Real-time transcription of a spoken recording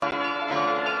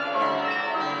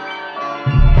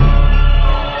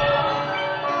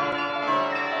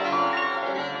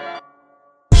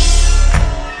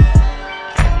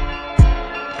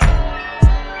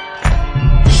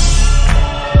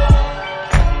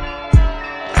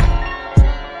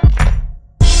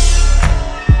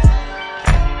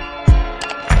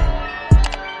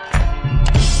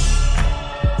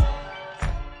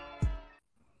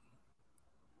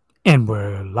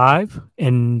live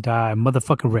and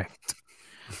motherfucking wrecked.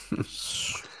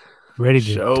 Ready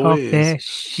to Show talk is. that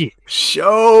shit.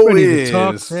 Show Ready is. to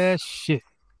talk that shit.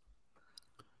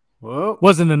 Well,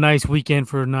 Wasn't a nice weekend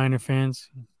for Niner fans.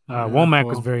 Womack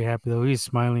was well, very happy though. He was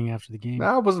smiling after the game.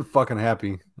 I wasn't fucking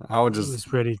happy. I He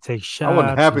was ready to take shots. I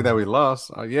wasn't happy that we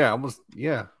lost. Yeah, I was.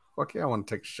 Yeah, fuck yeah, I want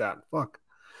to take a shot. Fuck,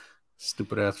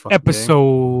 stupid ass fucking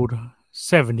Episode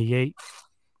 78.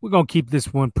 We're gonna keep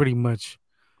this one pretty much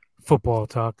football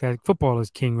talk. That football is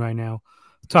king right now.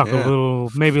 Talk a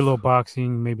little, maybe a little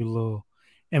boxing, maybe a little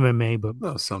MMA, but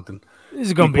no something. this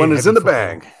is gonna Week be one is in the football.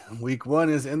 bag. Week 1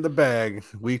 is in the bag.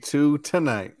 Week 2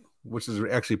 tonight, which is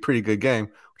actually a pretty good game.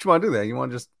 What you want to do that? You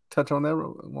want to just touch on that?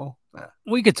 Well,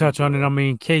 we could touch on it. I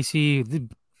mean, Casey, the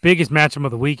biggest matchup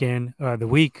of the weekend,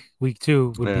 week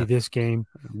 2 would be this game.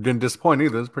 Didn't disappoint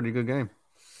either. It's a pretty good game.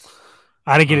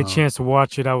 I didn't get a chance to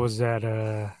watch it. I was at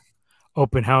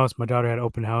open house. My daughter had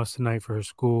open house tonight for her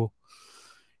school,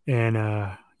 and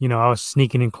I was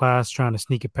sneaking in class, trying to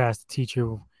sneak it past the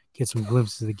teacher, get some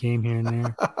glimpses of the game here and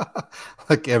there,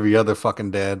 like every other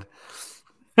fucking dad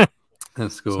in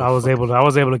school. So I was able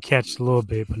to catch a little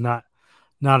bit, but not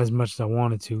as much as I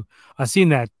wanted to. I seen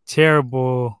that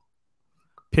terrible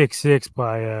pick six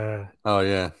by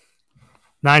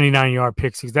 99-yard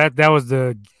pick six. That was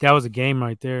a game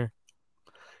right there.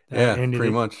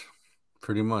 Pretty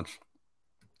much.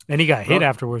 And he got hit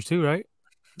afterwards too, right?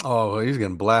 Oh, he's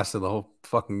getting blasted the whole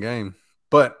fucking game.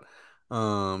 But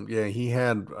he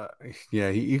had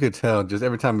you could tell just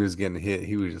every time he was getting hit,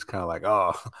 he was just kind of like,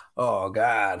 oh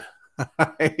God.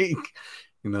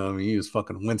 You know, I mean, he was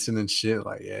fucking wincing and shit.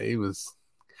 Like, yeah, he was.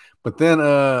 But then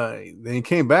he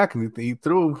came back and he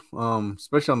threw,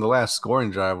 especially on the last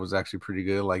scoring drive, was actually pretty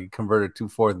good. Like, he converted 2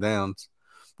 4th downs.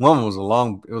 One was a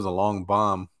long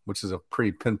bomb, which is a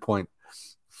pretty pinpoint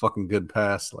fucking good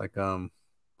pass. Like, I'd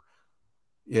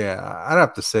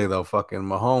have to say though, fucking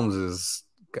Mahomes is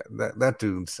that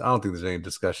dude's. I don't think there's any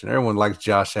discussion. Everyone likes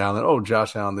Josh Allen. Oh,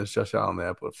 Josh Allen this, Josh Allen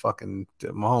that, but fucking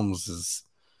Mahomes is.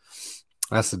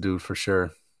 That's the dude for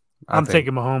sure. I'm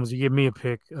taking Mahomes. You give me a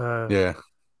pick. You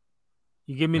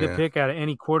give me the pick out of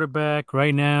any quarterback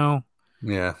right now.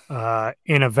 Yeah.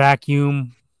 In a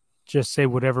vacuum, just say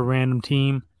whatever random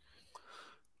team.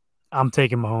 I'm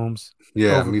taking Mahomes.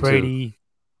 Yeah, over me Brady, too.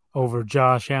 Over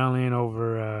Josh Allen,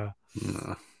 over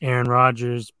Aaron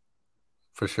Rodgers.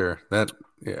 For sure. That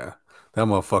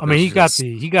motherfucker. I mean, he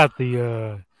got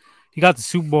the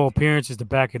Super Bowl appearances to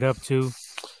back it up too.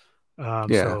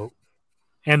 So,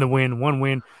 and the one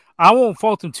win. I won't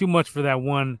fault him too much for that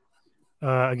one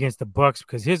against the Bucs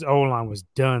because his O line was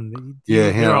done. He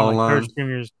was on like third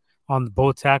stringers on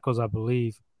both tackles, I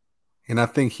believe. And I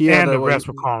think he had the refs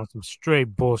were calling some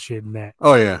straight bullshit in that.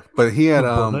 Oh yeah, but he had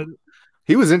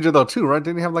he was injured though too, right?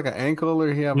 Didn't he have like an ankle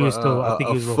or he was still? I think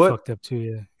he was a little fucked up too.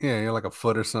 Yeah. Yeah, he had like a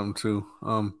foot or something too.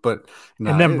 But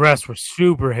and them refs were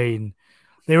super hating.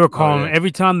 They were calling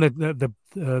every time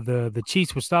the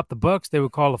Chiefs would stop the Bucs, they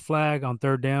would call a flag on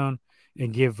 3rd down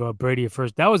and give Brady a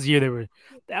first. That was the year they were.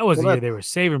 That was the year they were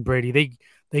saving Brady.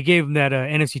 They gave him that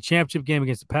NFC Championship game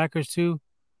against the Packers too.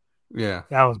 Yeah,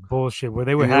 that was bullshit. Where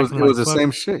they were. It was the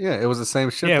same shit. Yeah, it was the same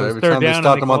shit. Yeah, though. Every time they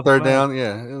stopped him on 3rd down,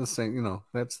 it was the same. You know,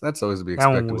 that's always to be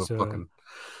expected with fucking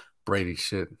Brady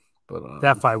shit. But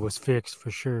that fight was fixed for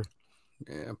sure.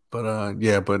 Yeah, but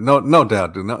no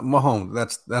doubt, dude. Mahomes,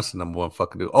 that's the number one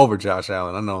fucking dude over Josh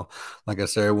Allen. I know, like I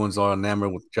said, everyone's all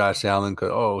enamored with Josh Allen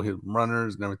because his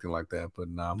runners and everything like that.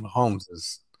 But Mahomes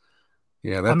is,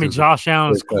 I mean, Josh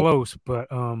Allen's close,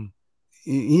 but I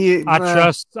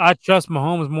trust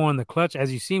Mahomes more in the clutch.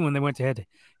 As you seen when they went to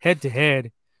head to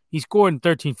head, he scored in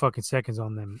 13 fucking seconds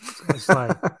on them. It's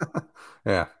like,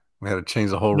 yeah, we had to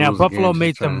change the whole. Now Buffalo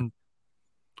made some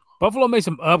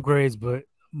upgrades, but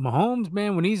Mahomes,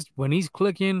 man, when he's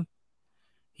clicking,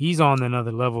 he's on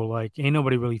another level. Like, ain't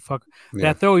nobody really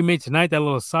that throw he made tonight, that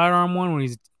little sidearm one when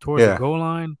he's towards the goal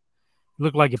line,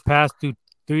 looked like it passed through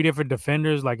 3 different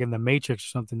defenders, like in the Matrix or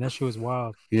something. That shit was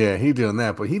wild. Yeah, he doing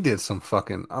that, but he did some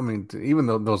fucking. I mean, even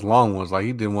though those long ones, like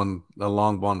he did a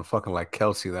long ball to fucking like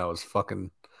Kelsey, that was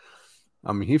fucking.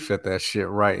 I mean, he fit that shit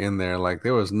right in there. Like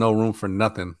there was no room for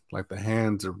nothing. Like the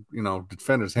hands are,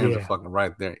 defenders' hands are fucking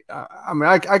right there. I mean,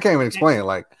 I can't even explain it.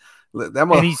 Like that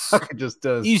motherfucker just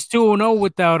does. He's 2-0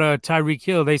 without Tyreek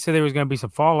Hill. They said there was going to be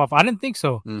some fall off. I didn't think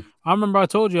so. I remember I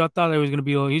told you I thought there was going to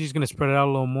be. He's just going to spread it out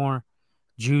a little more.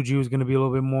 Juju is going to be a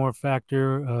little bit more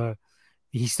factor.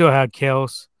 He still had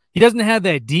Kels. He doesn't have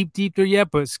that deep there yet,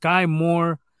 but Sky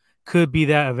Moore could be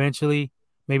that eventually.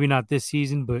 Maybe not this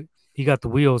season, but he got the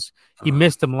wheels. He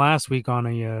missed him last week on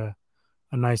a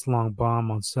nice long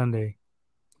bomb on Sunday.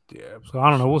 Yeah. So I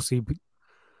don't know. We'll see.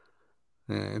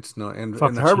 Yeah, it's no, Fuck and the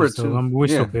Chiefs Herbert though. too. We're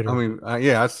still Yeah, I bitter. mean,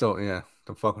 yeah, I still the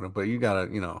fucking it, but you gotta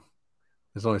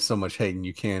there's only so much hating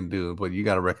you can do, but you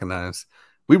gotta recognize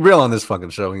we real on this fucking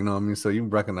show, you know what I mean? So you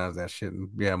recognize that shit. And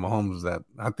yeah, Mahomes is that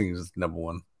I think he's number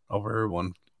one over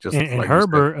everyone, just And like you said.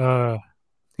 Herbert,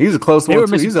 He's a close they one were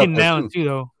too. missing He's up Keenan there Allen too. too,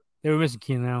 though. They were missing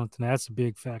Keenan Allen tonight. That's a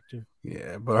big factor.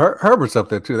 Yeah, but Herbert's up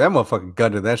there too. That motherfucker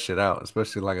gutted that shit out,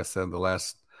 especially like I said, the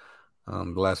last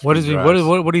What few is he? What is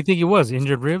drives. what do you think he was?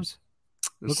 Injured ribs?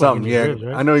 Looked like Something, injured yeah. ribs,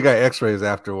 right? I know he got X-rays He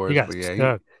afterwards, got but yeah, he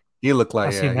stuck. he looked I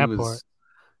like seen he that part. was.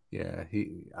 Yeah,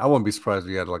 I wouldn't be surprised if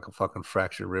he had like a fucking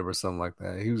fractured rib or something like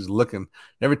that. He was looking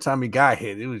every time he got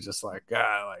hit, it was just like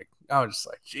God, like I was just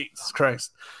like Jesus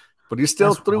Christ. But he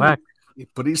still That's threw. whack.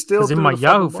 But he still Because in threw my the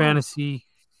Yahoo fucking ball. fantasy,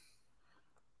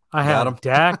 I Got had him.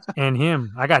 Dak and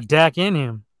him. I got Dak and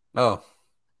him. Oh,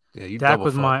 yeah, you Dak double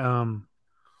was fucked. my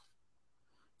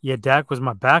Yeah, Dak was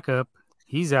my backup.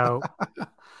 He's out.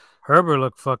 Herbert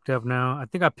looked fucked up now. I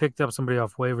think I picked up somebody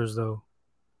off waivers though.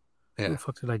 Who Yeah. the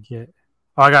fuck did I get?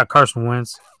 Oh, I got Carson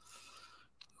Wentz,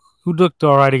 who looked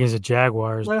all right against the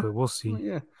Jaguars, Well, but we'll see.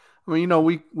 yeah. I mean,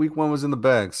 week one was in the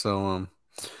bag, so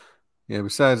yeah.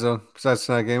 Besides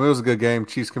tonight game, it was a good game.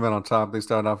 Chiefs came out on top. They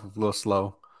started off a little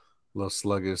slow, a little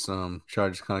sluggish.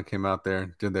 Chargers kind of came out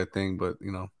there, did their thing, but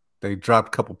they dropped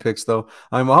a couple picks though.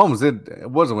 I mean, Mahomes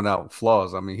it wasn't without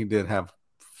flaws. I mean, he did have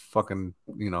fucking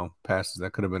passes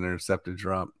that could have been intercepted,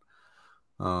 dropped.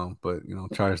 But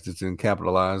Chargers just didn't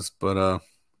capitalize. But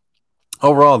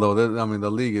overall, though, I mean,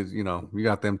 the league is we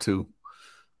got them too.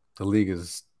 The league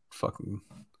is fucking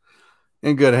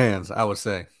in good hands, I would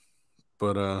say.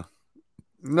 But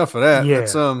enough of that.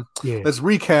 Let's Yeah, um yeah. let's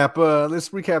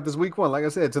recap this week one. Like I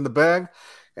said, it's in the bag.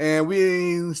 And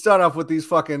we start off with these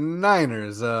fucking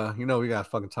Niners. We gotta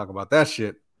fucking talk about that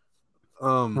shit.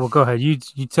 Well, go ahead. You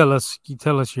tell us. You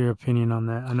tell us your opinion on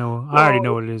that. I already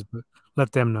know well what it is, but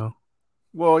let them know.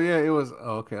 well yeah, it was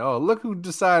okay. Oh, look who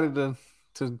decided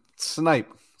to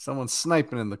snipe. Someone's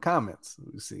sniping in the comments.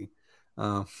 You see.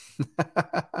 Um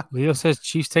Leo says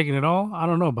Chiefs taking it all. I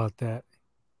don't know about that.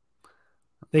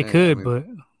 They hey, I could, mean but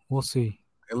we'll see.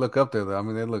 they look up there though. I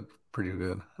mean they look pretty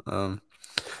good.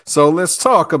 So let's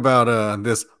talk about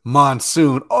this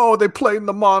monsoon. Oh, they played in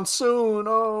the monsoon.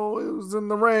 Oh, it was in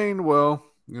the rain. Well,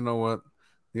 you know what?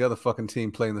 The other fucking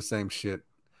team playing the same shit.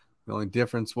 The only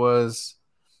difference was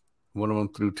one of them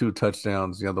threw 2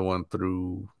 touchdowns, the other one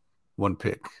threw 1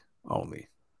 pick only.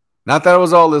 Not that it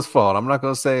was all his fault. I'm not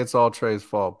gonna say it's all Trey's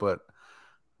fault, but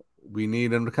we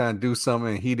need him to kind of do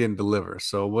something, and he didn't deliver.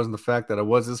 So it wasn't the fact that it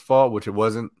was his fault, which it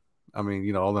wasn't. I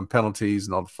mean, all them penalties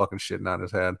and all the fucking shit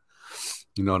Niners had.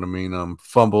 You know what I mean?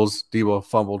 Fumbles. Debo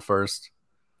fumbled first.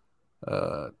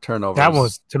 That Turnovers.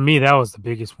 was to me. That was the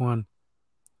biggest one.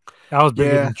 That was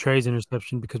bigger Yeah. than Trey's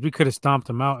interception because we could have stomped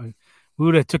them out. We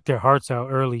would have took their hearts out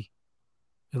early.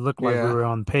 It looked like we Yeah. were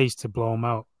on pace to blow them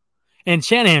out. And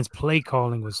Shanahan's play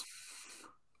calling was.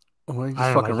 Well, he I just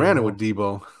didn't fucking like it ran at it with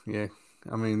all. Debo. Yeah.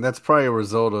 I mean, that's probably a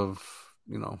result of,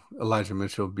 Elijah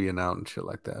Mitchell being out and shit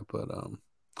like that.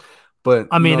 But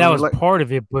I mean, that was like, part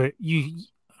of it, but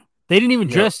they didn't even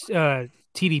yeah, dress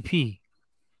TDP. yeah,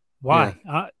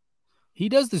 Why? He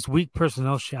does this weak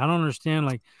personnel shit. I don't understand.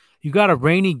 Like, you got a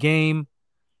rainy game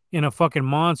in a fucking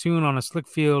monsoon on a slick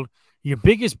field. Your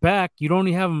biggest back, you don't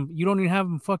even have him. You don't even have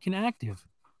him fucking active.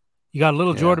 You got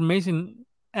little yeah. Jordan Mason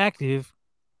active,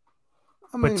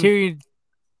 I but mean, Tyrion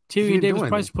he didn't Davis do probably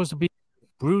anything. supposed to be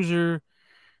bruiser.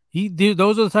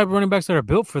 Those are the type of running backs that are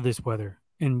built for this weather,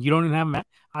 and you don't even have him.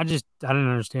 I didn't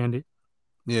understand it.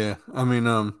 Yeah. I mean,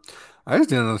 I just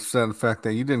didn't understand the fact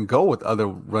that you didn't go with other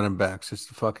running backs. Just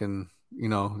to fucking,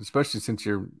 especially since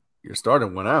your starter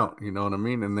went out. You know what I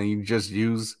mean? And then you just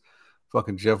use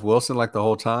fucking Jeff Wilson like the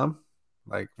whole time.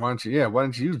 Like, why don't you? Yeah, why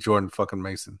don't you use Jordan fucking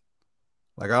Mason?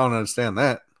 Like, I don't understand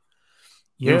that.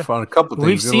 Even Yeah, for on a couple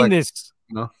we've things, seen like, this.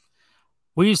 you know,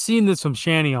 We've seen this from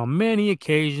Shanny on many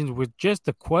occasions with just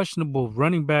the questionable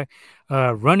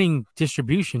running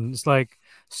distribution. It's like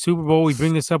Super Bowl. We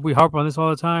bring this up. We harp on this all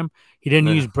the time. He didn't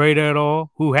yeah, use Breda at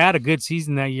all, who had a good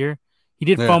season that year. He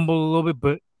did yeah, fumble a little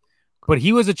bit, but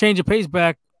he was a change of pace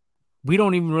back we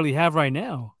don't even really have right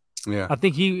now. yeah, I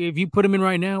think if you put him in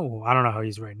right now, well, I don't know how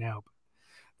he's right now. But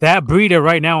that Breida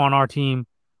right now on our team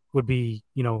would be,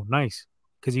 nice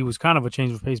because he was kind of a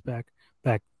change of pace back.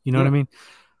 You know what I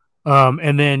yeah, mean?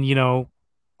 And then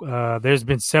there's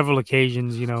been several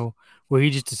occasions, where he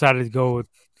just decided to go with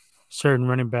certain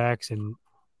running backs, and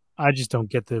I just don't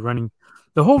get the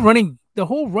whole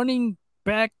running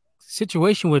back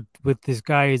situation with this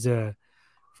guy is a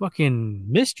fucking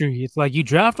mystery. It's like you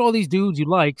draft all these dudes you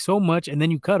like so much, and then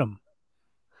you cut them,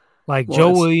 like Well,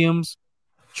 Joe Williams,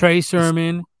 Trey it's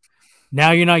Sermon.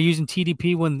 Now you're not using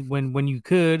TDP when you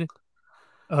could.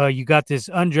 You got this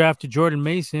undrafted Jordan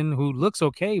Mason who looks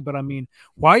okay, but I mean,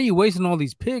 why are you wasting all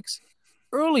these picks,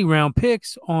 early round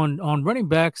picks on running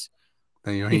backs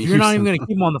if you're not even going to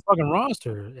keep them on the fucking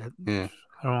roster? Yeah.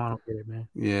 I don't get it, man.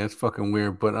 Yeah, it's fucking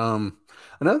weird. But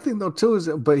another thing though too is,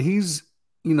 but he's,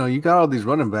 you got all these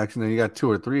running backs, you got 2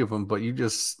 or 3 of them, but you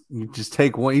just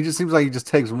take one. He just seems like he just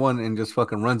takes one and just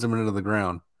fucking runs them into the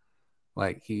ground.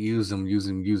 Like he used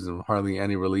them, hardly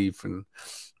any relief, and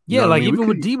yeah, like even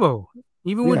with Debo,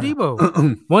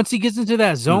 once he gets into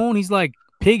that zone, he's like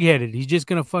pig-headed. He's just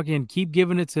gonna fucking keep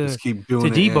giving it to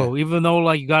Debo, even though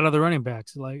like you got other running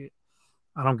backs. Like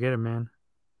I don't get it, man.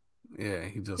 Yeah,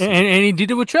 he just and he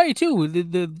did it with Trey too.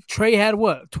 The Trey had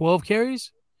what 12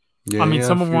 carries. Yeah, I mean,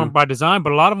 some of them weren't by design,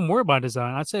 but a lot of them were by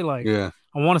design. I'd say like I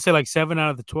want to say like 7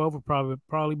 out of the 12 were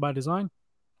probably by design.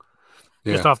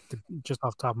 Yeah, just off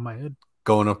the top of my head.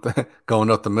 Going up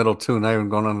the middle too, not even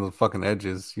going under the fucking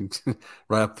edges,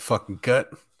 right up the fucking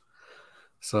gut.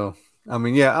 So I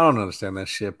mean, yeah, I don't understand that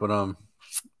shit, but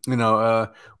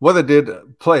weather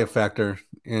did play a factor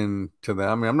into that.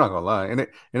 I mean, I'm not gonna lie, and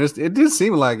it did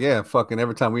seem like fucking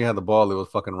every time we had the ball, it was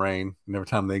fucking rain, and every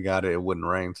time they got it, it wouldn't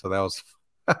rain. So that was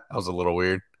that was a little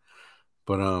weird,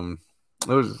 but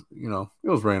it was it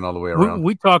was raining all the way around.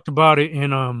 We talked about it in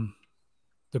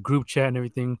the group chat and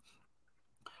everything.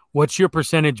 What's your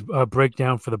percentage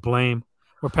breakdown for the blame?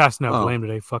 We're passing out blame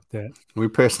today. Fuck that. We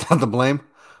passed out the blame.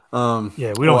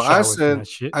 Yeah, we don't. I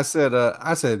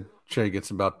said Trey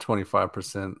gets about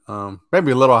 25%.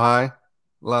 Maybe a little high.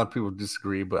 A lot of people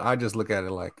disagree, but I just look at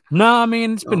it like no. I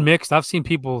mean, it's been mixed. I've seen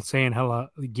people saying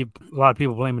give a lot of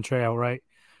people blaming Trey outright.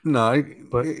 No,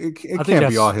 it can't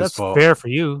be all his fault. That's fair for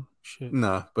you. Shit.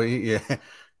 No, but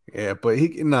but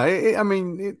I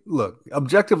mean, look,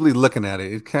 objectively looking at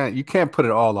it, you can't put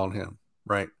it all on him,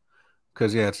 right?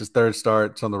 Because it's his third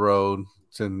start. It's on the road.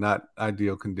 It's in not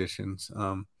ideal conditions.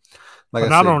 Like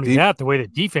not only that, the way the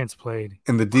defense played.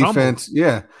 And the defense,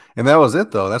 and that was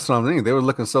it though. That's what I'm thinking. They were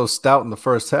looking so stout in the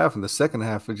first half, and the second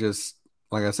half, it just,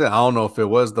 like I said, I don't know if it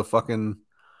was the fucking,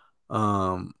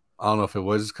 I don't know if it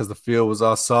was just because the field was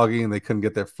all soggy and they couldn't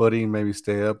get their footing, maybe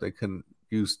stay up. They couldn't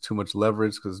use too much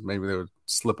leverage because maybe they were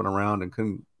slipping around and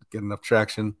couldn't get enough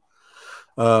traction.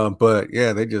 But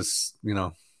yeah, they just,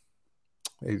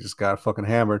 they just got fucking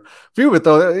hammered. A few of it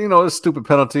though, there's stupid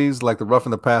penalties like the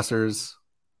roughing the passers.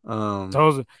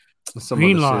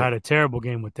 Greenlaw had a terrible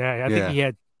game with that. I think he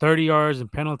had 30 yards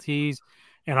and penalties,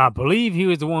 and I believe he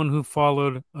was the one who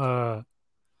followed whoever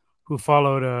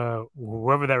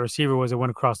that receiver was that went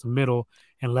across the middle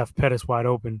and left Pettis wide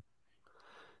open.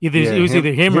 Either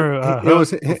him or it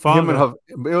was him and Huff.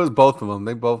 It was both of them.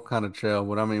 They both kind of trailed.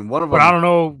 But I mean, one of them. But I don't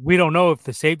know. We don't know if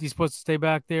the safety's supposed to stay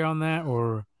back there on that,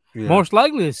 or most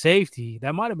likely the safety.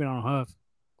 That might have been on Huff.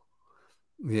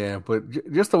 Yeah, but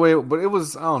just the way, but it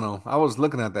was, I don't know. I was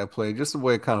looking at that play, just the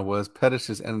way it kind of was. Pettis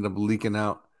just ended up leaking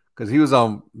out because he was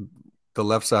on the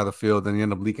left side of the field, then he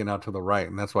ended up leaking out to the right,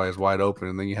 and that's why he's wide open.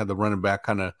 And then you had the running back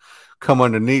kind of come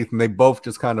underneath, and they both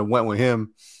just kind of went with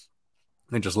him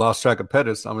and just lost track of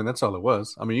Pettis. I mean, that's all it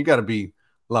was. I mean, you got to be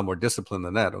a lot more disciplined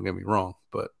than that. Don't get me wrong,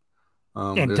 but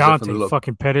and Dante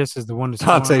fucking Pettis is the one that's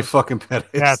Dante fucking Pettis.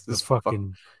 That's the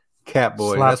fucking cat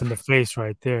boy. Slap in the face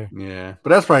right there. Yeah, but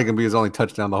that's probably gonna be his only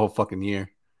touchdown the whole fucking year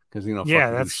because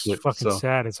that's shit, fucking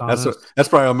sad. It's honest. That's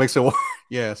probably what makes it worse.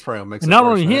 Yeah, that's probably what makes it not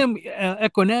worse. Not only him,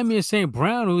 Equanimeous St.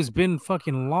 Brown, who's been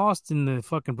fucking lost in the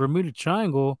fucking Bermuda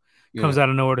Triangle, comes out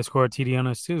of nowhere to score a TD on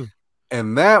us too.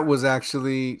 And that was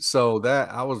actually that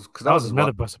was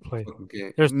another busted play.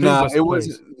 There's it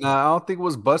was I don't think it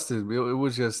was busted. It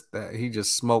was just that he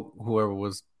just smoked whoever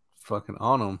was fucking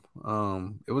on him.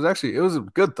 It was a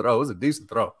good throw. It was a decent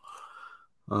throw.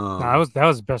 That was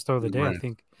the best throw of the day, I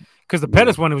think. Because the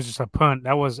Pettis one, it was just a punt.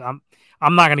 That was I'm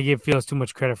not gonna give Fields too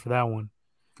much credit for that one.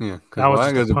 Yeah, that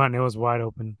was just a punt. It was wide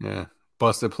open. Yeah,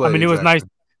 busted play. I mean, it was nice.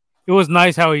 It was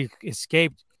nice how he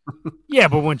escaped. Yeah,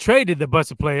 but when Trey did the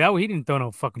busted play, he didn't throw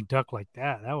no fucking duck like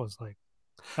that. That was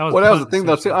the thing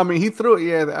though too. I mean, he threw it.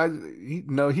 Yeah,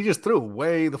 he just threw it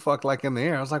way the fuck like in the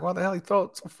air. I was like, why the hell he throw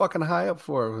it so fucking high up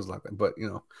for? It was like, but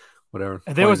whatever.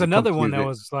 And there was another one that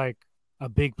was like a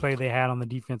big play they had on the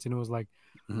defense, and it was like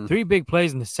 3 big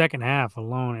plays in the second half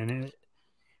alone.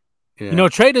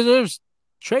 And Trey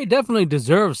definitely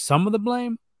deserves some of the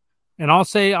blame. And I'll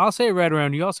say right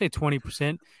around you. I'll say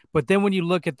 20%. But then when you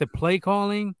look at the play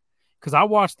calling, because I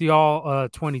watched the all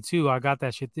 22, I got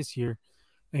that shit this year,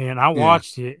 and I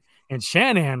watched it. And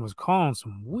Shanahan was calling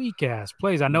some weak ass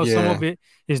plays. I know some of it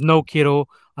is no Kittle.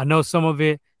 I know some of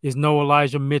it is no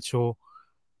Elijah Mitchell.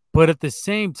 But at the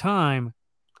same time,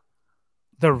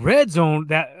 the red zone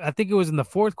that I think it was in the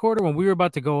fourth quarter when we were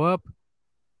about to go up.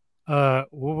 I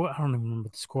don't even remember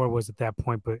what the score was at that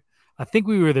point, but I think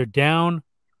we were either down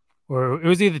or it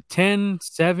was either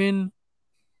 10-7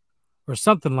 or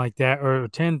something like that, or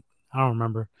 10. I don't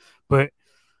remember, but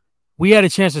we had a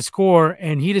chance to score,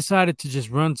 and he decided to just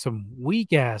run some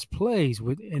weak ass plays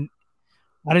with, and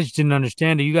I just didn't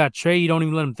understand it. You got Trey, you don't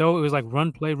even let him throw. It was like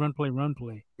run play, run play, run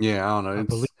play. Yeah, I don't know. I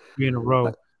believe It's 3 in a row.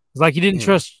 like, It's like he didn't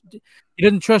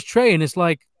trust Trey, and it's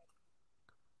like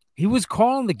he was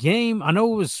calling the game. I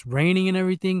know it was raining and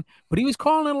everything, but he was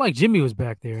calling it like Jimmy was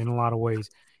back there in a lot of ways.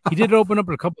 He did open up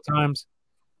a couple times.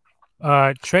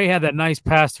 Trey had that nice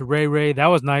pass to Ray. That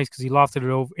was nice because he lofted it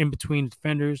over in between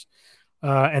defenders.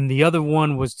 And the other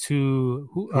one was to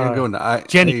going to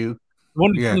Jenny. Ayuk. One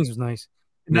of the things was nice.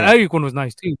 And the Yeah. Ayuk one was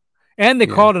nice too. And they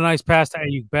called a nice pass to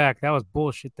Ayuk back. That was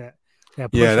bullshit. That that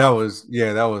was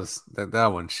that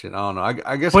one shit. I don't know.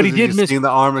 I guess, but he did miss the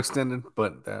arm extended,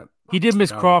 but that he did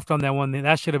miss Croft on that one.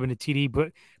 That should have been a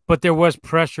TD, but there was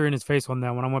pressure in his face on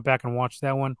that one. I went back and watched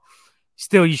that one.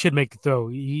 Still, you should make the throw.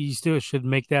 You still should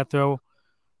make that throw.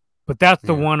 But that's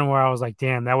the one where I was like,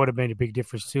 damn, that would have made a big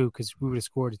difference too, because we would have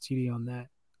scored a TD on that.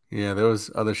 Yeah, there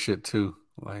was other shit too,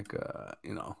 like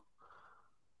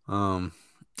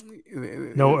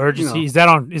no urgency. Is that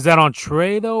on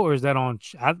Trey though, or is that on?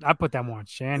 I put that more on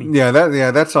Shanny.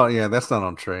 That's all. Yeah, that's not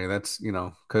on Trey. That's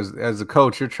because as a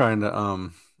coach, you're trying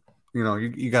to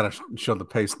you got to show the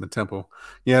pace and the tempo.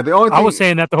 Yeah, the only thing, I was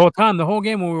saying that the whole time, the whole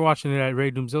game when we were watching it at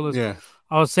Ray Doomzilla's. Yeah,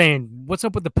 I was saying, what's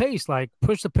up with the pace? Like,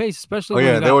 push the pace, especially.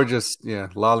 Oh, they were just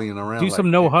lollying around. Do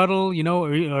some huddle,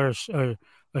 or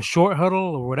a short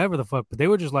huddle or whatever the fuck. But they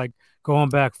were just like going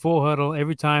back full huddle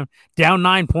every time, down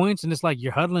 9 points, and it's like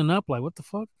you're huddling up. Like, what the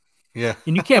fuck? Yeah,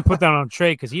 and you can't put that on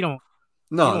Trey because he don't.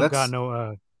 No,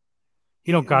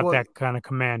 he don't got that kind of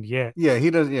command yet. Yeah, he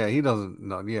does. Yeah, he doesn't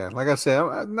know. Yeah, like I said,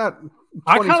 I'm not. 20,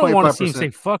 I kind of want to see him say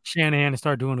 "fuck Shanahan" and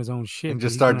start doing his own shit, and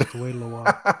just start to wait a little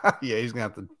while. Yeah, he's gonna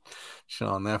have to chill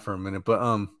on that for a minute.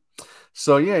 But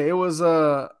so yeah, it was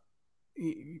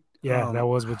yeah, that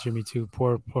was with Jimmy too.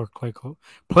 Poor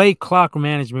play clock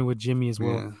management with Jimmy as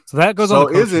well. Yeah. So that goes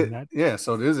on. The is it? Yeah.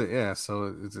 So is it? Yeah.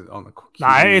 So is it on the?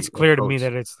 Nah, it's clear to me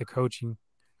that it's the coaching.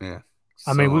 Yeah.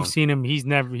 I mean, we've seen him. He's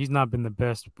not been the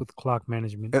best with clock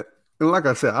management. And like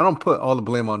I said, I don't put all the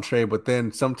blame on Trey, but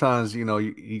then sometimes,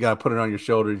 you got to put it on your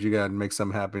shoulders. You got to make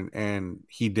something happen. And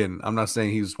he didn't. I'm not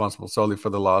saying he's responsible solely for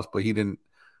the loss, but he didn't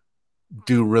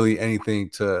do really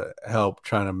anything to help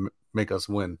trying to make us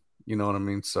win. You know what I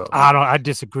mean? So I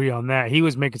disagree on that. He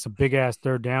was making some big ass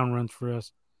third down runs for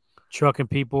us, trucking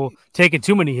people, taking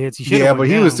too many hits. He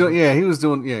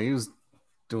was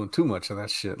doing too much of that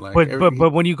shit. Like,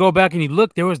 but when you go back and you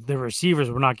look, the receivers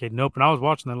were not getting open. I was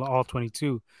watching them all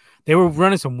 22. They were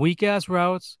running some weak ass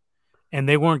routes, and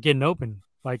they weren't getting open.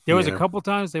 Like there was a couple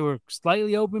times they were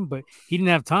slightly open, but he didn't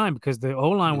have time because the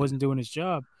O line wasn't doing his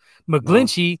job.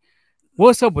 McGlinchey,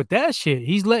 what's up with that shit?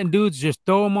 He's letting dudes just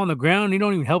throw him on the ground. He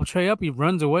don't even help Trey up. He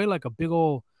runs away like a big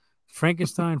old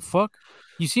Frankenstein fuck.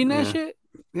 You seen that shit?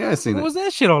 Yeah, I seen it. What was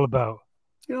that shit all about?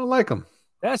 You don't like him.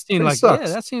 That seemed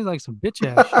that seems like some bitch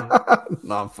ass shit.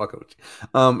 No, I'm fucking with you.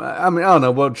 I mean, I don't know.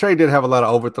 Well, Trey did have a lot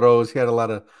of overthrows. He had a lot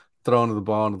of throwing of the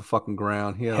ball into the fucking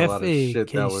ground. He had a lot of shit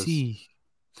KC. that was,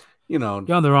 you're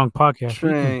on the wrong podcast.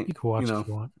 Trey, you can watch if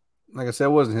you want. Like I said,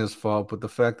 it wasn't his fault, but the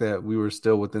fact that we were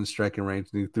still within striking range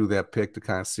and he threw that pick to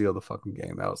kind of seal the fucking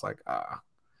game, that was like,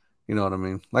 you know what I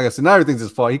mean? Like I said, not everything's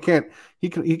his fault. He can't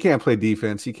play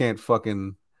defense. He can't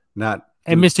fucking not.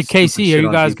 Hey, Mr. KC, are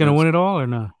you guys going to win it all or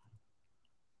not?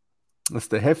 It's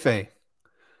the Jefe.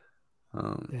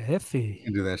 The Jefe. He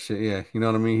can do that shit. Yeah. You know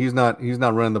what I mean? He's not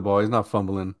running the ball. He's not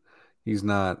fumbling. He's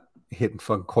not hitting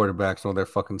fucking quarterbacks while they're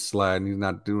fucking sliding. He's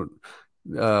not doing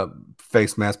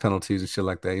face mask penalties and shit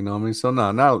like that. You know what I mean? So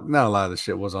no, not a lot of the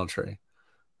shit was on Trey.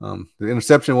 The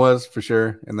interception was for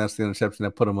sure, and that's the interception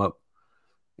that put him up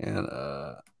and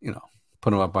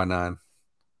put him up by 9.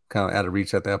 Kind of out of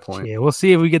reach at that point. Yeah, we'll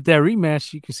see if we get that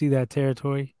rematch. You can see that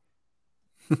territory.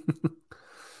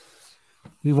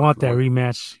 We want that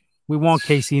rematch. We want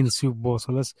KC in the Super Bowl.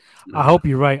 So I hope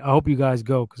you're right. I hope you guys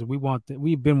go because we want that.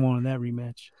 We've been wanting that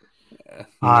rematch. Yeah,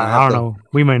 I don't know.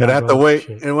 We may not have to wait,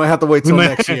 and we'll have to wait till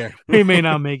next year. We may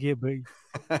not make it, but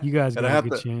you guys got a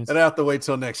good chance. And I have to wait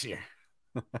till next year.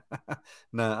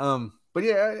 But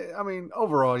yeah, I mean,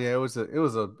 overall, yeah, this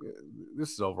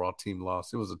is overall team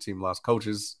loss. It was a team loss.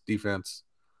 Coaches, defense,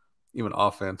 even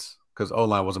offense, because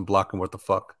O-line wasn't blocking what the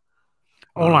fuck.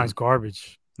 O-line's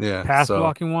garbage. Yeah, pass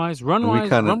blocking wise, run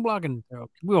blocking.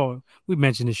 We've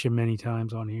mentioned this shit many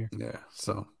times on here. Yeah,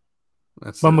 so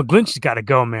That's But it. McGlinchey's got to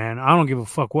go, man. I don't give a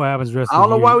fuck what happens the rest I of don't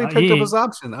the know why year. we picked up his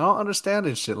option. I don't understand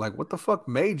this shit. Like, what the fuck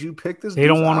made you pick this They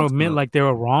dude's don't want to option admit up? like they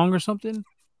were wrong or something.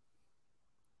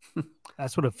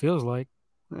 That's what it feels like.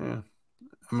 Yeah.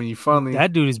 I mean, you finally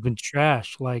That dude has been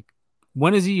trash. Like,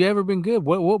 when has he ever been good?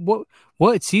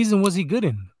 What season was he good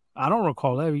in? I don't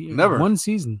recall every never one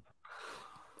season.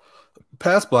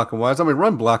 pass blocking wise. I mean,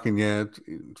 run blocking, yeah,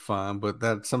 it's fine, but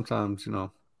that sometimes you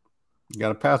got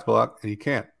to pass block and you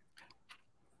can't.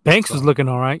 Banks was So looking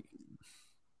all right.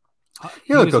 he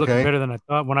He looked was looking okay. better than I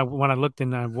thought when I looked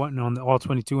and I went on the all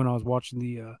 22 and I was watching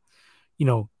the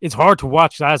it's hard to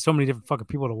watch. I had so many different fucking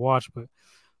people to watch, but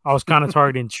I was kind of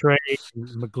targeting Trey and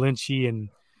McGlinchey and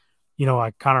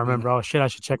I kind of remember, oh shit, I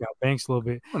should check out Banks a little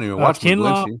bit. I don't even watch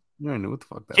Kinlaw, McGlinchey. You already knew what the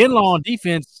fuck that Kinlaw was. on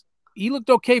defense, he looked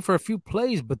okay for a few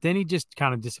plays, but then he just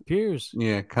kind of disappears.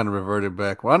 Yeah, kind of reverted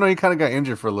back. Well, I know he kind of got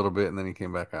injured for a little bit and then he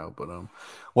came back out. But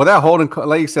well, that holding,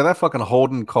 like you said, that fucking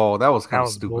holding call, that was That kind of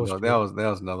was stupid though. bullshit. That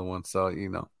was another one. So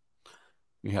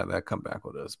we had that come back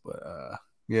with us. But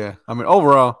yeah, I mean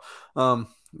overall,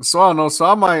 so I don't know. So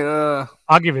I might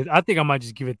I think I might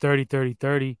just give it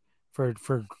 30-30-30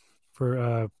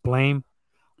 for Blame.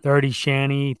 30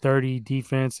 Shanny, 30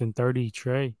 defense, and 30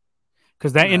 Trey.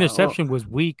 Because that nah, interception was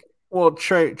weak. well,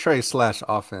 Trey /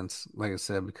 offense, like I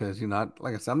said, because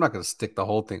like I said, I'm not gonna stick the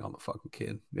whole thing on the fucking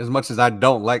kid. As much as I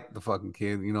don't like the fucking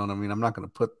kid, you know what I mean. I'm not gonna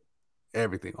put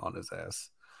everything on his ass.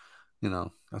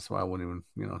 That's why I wouldn't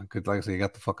even, because like I said, you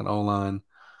got the fucking O line.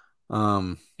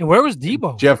 And where was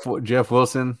Debo? Jeff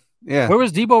Wilson, yeah, Where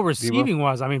was Debo Debo, receiving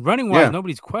wise? I mean, running wise, yeah,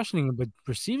 nobody's questioning him, but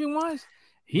receiving wise,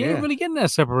 he ain't yeah. really getting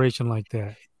that separation like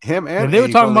that. Him and And they were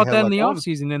Ayuk talking only about had that in like the one.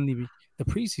 offseason and the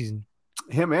preseason.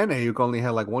 Him and Ayuk only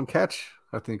had like one catch,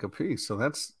 I think, a piece. So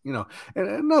that's And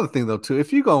another thing though too,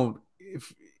 if you're gonna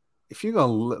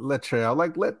let Trey out,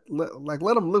 let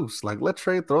him loose, like let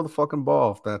Trey throw the fucking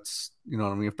ball. If that's what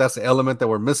I mean. If that's the element that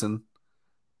we're missing,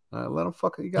 let him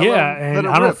fucking. You gotta Yeah, let and it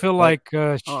I don't rip. feel Like like I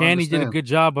don't Shanny did a understand. good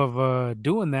job of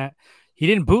doing that. He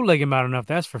didn't bootleg him out enough,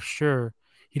 that's for sure.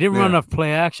 He didn't run Yeah. enough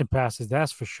play action passes,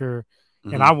 that's for sure.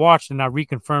 And I Mm-hmm. watched and I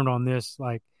reconfirmed on this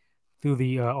like through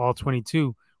the all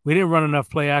 22. We didn't run enough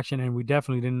play action, and we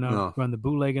definitely didn't No. run the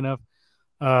bootleg enough.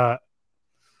 Uh,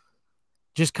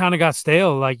 just kind of got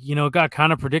stale. Like it got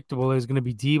kind of predictable. It was going to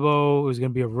be Debo. It was going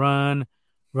to be a run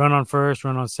on first,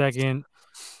 run on second.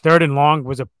 Third and long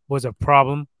was a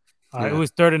problem. It Yeah.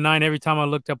 was 3rd and 9 every time I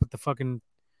looked up at the fucking.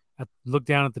 I looked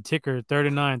down at the ticker. 3rd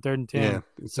and 9, 3rd and 10, Yeah.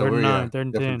 So third and we're nine, third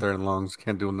and definitely 10, third and longs.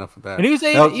 Can't do enough of and that. he was That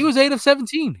eight. He was, was 8 of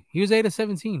 17. He was 8 of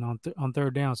 17 on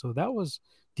third down. So that was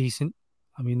decent.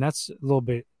 I mean, that's a little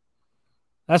bit.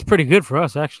 That's pretty good for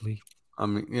us, actually. I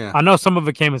mean, yeah. I know some of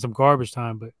it came in some garbage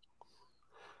time, but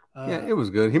Yeah, it was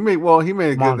good. He made a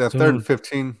good that third and monsoon.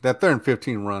 15. That third and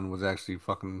 15 run was actually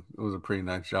fucking. It was a pretty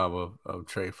nice job of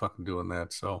Trey fucking doing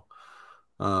that. So,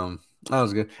 that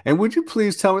was good. And would you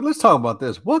please tell me? Let's talk about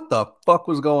this. What the fuck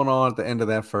was going on at the end of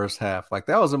that first half? Like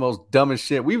that was the most dumbest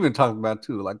shit we've been talking about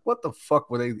too. Like what the fuck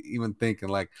were they even thinking?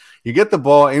 Like you get the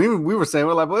ball, and even we were saying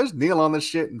we're like, well, let's kneel on this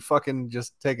shit and fucking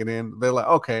just take it in. They're like,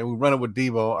 okay, we run it with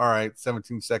Debo. All right,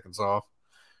 17 seconds off.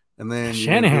 And then you're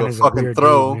gonna do Shanahan a is a fucking weird dude,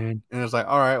 throw, man. and it's like,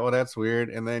 all right, well that's weird.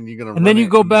 And then you're gonna And then run you it,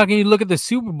 go and back and you look at the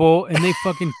Super Bowl, and they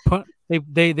fucking punt.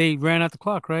 They ran out the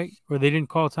clock, right? Or they didn't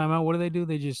call timeout. What do they do?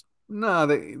 They just no,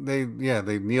 they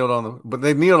kneeled but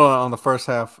they kneeled on the first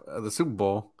half of the Super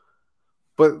Bowl.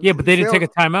 But yeah, but they didn't take Phil,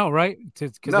 a timeout, right?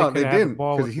 Because they no, could they have had the didn't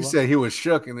ball because with he said he was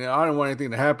shook, and I didn't want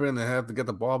anything to happen. They have to get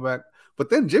the ball back. But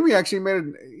then Jimmy actually made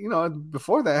it.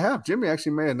 Before that half, Jimmy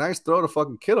actually made a nice throw to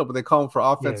fucking Kittle, but they called him for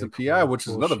yeah. They offensive called PI, that which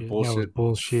is another bullshit. That was bullshit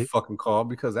bullshit. fucking call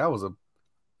because that was a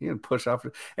he didn't push off.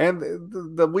 And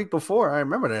the week before, I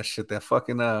remember that shit. That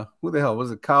fucking who the hell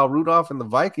was it? Kyle Rudolph and the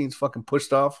Vikings fucking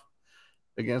pushed off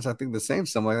against I think the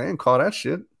Saints. Something like that. They didn't call that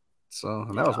shit. So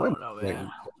and that Yeah, was I way don't know, like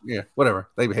man. yeah, whatever.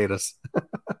 They hate us.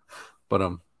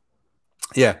 But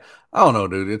yeah, I don't know,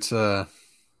 dude. It's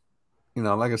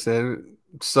like I said,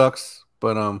 it sucks.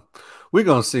 But we're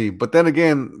gonna see. But then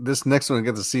again, this next one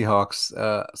against the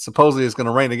Seahawks, supposedly it's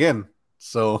gonna rain again.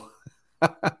 So you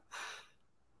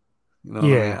know what I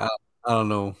mean? Yeah, I don't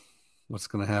know what's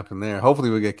gonna happen there. Hopefully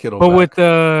we get Kittle but back.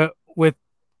 with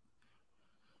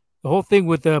the whole thing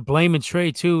with Blame and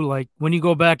Trey too, like when you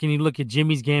go back and you look at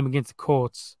Jimmy's game against the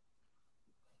Colts,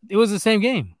 it was the same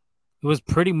game. It was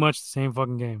pretty much the same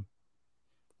fucking game.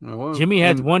 Well, Jimmy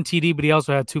had and one TD, but he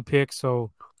also had 2 picks,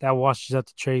 so that washes out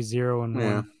to Trey 0 and 1.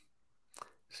 yeah,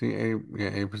 see,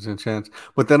 8% chance.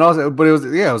 But then also, but it was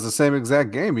the same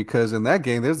exact game because in that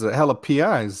game there's a hell of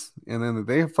PIs, and then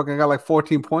they fucking got like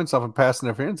 14 points off of pass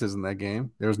interferences in that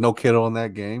game. There was no Kittle in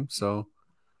that game, so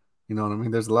You know what I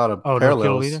mean? There's a lot of Oh, no Kittle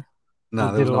parallels. either.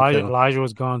 Nah, there Did was no Elijah? Kittle. Elijah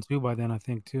was gone too by then, I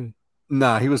think too.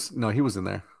 Nah, he was in there.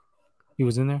 He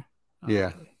was in there. Yeah,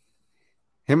 Okay.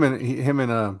 him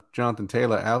and Jonathan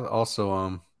Taylor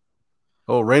also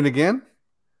oh, Rain again.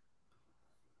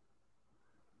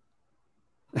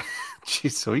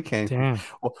 Jeez, so he came. Damn.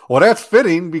 Well, that's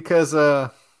fitting because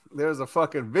there's a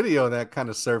fucking video that kind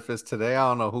of surfaced today. I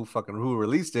don't know who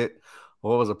released it,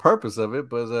 what was the purpose of it,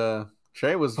 but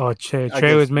Trey was, Oh, I Trey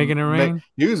guess, was making it rain.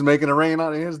 he was making it rain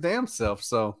on his damn self.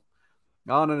 So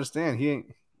I don't understand.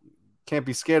 Can't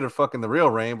be scared of fucking the real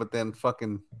rain, but then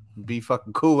fucking be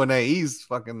fucking cool when he's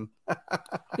fucking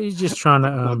He's just trying to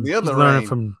when the he's other learning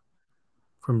rain.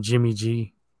 from Jimmy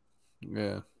G.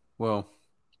 Yeah. Well,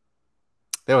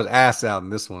 there was ass out in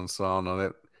this one, so I don't know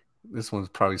that this one's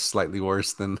probably slightly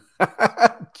worse than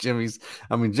Jimmy's.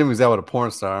 I mean, Jimmy's out with a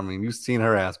porn star. I mean, you've seen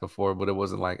her ass before, but it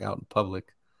wasn't like out in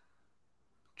public.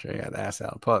 Trey had ass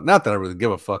out in public. Not that I really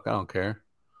give a fuck. I don't care.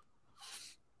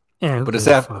 Yeah, who But it's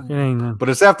gives a after, fuck? It ain't nothing. but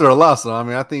it's after a loss. So I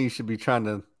mean, I think you should be trying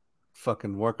to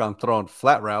fucking work on throwing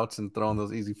flat routes and throwing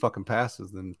those easy fucking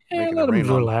passes than Yeah, let him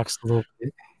relax a little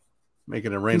bit.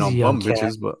 making it rain He's a on young bum cat.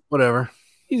 bitches. But whatever,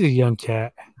 He's a young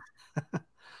cat.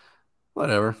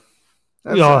 whatever.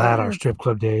 We all had our strip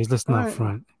club days. Let's not right.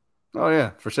 front. Oh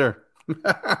yeah, for sure.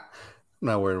 I'm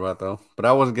not worried about though. But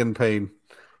I wasn't getting paid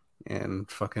and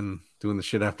fucking doing the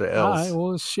shit after L's. All right,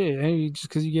 well, shit. Hey, just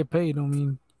because you get paid don't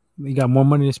mean you got more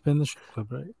money to spend in the strip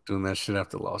club, right? Doing that shit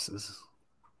after losses.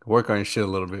 Work on your shit a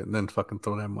little bit and then fucking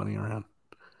throw that money around.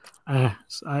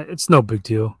 It's no big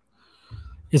deal.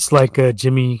 It's like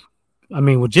Jimmy. I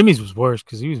mean, well, Jimmy's was worse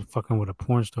because he was fucking with a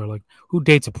porn star. Like, who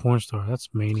dates a porn star? That's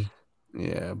many.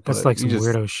 Yeah, but that's like some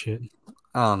weirdo shit.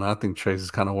 I don't know. I think Trace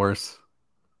is kind of worse.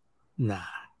 Nah,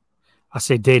 I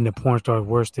say dating a porn star is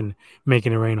worse than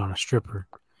making it rain on a stripper.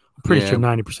 I'm pretty sure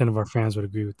 90% of our fans would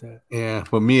agree with that. Yeah,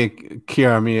 but Mia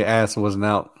ass wasn't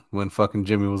out when fucking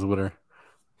Jimmy was with her.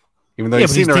 Even though yeah, you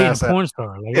seen her dating ass a porn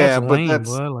star. Like, yeah, that's lame,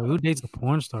 boy. Like, who dates a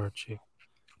porn star chick?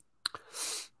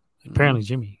 Apparently,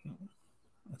 Jimmy.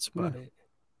 That's about it.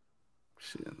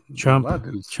 Shit. Trump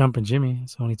and Jimmy.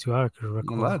 It's only two I could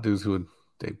recall. A lot of dudes who would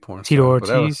date porn Tito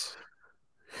stars. Ortiz.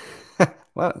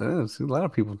 a lot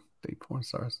of people date porn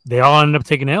stars. They all ended up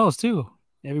taking L's too.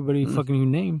 Everybody fucking you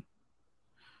name.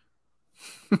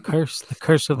 The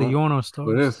curse of the Yorno stars.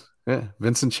 It is. Yeah.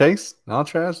 Vincent Chase,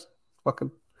 Alcatraz,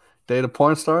 fucking dated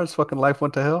porn stars. Fucking life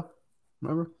went to hell.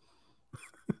 Remember?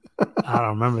 I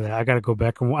don't remember that. I gotta go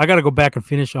back and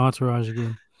finish Entourage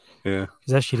again. Yeah,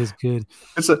 because that shit is good.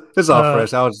 It's all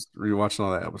fresh. I was rewatching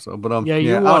all that episode, but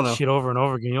you watch shit over and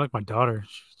over again. You're like my daughter.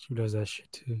 She does that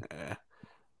shit too. Yeah,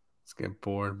 it's getting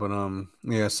bored, but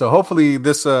yeah. So hopefully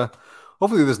this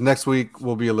next week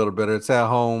will be a little better. It's at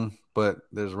home, but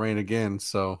there's rain again,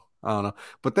 so I don't know.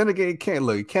 But then again,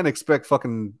 you can't expect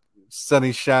fucking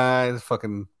sunny skies,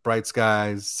 fucking bright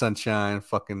skies, sunshine,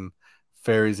 fucking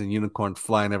fairies and unicorns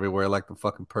flying everywhere like the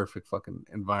fucking perfect fucking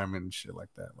environment and shit like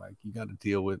that. Like you got to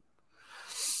deal with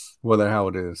weather how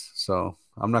it is. So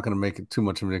I'm not gonna make it too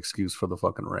much of an excuse for the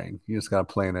fucking rain. You just gotta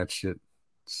play in that shit.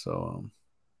 So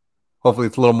hopefully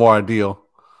it's a little more ideal.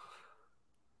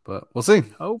 But we'll see.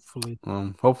 Hopefully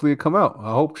it come out.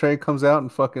 I hope Trey comes out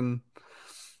and fucking,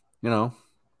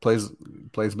 plays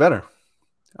better.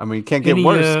 I mean, can't get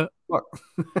worse.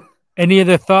 Any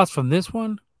other thoughts from this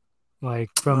one? Like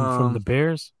from the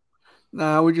Bears?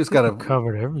 Nah, we just gotta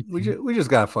cover everything. We just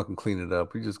gotta fucking clean it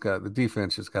up. The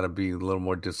defense just gotta be a little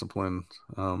more disciplined.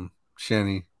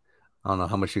 Shanny, I don't know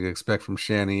how much you can expect from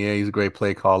Shanny. Yeah, he's a great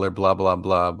play caller, blah blah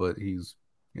blah, but he's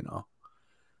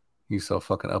he's so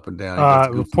fucking up and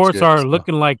down. Reports are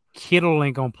looking like Kittle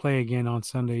ain't gonna play again on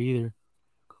Sunday either.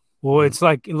 Well, it's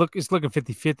looking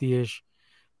 50-50 ish.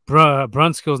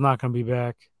 Brunskill's not gonna be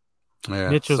back. Yeah,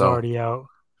 Mitchell's already out.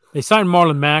 They signed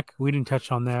Marlon Mack. We didn't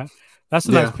touch on that. That's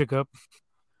a nice pickup.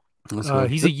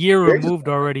 He's a year removed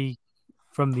already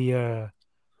from the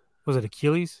was it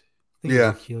Achilles? I think it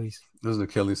was Achilles. It was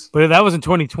Achilles. But that was in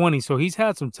 2020, so he's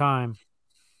had some time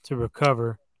to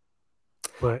recover.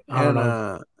 But I don't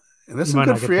know. And there's some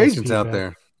good free agents out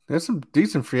there. There's some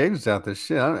decent free agents out there.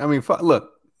 Shit. I mean,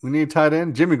 look, we need a tight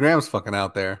end. Jimmy Graham's fucking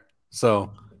out there.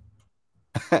 So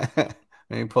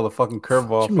they pull a fucking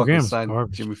curveball. Fucking sign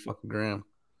Jimmy fucking Graham.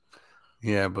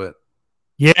 Yeah, but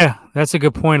yeah, that's a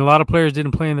good point. A lot of players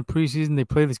didn't play in the preseason. They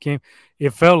played this game.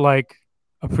 It felt like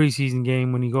a preseason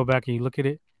game when you go back and you look at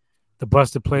it. The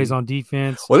busted plays on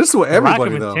defense. Well, this is what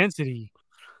everybody lack of intensity.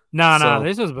 Nah.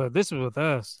 This is with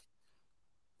us.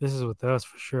 This is with us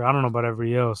for sure. I don't know about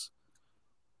everybody else,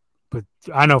 but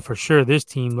I know for sure this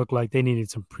team looked like they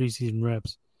needed some preseason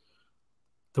reps.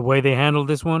 The way they handled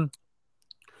this one,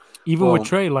 Even with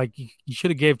Trey, like you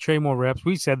should have gave Trey more reps.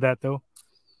 We said that though.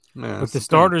 Yeah, but the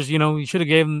starters, you should have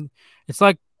gave them. It's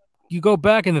like you go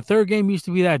back in the third game used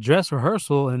to be that dress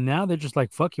rehearsal, and now they're just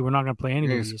like, "Fuck you, we're not gonna play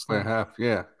anybody." Play half,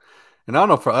 yeah. And I don't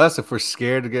know for us if we're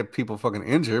scared to get people fucking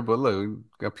injured, but look, we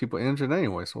got people injured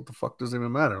anyway, so what the fuck does it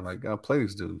even matter? Like, gotta play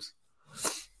these dudes.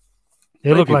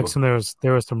 They look like there was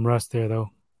some rust there though.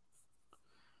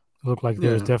 It looked like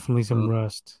there was definitely some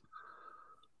rust.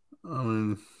 I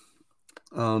mean,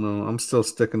 I don't know. I'm still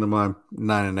sticking to my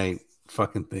 9-8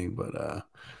 fucking thing, but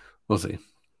we'll see.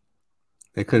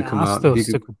 They could come out. I'll still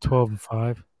stick with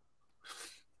 12-5.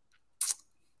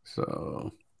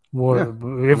 So,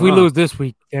 if we lose this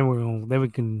week, then we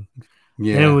can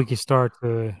start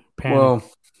to panic. Well,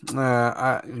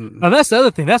 that's the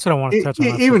other thing. That's what I want to touch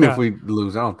on. Even if we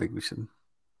lose, I don't think we should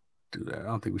do that. I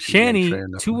don't think we should. Shanny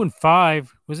 2-5.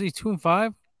 Was he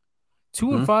 2-5?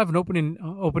 2-5 in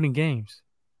opening games.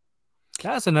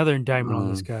 That's another indictment on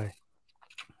this guy.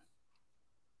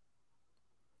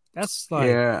 That's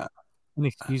like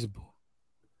inexcusable.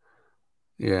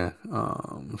 Yeah.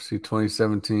 Let's see,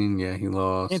 2017, he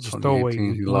lost.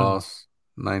 2018, he lost.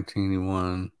 19, he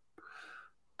won.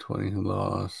 20, he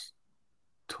lost.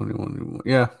 21, he won.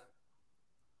 Yeah.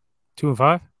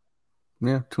 2-5?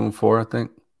 Yeah, 2-4, I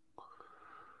think.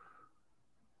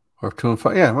 Or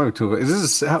 2-5. Yeah, maybe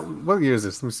 2-5. What year is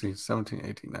this? Let me see. 17,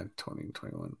 18, 19, 20,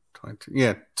 21, 22.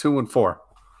 Yeah, 2-4.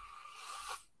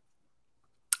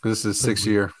 This is 6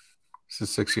 year. This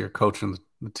is 6 year coaching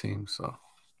the team, so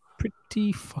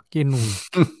pretty fucking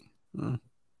weak.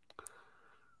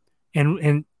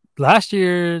 And last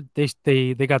year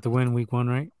they got the win week 1,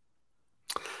 right?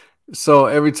 So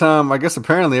every time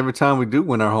we do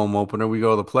win our home opener, we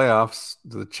go to the playoffs,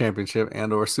 to the championship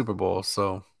and or Super Bowl.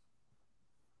 So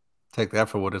take that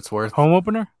for what it's worth. Home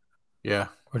opener? Yeah.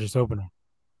 Or just opener?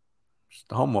 Just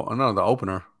the the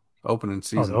opener. Opening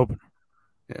season. Oh, the opener.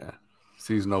 Yeah.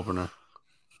 Season opener.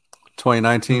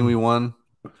 2019 we won.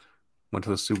 Went to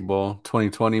the Super Bowl.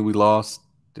 2020 we lost.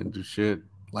 Didn't do shit.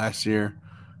 Last year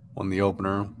won the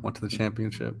opener. Went to the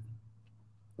championship.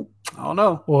 I don't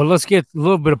know. Well, let's get a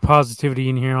little bit of positivity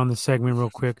in here on this segment real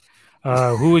quick.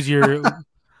 What was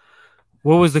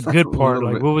the good part?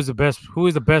 Like, what was the best? Who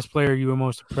was the best player you were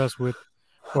most impressed with,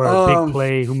 or a big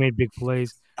play? Who made big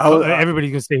plays?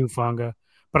 Everybody's gonna say Hufanga,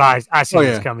 but I see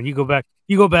this coming. You go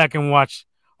back and watch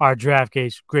our draft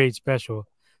grade special.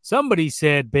 Somebody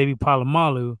said Baby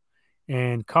Palomalu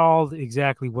and called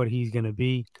exactly what he's gonna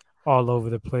be all over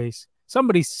the place.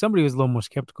 Somebody was a little more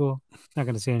skeptical. Not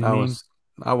gonna say any names.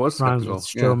 I was skeptical.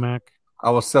 Stromack. I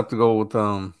was skeptical with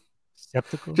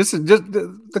skeptical. Just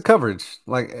the coverage.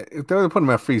 Like if they were putting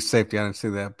him at free safety, I didn't see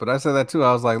that. But I said that too.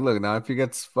 I was like, look, now if you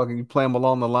you play him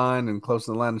along the line and close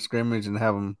to the line of scrimmage and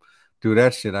have him do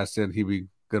that shit, I said he'd be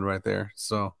good right there.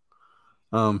 So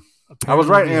I was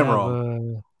right and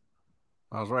wrong.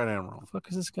 I was right and wrong. What the fuck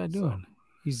is this guy doing?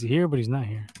 He's here, but he's not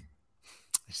here.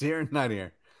 He's here and not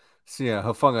here. So yeah,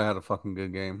 Hufanga had a fucking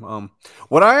good game.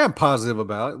 What I am positive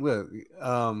about, look,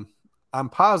 I'm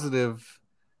positive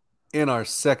in our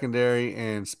secondary,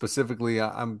 and specifically,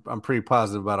 I'm pretty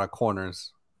positive about our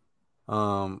corners.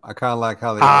 I kind of like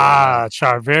how they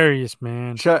Charvarius,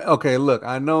 man. Okay, look,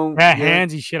 I know that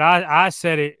handsy shit. I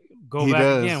said it. Go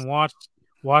back again.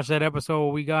 Watch that episode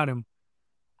where we got him.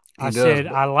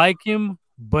 I like him,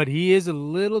 but he is a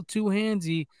little too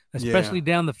handsy, especially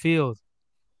down the field.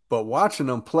 But watching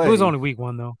them play, it was only week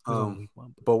 1 though.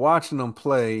 But watching them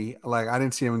play, like I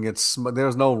didn't see him get. There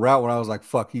was no route where I was like,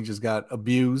 "Fuck," he just got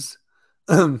abused.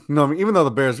 No, even though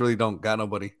the Bears really don't got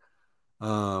nobody,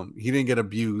 he didn't get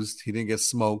abused. He didn't get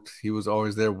smoked. He was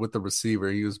always there with the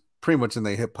receiver. He was pretty much in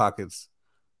their hip pockets,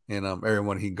 and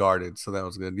everyone he guarded. So that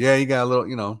was good. Yeah, he got a little,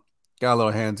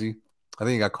 handsy. I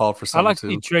think he got called for something. I like to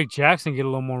see Drake Jackson get a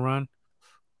little more run.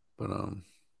 But I'd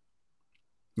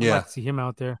like to see him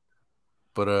out there.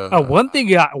 But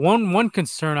one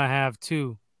concern I have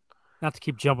too, not to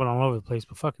keep jumping all over the place,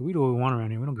 but fuck it, we do what we want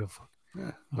around here. We don't give a fuck.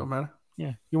 Yeah, don't matter.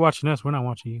 Yeah, you're watching us. We're not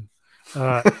watching you.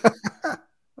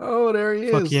 Oh, there he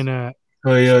is.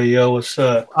 Yo, what's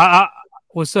up?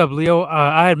 What's up, Leo?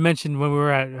 I had mentioned when we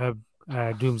were at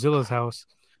Doomzilla's house.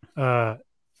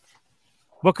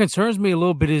 What concerns me a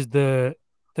little bit is the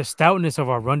stoutness of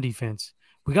our run defense.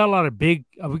 We got a lot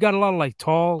of like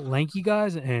tall, lanky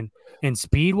guys and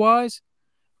speed wise,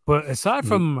 but aside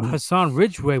from Hassan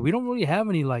Ridgeway, we don't really have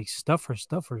any like stuffers.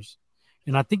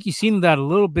 And I think you've seen that a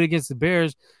little bit against the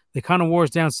Bears. They kind of wore us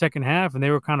down second half, and they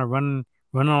were kind of running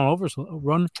all over us,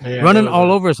 running all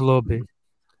over us a little bit,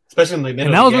 especially in the middle.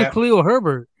 And that was with Khalil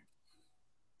Herbert.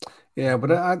 Yeah,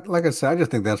 but like I said, I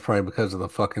just think that's probably because of the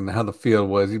fucking how the field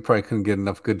was. You probably couldn't get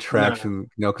enough good Nah. traction,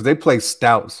 because they play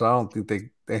stout, so I don't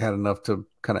think they had enough to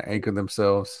kind of anchor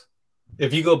themselves.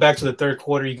 If you go back to the third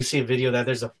quarter, you can see a video that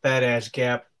there's a fat ass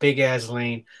gap, big ass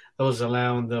lane that was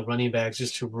allowing the running backs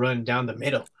just to run down the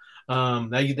middle. Who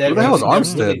the hell was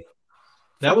Armstead?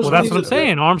 That was well, really that's what I'm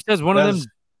saying. Armstead's one of them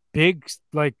big,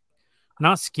 like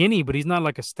not skinny, but he's not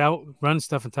like a stout run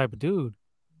stuffing type of dude.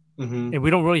 Mm-hmm. And we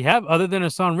don't really have other than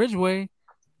Hassan Ridgeway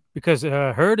because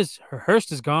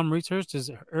Hurst is gone. Maurice Hurst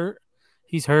is hurt.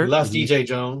 He's hurt. We lost DJ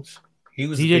Jones. He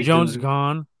was DJ Jones is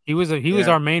gone. He was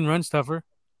our main run stuffer.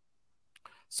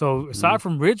 So aside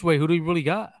from Ridgeway, who do you really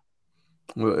got?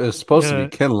 Well, it's supposed to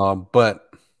be Kinlaw, but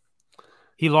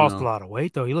he lost a lot of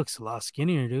weight though. He looks a lot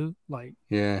skinnier, dude. Like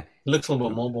he looks a little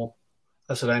bit mobile.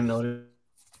 That's what I noticed.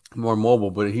 More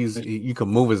mobile, but you can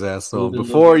move his ass. So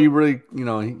before you really,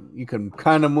 you can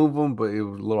kind of move him, but it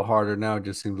was a little harder. Now it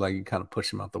just seems like you kind of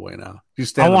push him out the way now.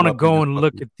 I want to go and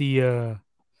look at the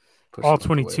all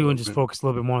 22 and just focus a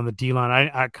little bit more on the D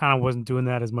line. I kind of wasn't doing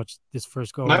that as much this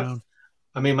first go around.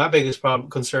 My biggest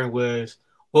concern was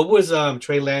what was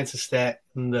Trey Lance's stat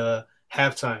in the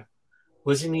halftime?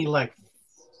 Wasn't he like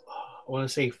I want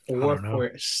to say 4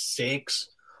 for 6,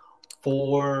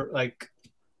 4 like.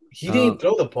 He didn't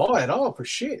throw the ball at all for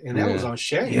shit, and that was on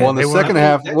Shaq. Well, in the second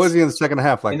half, what was he in the second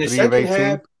half? Like 3 of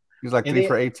 18? He was like 3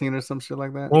 for 18 or some shit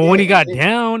like that. Well, when he got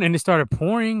down and it started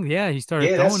pouring, he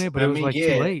started throwing it, but it was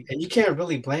too late. And you can't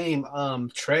really blame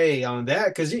Trey on that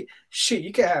because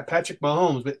you could have Patrick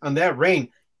Mahomes, but on that rain,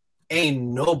 ain't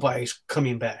nobody's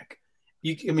coming back.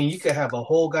 You could have a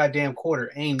whole goddamn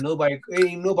quarter. Ain't nobody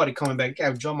coming back. You could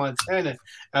have Joe Montana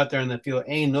out there in the field.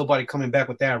 Ain't nobody coming back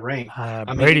with that rain.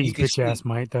 Brady's bitch ass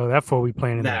might though. That's what we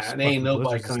playing in. Ain't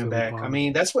nobody coming back.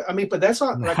 But that's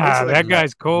not. That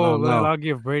guy's cold. No. I'll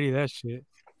give Brady that shit.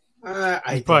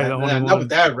 He's probably the only one. Not with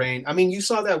that rain. You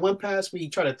saw that one pass where he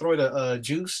tried to throw the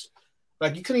juice.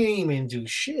 Like you couldn't even do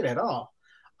shit at all.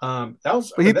 But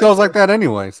he throws like that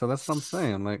anyway. So that's what I'm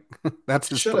saying. Like that's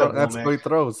his. That's what he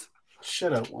throws.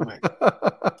 Shut up, woman.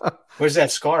 Where's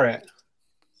that scar at?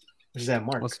 Where's that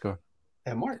mark? What scar?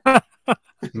 That mark.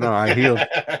 No, I healed.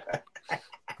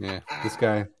 Yeah, this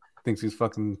guy thinks he's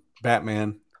fucking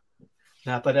Batman.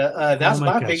 Nah, but that's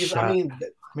my biggest. Shot.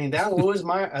 That was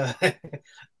my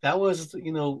that was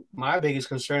my biggest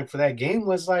concern for that game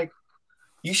was like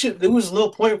there was no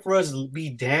point for us to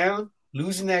be down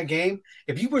losing that game.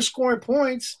 If you were scoring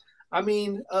points.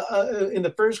 In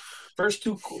the first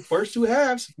two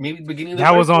halves, maybe beginning of the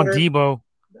that was on quarter, Debo.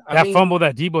 Fumble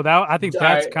that Debo. I think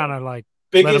that's kind of like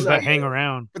let him hang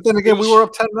around. But then again, we were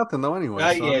up 10-0 though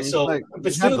anyway.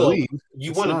 But still, though,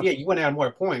 you want to add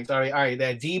more points. All right.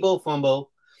 That Debo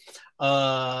fumble,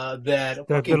 the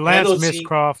Lance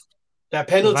Miscroft, that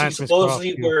penalty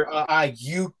supposedly where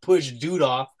you pushed dude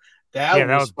off. That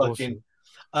was fucking.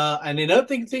 And another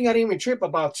thing I didn't even trip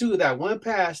about too. That one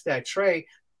pass that Trey.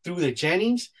 Through the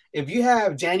Jennings, if you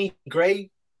have Danny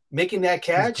Gray making that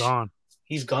catch,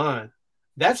 he's gone.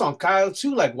 That's on Kyle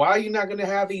too. Like, why are you not going to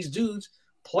have these dudes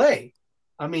play?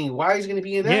 Why is he going to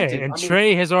be inactive? Yeah, and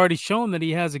Trey has already shown that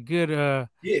he has a good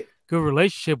good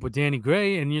relationship with Danny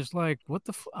Gray, and you're just like, what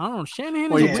the? I don't know.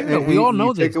 Shanahan is a weirdo. We all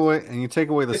know this. You take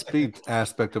away the speed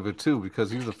aspect of it too, because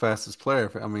he's the fastest player.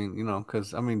 Because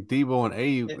Debo and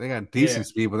Aiyuk, they got decent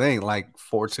speed, but they ain't like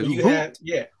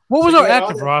 4.2. What was our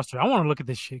active roster? I want to look at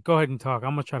this shit. Go ahead and talk.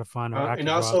 I'm gonna try to find our active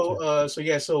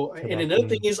roster. And another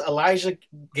thing is Elijah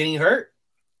getting hurt.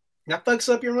 That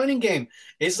fucks up your running game.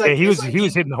 It's like he was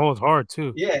hitting the holes hard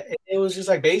too. Yeah, it was just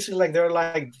like basically like they're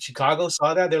like Chicago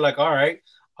saw that they're like, all right,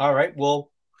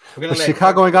 well, we're gonna. But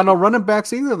Chicago ain't got no running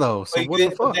backs either though. So what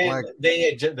the fuck?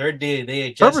 They adjusted their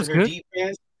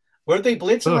defense. Weren't they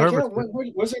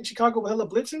blitzing? Wasn't Chicago hella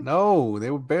blitzing? No, they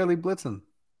were barely blitzing.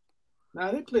 Nah,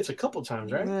 they blitzed a couple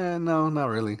times, right? Yeah, no, not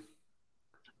really.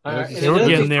 They were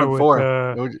getting there with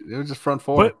it was just front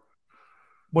four. But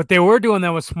what they were doing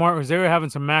that was smart was they were having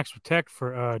some max protect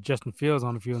for Justin Fields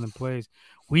on a few of them plays.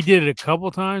 We did it a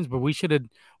couple times, but we should have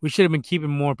been keeping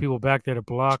more people back there to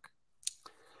block.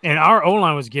 And our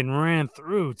O-line was getting ran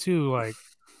through too, like.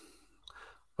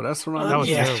 But that's what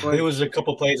there was a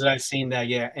couple plays that I've seen that,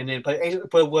 and then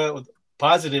but what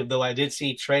positive though, I did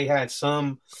see Trey had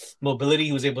some mobility.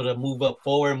 He was able to move up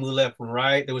forward, move left and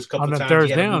right. There was a couple times third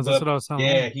downs. That's what I was telling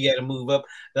you. Yeah, he had to move up.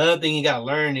 The other thing he got to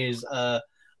learn is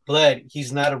Blood.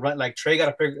 He's not a run like Trey. Got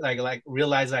to figure like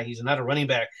realize that he's not a running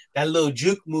back. That little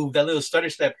juke move, that little stutter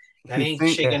step, that ain't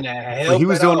shaking that hell. He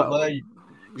was doing.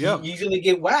 He's gonna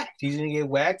get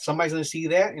whacked. Somebody's gonna see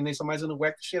that, and then somebody's gonna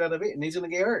whack the shit out of it, and he's gonna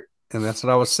get hurt. And that's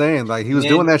what I was saying. Like he was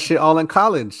doing that shit all in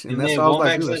college, and that's why I was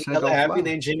like, dude, that shit hella happy.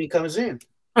 Then Jimmy comes in.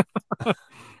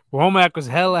 Womack was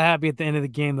hella happy at the end of the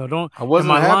game, though. I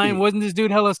wasn't happy. Line, wasn't this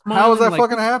dude hella smiling? How was I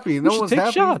fucking happy? No one's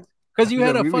happy. Shots. Because you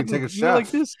had a fucking take a shot like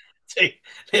this.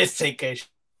 Let's take a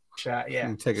shot.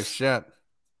 Yeah, take a shot.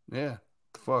 Yeah,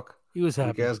 fuck. He was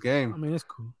happy. Ass game. I mean, it's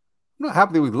cool. I'm not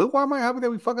happy that we lose. Why am I happy that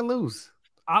we fucking lose?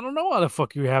 I don't know why the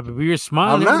fuck you were happy, but you were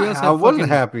smiling. I wasn't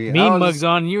happy. Mean mugs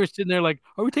on. And you were sitting there like,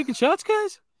 "Are we taking shots,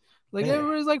 guys?" Like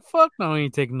everybody's like, "Fuck no, we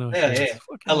ain't taking no shots." Yeah.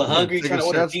 Hella hungry, trying to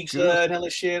order pizza and hella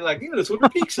shit. Like, let's order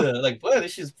pizza. Like, what?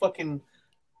 This is fucking.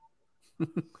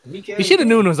 You should have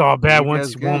known it was all bad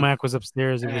once Womack was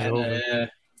upstairs. It was over.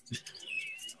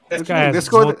 This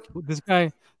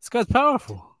guy's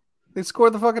powerful. They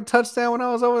scored the fucking touchdown when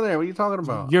I was over there. What are you talking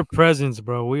about? Your presence,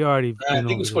 bro. We already. I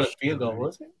think we scored a field goal,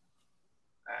 was it?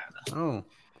 Oh,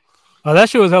 that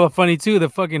shit was hella funny too. The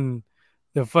fucking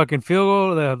field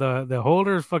goal, the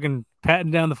holders fucking patting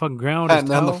down the fucking ground. Patting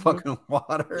down the fucking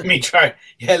water. Let me try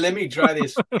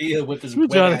this field with this. Let me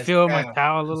try to field with my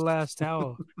towel, little ass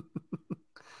towel.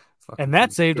 And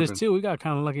that saved us too. We got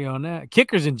kind of lucky on that.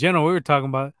 Kickers in general, we were talking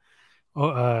about.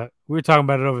 We were talking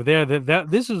about it over there.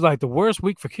 That this was like the worst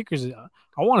week for kickers. I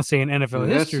want to say in NFL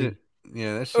history. That shit.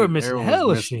 They were missing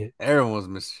hella shit. Everyone was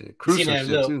missing shit. Crucial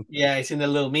shit too. Yeah, I seen the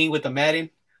little meme with the Madden.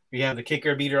 We have the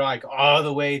kicker beater like all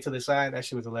the way to the side. That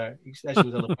shit was hilarious. That shit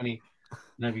was a little funny.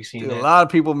 Have you seen that? A lot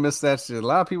of people miss that shit. A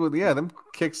lot of people, them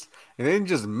kicks, and they didn't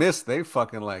just miss. They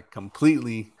fucking like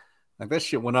completely, like that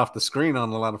shit went off the screen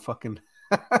on a lot of fucking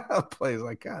plays.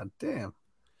 Like, god damn.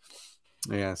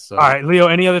 Yeah. So, all right, Leo.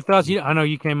 Any other thoughts? I know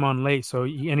you came on late, so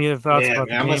any other thoughts about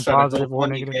the game, positive or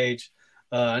negative? Page.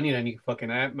 I need any fucking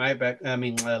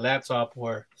laptop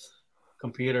or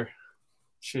computer.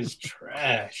 Shit's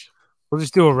trash. We'll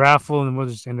just do a raffle and we'll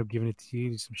just end up giving it to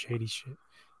you. Some shady shit.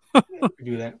 We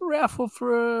do that. Raffle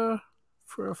for a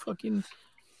fucking.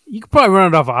 You could probably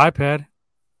run it off an iPad.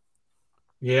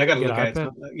 Yeah, I gotta look at it.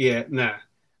 Yeah, nah.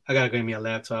 I gotta get me a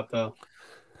laptop though.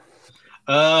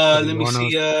 Let me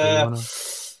see.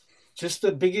 Just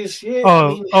the biggest. Yeah.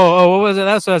 What was it?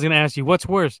 That's what I was gonna ask you. What's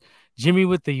worse, Jimmy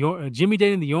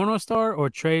dating the Yorno star, or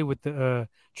Trey with the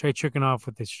Trey tricking off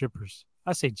with the strippers?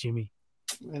 I say Jimmy.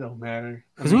 It don't matter.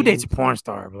 Because who dates a porn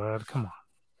star, blood? Come on.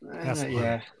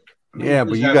 Yeah,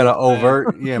 but you gotta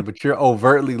overt. Yeah, but you're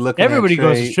overtly looking. Everybody at Trey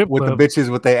goes to strip with club. The bitches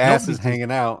with their asses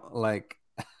hanging out, like.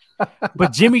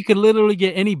 But Jimmy could literally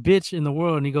get any bitch in the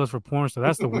world, and he goes for porn star.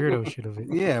 That's the weirdo shit of it.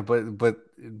 Yeah, but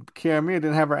Kiara Mir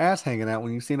didn't have her ass hanging out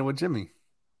when you seen her with Jimmy.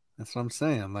 That's what I'm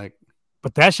saying. Like,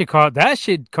 but that shit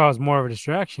caused more of a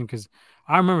distraction because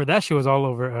I remember that shit was all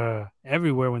over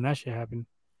everywhere when that shit happened.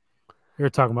 They were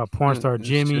talking about porn star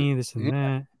Jimmy, this and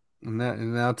that.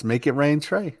 And now to make it rain,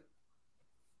 Trey.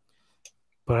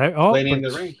 But all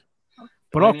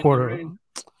quarter.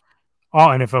 All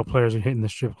NFL players are hitting the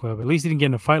strip club. At least he didn't get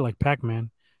in a fight like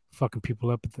Pac-Man, fucking people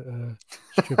up at the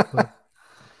strip club.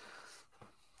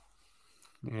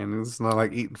 And it's not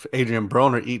like Adrian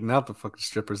Broner eating out the fucking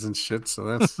strippers and shit. So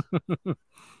that's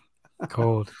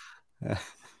cold.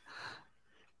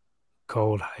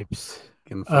 Cold hypes.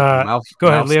 Go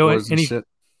ahead, Leo.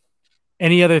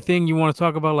 Any other thing you want to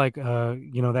talk about, like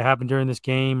that happened during this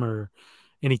game, or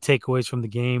any takeaways from the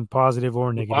game, positive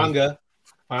or negative?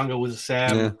 Bonga was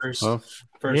sad first.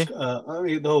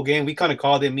 The whole game we kind of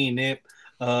called it. Me and Nip.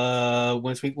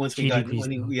 Once he got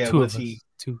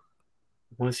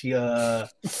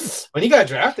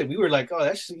drafted, we were like, oh,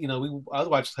 that's I was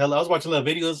watching a lot of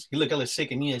videos. He looked hella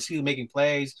sick, and he was making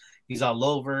plays. He's all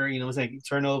over. It's like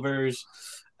turnovers.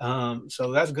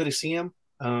 So that's good to see him.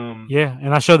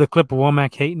 And I showed the clip of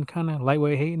Womack hating, kind of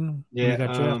lightweight hating. Yeah. When he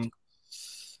got drafted.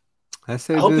 I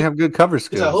say he didn't have good cover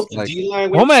skills. I hope the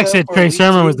D-line Womack said Trey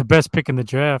Sermon was the best pick in the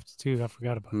draft too. I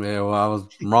forgot about that. Yeah, well, I was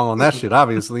wrong on that shit,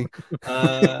 obviously.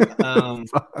 I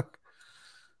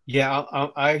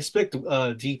expect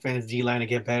defense D-line to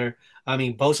get better. I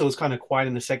mean, Bosa was kind of quiet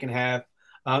in the second half.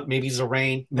 Maybe it's the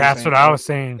rain. That's what I was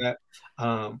saying.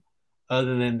 Other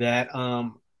than that,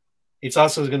 it's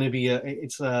also going to be we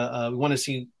want to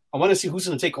see. I want to see who's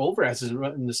going to take over as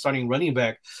the starting running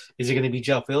back. Is it going to be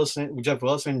Jeff Wilson,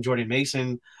 Jordan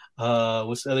Mason?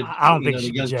 What's the other? I don't think it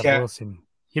should be Jeff Wilson.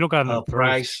 He don't got enough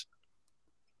price.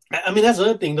 I mean, that's the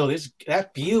other thing though.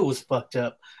 That field was fucked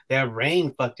up. That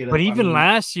rain fucked it up. But even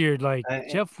last year, like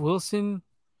Jeff Wilson,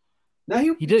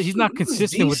 he's not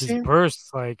consistent with his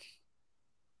bursts. Like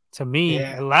to me,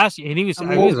 last year, and he was. He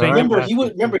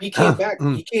came back.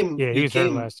 He came. Yeah, he was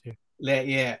hurt last year.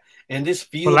 Yeah, and this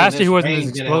field. But last year he wasn't as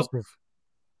explosive.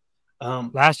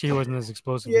 Last year he wasn't as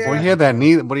explosive. Well, he had that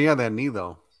knee. But he had that knee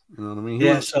though. You know what I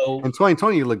mean? So in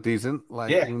 2020, he looked decent.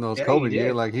 Like even though it's COVID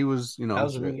year, like he was,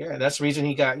 that's the reason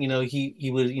he got,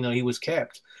 he was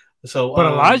kept. So, but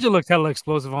Elijah looked hella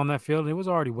explosive on that field. It was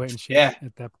already wet and shit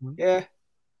at that point. Yeah.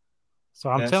 So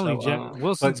I'm telling you, Jeff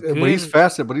Wilson's good. But he's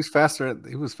faster. But he's faster.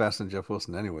 He was faster than Jeff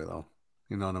Wilson anyway, though.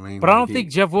 You know what I mean? But I don't think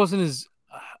Jeff Wilson is.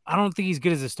 I don't think he's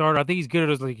good as a starter. I think he's good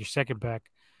as like your second back.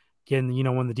 Getting,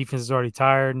 when the defense is already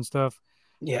tired and stuff.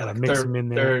 Yeah, like mix him in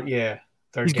there.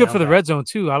 He's good for the red zone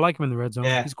too. I like him in the red zone.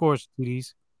 Yeah. He scores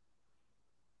TDs.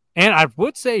 And I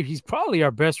would say he's probably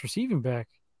our best receiving back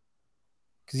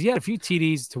because he had a few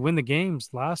TDs to win the games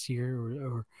last year,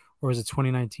 or was it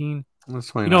 2019? That's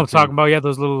 2019. You know what I'm talking about? Yeah,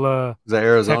 those little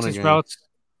Arizona Texas game. routes.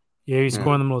 Yeah, he's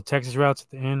scoring them little Texas routes at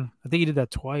the end. I think he did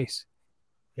that twice.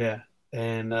 Yeah,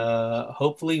 and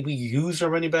hopefully we use our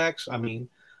running backs. I mean,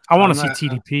 I want to see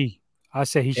TDP. I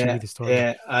say he should be the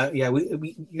starter. Yeah,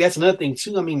 we that's another thing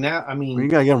too. I mean, you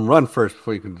gotta get him run first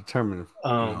before you can determine.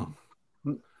 I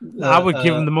would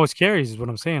give him the most carries. Is what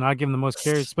I'm saying. I'd give him the most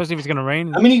carries, especially if it's gonna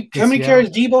rain. How many carries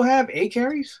Debo have? 8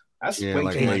 carries. That's way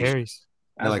like too much. 8 carries.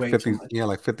 Yeah, like 50. Yeah,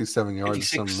 like 57 yards.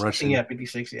 56, some rushing.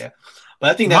 56. Yeah, but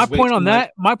I think that's my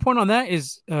point on that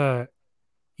is,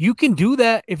 you can do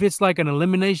that if it's like an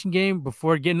elimination game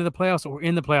before getting to the playoffs or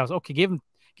in the playoffs. Okay, give him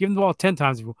the ball 10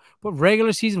 times. But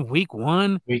regular season, week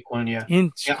one,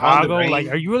 in Chicago, like,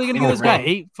 are you really gonna give this guy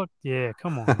 8? Fuck yeah,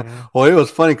 come on, man. Well, it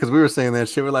was funny because we were saying that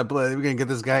shit. We're like, we're gonna get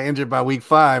this guy injured by week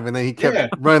 5, and then he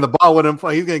kept running the ball with him.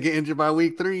 He's gonna get injured by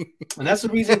week 3. And that's the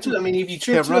reason too. I mean, if you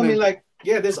trip too, I mean, like,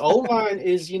 this O-line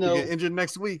is, get injured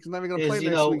next week. He's not even gonna play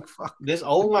next week. Fuck. This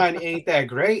O-line ain't that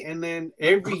great, and then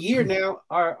every year now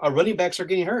our running backs are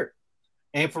getting hurt.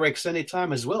 And for extended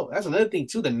time as well. That's another thing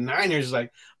too. The Niners,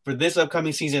 like, for this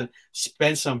upcoming season,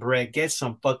 spend some bread, get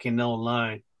some fucking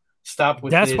line. Stop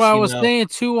with That's this, why I was saying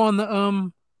too on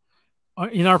the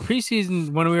in our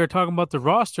preseason when we were talking about the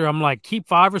roster. I'm like, keep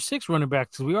 5 or 6 running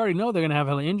backs because we already know they're gonna have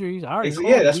hella injuries. I already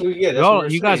that's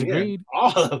what you guys agreed.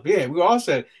 All of we all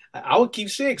said I would keep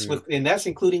 6 and that's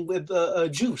including with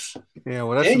Juice. Yeah,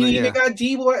 well, that's and you even got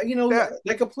Debo,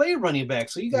 that could play running back.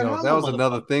 So you got that was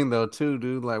another thing though too,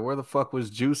 dude. Like, where the fuck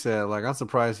was Juice at? Like, I'm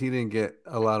surprised he didn't get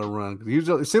a lot of run.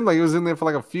 Usually, it seemed like he was in there for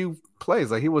like a few plays.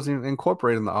 Like, he wasn't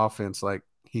incorporated in the offense like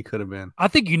he could have been. I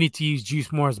think you need to use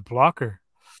Juice more as a blocker.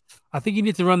 I think you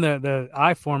need to run the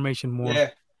I formation more. Yeah,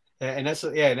 and that's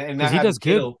and he does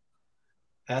good.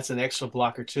 That's an extra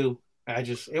blocker too.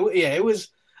 It was.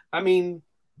 I mean,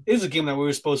 it was a game that we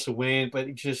were supposed to win, but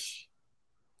it just,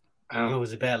 I don't know,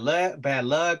 was it bad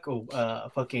luck, or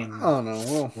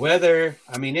fucking weather?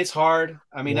 I mean, it's hard.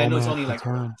 I mean, I know it's only like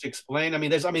to explain. I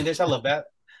mean, there's hella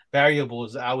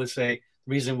variables. I would say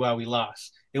reason why we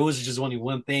lost. It was just only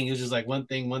one thing. It was just like one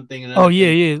thing. Oh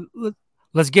yeah.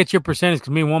 Let's get your percentage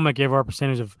because me and Womack gave our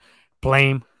percentage of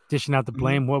blame, dishing out the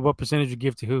blame. Mm-hmm. What percentage you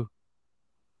give to who?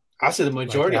 I said the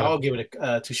majority. I'll give it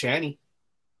to Shanny.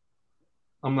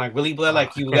 I'm like, really, blood?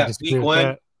 Like, you got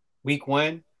week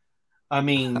one. I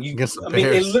mean,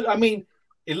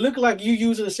 it looked like you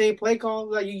using the same play call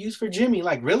that you used for Jimmy.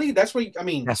 Like, really? That's what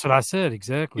that's what I said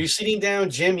exactly. You're sitting down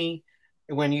Jimmy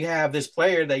when you have this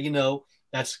player that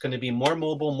that's going to be more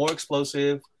mobile, more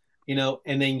explosive.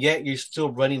 And then yet you're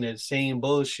still running the same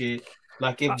bullshit.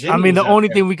 Like, if Jimmy the only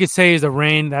thing we could say is the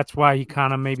rain. That's why he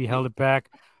kind of maybe held it back.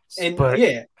 And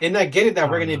and I get it that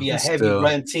we're going to be a heavy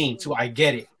run team too. I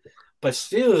get it, but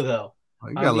still though,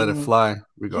 you gotta let it fly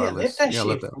regardless. Let that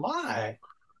shit fly.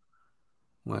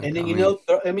 Like, and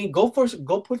then go put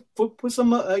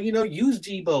some use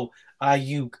Debo,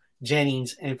 Ayuk,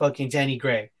 Jennings, and fucking Danny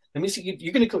Gray. Let me see.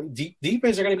 You're gonna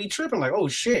defense are gonna be tripping like, oh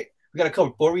shit, we gotta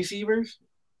cover 4 receivers.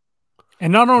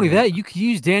 And not only that, you could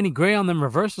use Danny Gray on them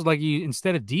reversals like you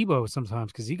instead of Debo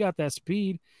sometimes because he got that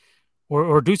speed,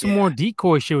 or do some more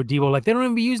decoy shit with Debo. Like, they don't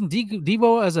even be using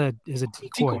Debo as a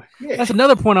decoy. Yeah. That's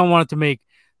another point I wanted to make.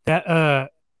 That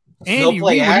Andy Reid,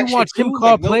 when you watch him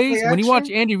call plays, when you watch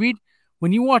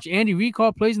Andy Reid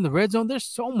call plays in the red zone, they're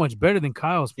so much better than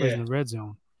Kyle's plays in the red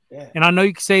zone. Yeah. And I know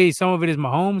you could say some of it is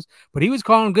Mahomes, but he was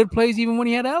calling good plays even when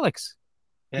he had Alex.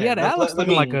 Yeah, he had Alex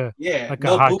looking like a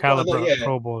high caliber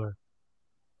Pro Bowler.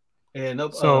 Yeah, no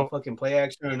fucking play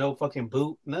action or no fucking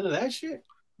boot. None of that shit.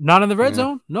 Not in the red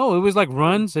zone? No, it was like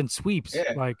runs and sweeps.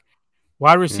 Yeah. Like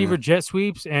wide receiver jet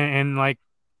sweeps and like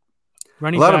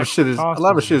running back. A lot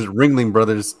of shit is Ringling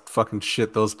Brothers fucking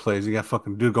shit, those plays. You got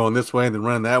fucking dude going this way and then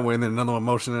running that way and then another one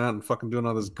motioning out and fucking doing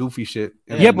all this goofy shit.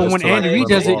 Yeah, but when Andy Reid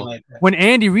does it,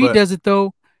 does it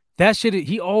though, that shit,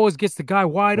 he always gets the guy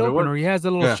wide open or he has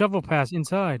a little shovel pass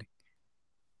inside.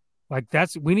 Like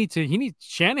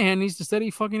Shanahan needs to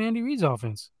study fucking Andy Reid's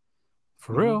offense.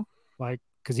 For real. Like,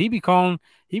 because he be calling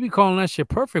that shit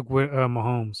perfect with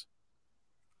Mahomes.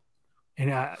 And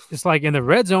it's like in the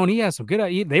red zone, he has some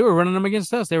good. They were running them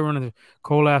against us. They were running the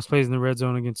cold ass plays in the red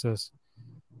zone against us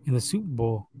in the Super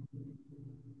Bowl.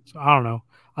 So I don't know.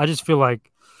 I just feel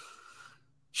like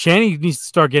Shanny needs to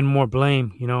start getting more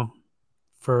blame,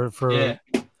 for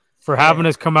having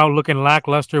us come out looking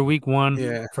lackluster week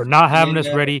 1, for not having us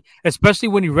ready, especially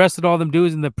when you rested all them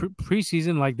dudes in the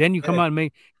preseason. Like then you come out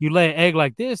and you lay an egg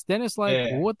like this, then it's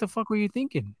like, well, what the fuck were you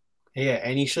thinking? Yeah,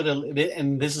 and you should have.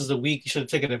 And this is the week you should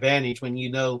have taken advantage when you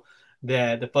know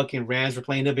that the fucking Rams were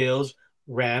playing the Bills.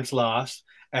 Rams lost.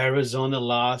 Arizona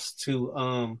lost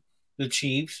to the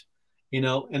Chiefs.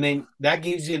 And then that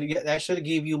should have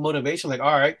gave you motivation. Like,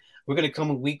 all right, we're gonna come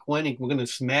in week 1 and we're gonna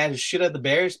smash the shit out of the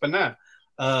Bears. But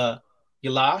nah, you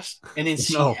lost, and then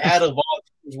Seattle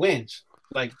wins.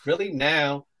 Like, really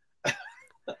now?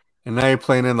 And now you're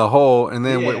playing in the hole. And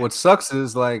then what sucks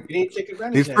is like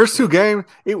these first 2 games.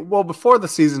 Before the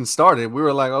season started, we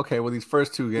were like, okay, well, these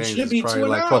first 2 games is probably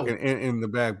like fucking in the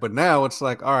bag. But now it's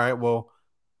like, all right, well,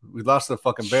 we lost the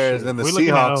fucking Bears. Then the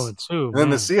Seahawks. Then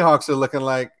the Seahawks are looking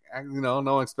like, no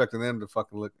one expecting them to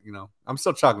fucking look. I'm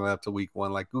still chalking that up to week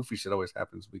 1. Like goofy shit always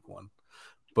happens week 1.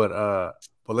 But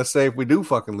let's say if we do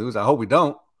fucking lose, I hope we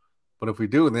don't. But if we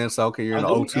do, then it's okay. You're in the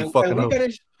 0-2 fucking.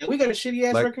 We got a shitty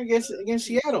ass record against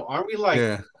Seattle, aren't we?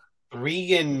 Like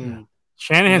 3 and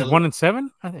Shanahan's 1-7.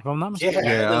 If I'm not mistaken. The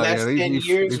last 10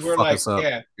 years we're like,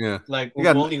 like we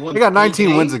got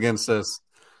 19 wins against us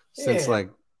since like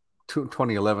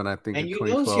 2011, I think. And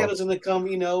Seattle's gonna come,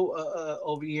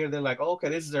 over here. They're like, okay,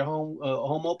 this is their home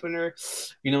opener.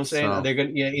 You know what I'm saying? So, they're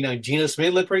gonna, Geno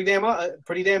Smith looked pretty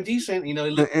damn decent. He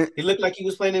looked like he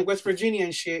was playing in West Virginia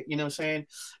and shit. You know what I'm saying?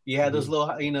 You had those little,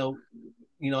 Well,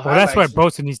 that's why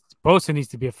Bosa needs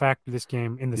to be a factor this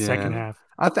game in the second half.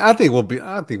 I think we'll beat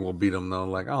them though.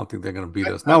 Like I don't think they're gonna beat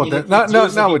us. Not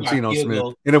with Geno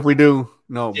Smith. And if we do,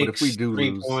 but if we do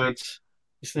 3 lose, points.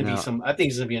 It's gonna be I think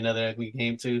it's gonna be another ugly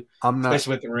game too.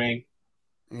 Especially with the rain.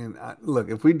 And look,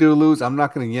 if we do lose, I'm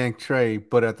not gonna yank Trey,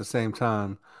 but at the same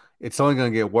time, it's only gonna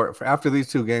get worse. After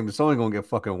these 2 games, it's only gonna get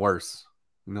fucking worse.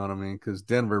 You know what I mean? Because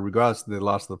Denver, regardless, they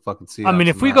lost the fucking Seahawks. I mean,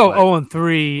 if we go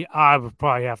 0-3, I would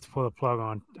probably have to pull the plug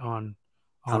on. I mean,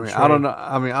 Trey. I don't know.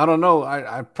 I don't know.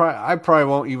 I probably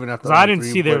won't even have to. I didn't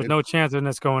see there was no chance of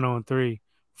us going 0-3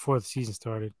 before the season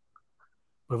started.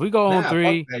 But if we go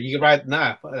 0-3, you can ride.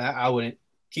 I wouldn't.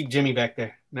 Keep Jimmy back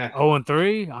there.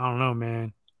 0-3? I don't know,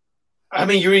 man. I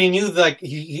mean, you already knew like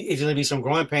it's going to be some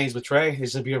growing pains with Trey.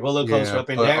 It's going to be a roller coaster up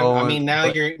and down. I mean,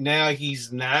 now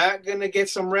he's not going to get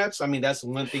some reps. I mean, that's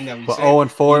one thing that we said.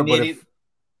 0-4,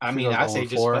 I say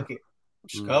just fuck it.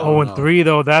 Just go. 0-3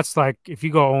 though, that's like if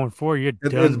you go 0-4, you're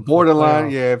done. It's borderline.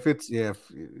 Yeah, if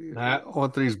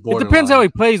 0-3 is borderline. It depends how he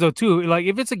plays though too. Like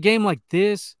if it's a game like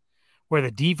this where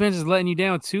the defense is letting you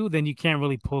down too, then you can't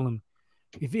really pull him.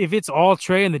 If it's all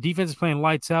Trey and the defense is playing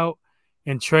lights out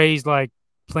and Trey's like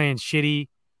playing shitty,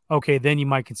 okay, then you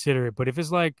might consider it. But if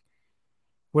it's like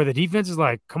where the defense is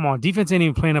like, come on, defense ain't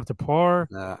even playing up to par,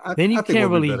 then you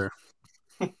can't really.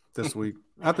 This week,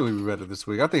 I think we'll be better this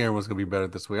week. I think everyone's gonna be better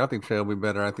this week. I think Trey will be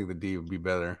better. I think the D will be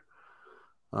better.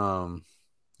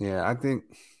 I think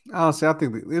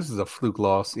this is a fluke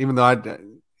loss. Even though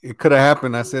it could have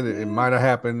happened. I said it might have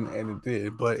happened, and it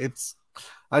did. But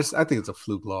I think it's a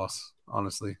fluke loss.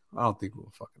 Honestly, I don't think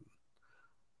we'll fucking.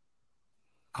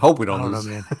 I hope we don't lose.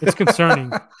 Know, man. It's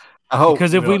concerning. I hope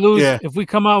because if we lose, if we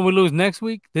come out and we lose this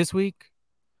week,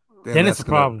 then it's a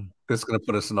problem. It's gonna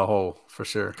put us in the hole for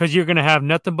sure. Because you're gonna have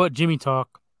nothing but Jimmy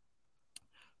talk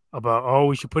about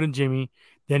we should put in Jimmy.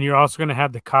 Then you're also gonna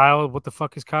have the Kyle. What the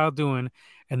fuck is Kyle doing?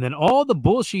 And then all the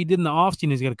bullshit you did in the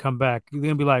offseason is gonna come back. You're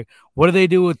gonna be like, what do they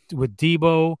do with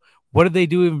Debo? What did they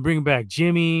do even bring back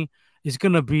Jimmy? It's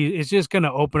just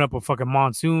gonna open up a fucking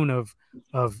monsoon of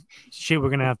shit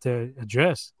we're gonna have to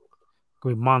address.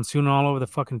 Going monsoon all over the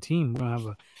fucking team. We're gonna have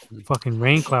a fucking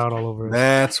rain cloud all over us.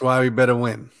 That's why we better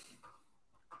win.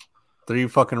 3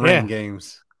 fucking rain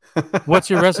games. What's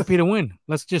your recipe to win?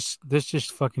 Let's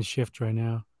just fucking shift right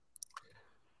now.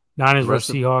 Niners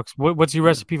versus Seahawks. What's your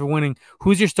recipe for winning?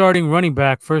 Who's your starting running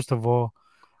back first of all?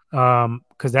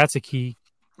 Because that's a key.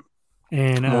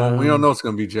 And we don't know it's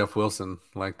going to be Jeff Wilson.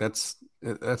 Like that's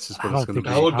just what it's going to be.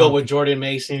 I would go with Jordan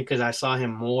Mason because I saw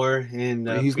him more in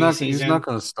the preseason. He's not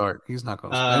going to start. He's not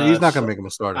going to make him a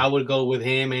starter. I would go with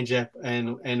him and Jeff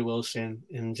and Wilson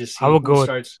and just. See I would go with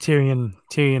Tyrion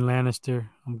Lannister.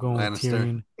 I'm going with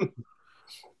Tyrion.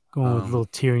 Going with little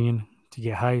Tyrion to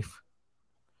get hype.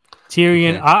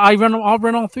 Tyrion, okay. I'll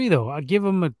run all 3 though. I give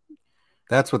him a.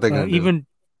 That's what they're going to do.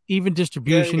 Even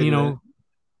distribution.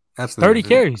 That's 30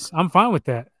 carries. I'm fine with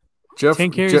that. Jeff,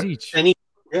 10 carries each.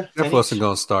 Jeff Wilson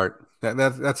going to start.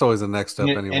 That's always the next step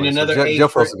anyway. And another so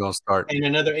Jeff Wilson going to start. And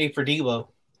another 8 for Debo.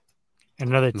 And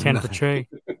another 10 for Trey.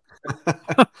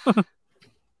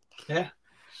 Yeah.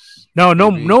 No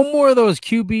more of those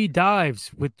QB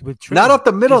dives with Trey. Not up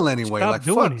the middle anyway. Like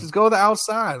fuck, it. just go to the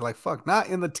outside. Like fuck, not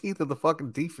in the teeth of the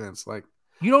fucking defense. Like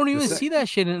you don't even see that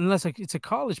shit unless it's a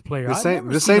college player. This ain't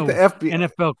the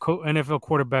FBS. NFL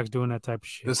quarterbacks doing that type of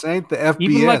shit. This ain't the FBS.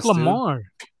 Even like Lamar. Dude.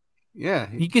 Yeah,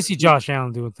 you can see Josh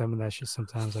Allen doing some of that shit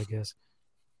sometimes. I guess.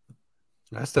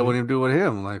 I still wouldn't even do with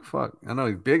him. Like fuck, I know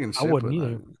he's big and shit. I wouldn't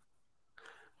either.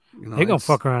 You know, they're gonna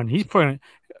fuck around.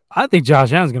 I think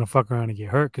Josh Allen's gonna fuck around and get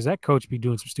hurt because that coach be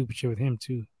doing some stupid shit with him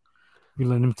too. We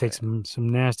letting him take some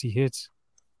nasty hits.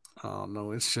 Oh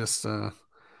no, it's just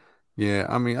yeah.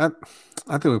 I mean, I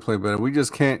think we play better. We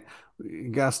just can't. You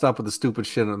gotta stop with the stupid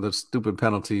shit and the stupid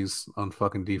penalties on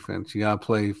fucking defense. You gotta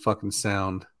play fucking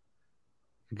sound.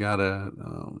 You gotta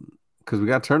because we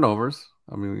got turnovers.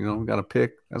 I mean, you know, we got a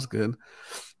pick. That's good.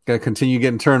 Got to continue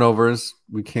getting turnovers.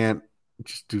 We can't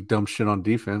just do dumb shit on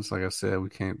defense. Like I said, we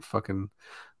can't fucking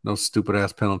no stupid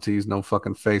ass penalties, no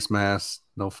fucking face masks,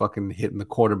 no fucking hitting the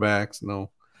quarterbacks,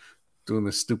 no doing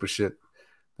this stupid shit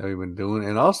that we've been doing.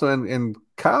 And also, and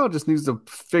Kyle just needs to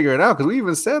figure it out because we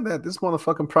even said that this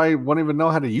motherfucker probably won't even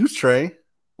know how to use Trey.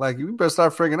 Like, you better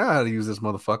start figuring out how to use this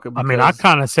motherfucker. I mean, I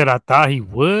kind of said I thought he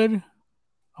would.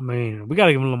 I mean, we got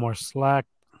to give him a little more slack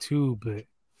too, but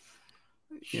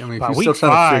yeah, I mean, if you're still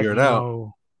trying to figure it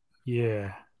out,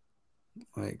 yeah.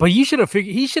 Like, but he should have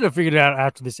figured it out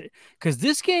after this because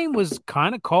this game was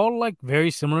kind of called like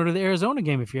very similar to the Arizona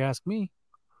game, if you ask me.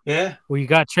 Yeah, where you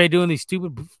got Trey doing these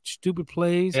stupid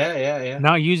plays. Yeah.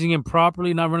 Not using him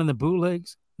properly, not running the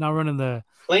bootlegs, not running the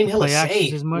playing hella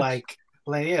safe as much.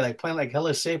 Playing like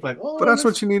hella safe. Like, but that's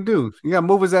what you need to do. You got to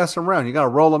move his ass around. You got to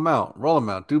roll him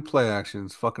out. Do play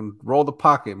actions. Fucking roll the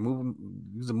pocket.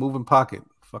 Use a moving pocket.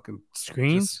 Fucking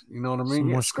screens. You know what I mean?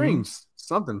 More screens.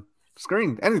 Something.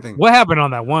 Screen. Anything. What happened on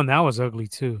that one? That was ugly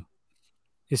too.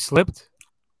 It slipped.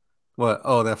 What?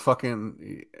 Oh, that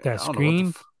fucking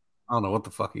screen. I don't know what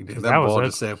the fuck he did. That ball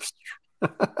just said.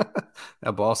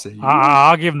 That ball said.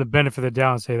 I'll give him the benefit of the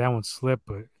doubt and say that one slipped,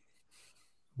 but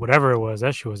whatever it was,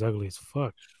 that shit was ugly as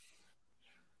fuck.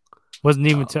 Wasn't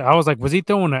even. I was like, was he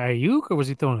throwing an Ayuk or was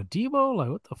he throwing a Debo? Like,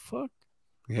 what the fuck?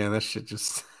 Yeah, that shit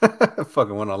just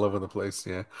fucking went all over the place.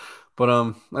 Yeah, but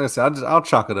like I said, I'll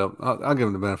chalk it up. I'll give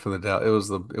him the benefit of the doubt. It was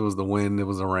the wind. It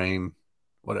was the rain.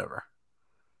 Whatever.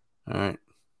 All right.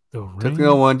 Take the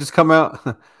 0-1. Just come out.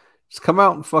 Just come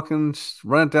out and fucking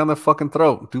run it down their fucking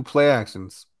throat. Do play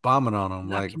actions. Bombing on them.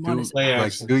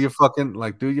 Do your fucking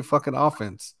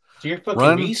offense. Do your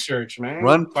fucking research, man.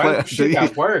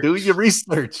 Do your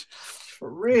research. For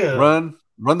real.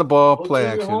 Run the ball, play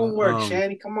action. Your homework,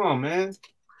 Shady. Come on, man.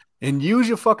 And use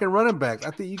your fucking running backs.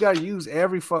 I think you got to use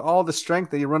all the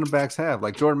strength that your running backs have.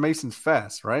 Like Jordan Mason's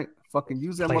fast, right? Fucking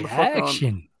use that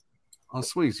motherfucker on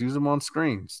sweeps. Use them on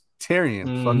screens.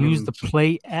 Tyrion. Fucking use the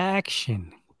play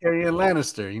action. Tyrion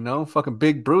Lannister, you know, fucking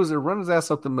big bruiser, run his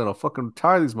ass up the middle, fucking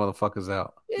tire these motherfuckers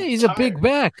out. Yeah, he's a big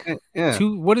back. Yeah.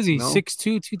 What is he,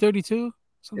 6'2", 232?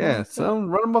 Yeah, like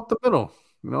run him up the middle.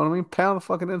 You know what I mean? Pound the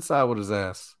fucking inside with his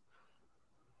ass.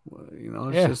 You know,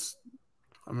 it's just,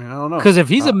 I mean, I don't know. Because if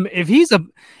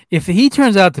he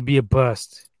turns out to be a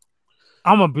bust,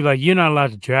 I'm gonna be like, you're not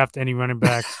allowed to draft any running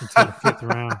backs until the 5th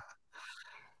round.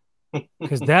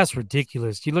 Because that's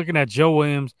ridiculous. You're looking at Joe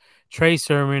Williams, Trey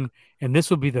Sermon, and this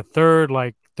will be the third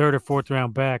or 4th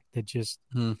round back that just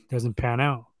doesn't pan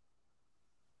out.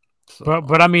 So,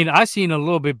 but I mean, I've seen a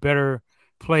little bit better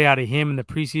play out of him in the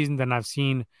preseason than I've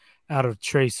seen out of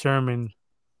Trey Sermon.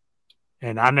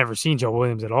 And I've never seen Joe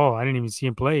Williams at all. I didn't even see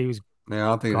him play. He was I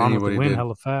don't think anybody did.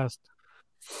 Hella fast.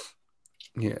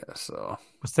 Yeah, so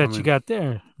what's that you got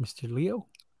there, Mr. Leo?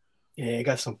 Yeah,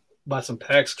 I bought some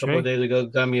packs a couple of days ago.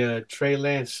 Got me a Trey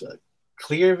Lance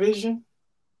Clear Vision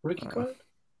rookie card.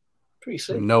 Pretty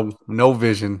sick. No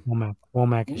vision.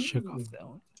 Womack is shook off that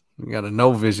one. You got a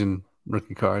no vision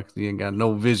rookie card. You ain't got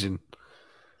no vision.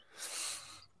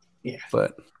 Yeah,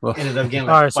 but ended up getting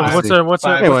all right. So what's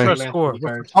our score?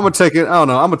 I'm gonna take it. I don't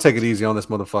know. I'm gonna take it easy on this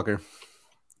motherfucker.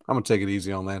 I'm gonna take it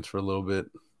easy on Lance for a little bit.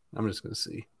 I'm just gonna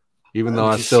see. Even though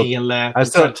I still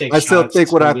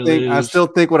think what I think. I still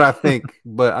think what I think.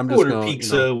 But I'm just order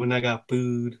pizza when I got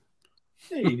food.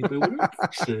 Hey, order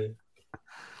pizza.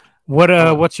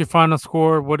 What's your final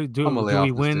score? Do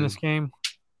we win this game?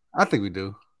 I think we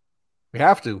do. We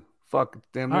have to. Fuck,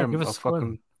 damn near. Give us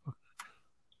fucking.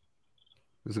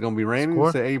 Is it gonna be raining?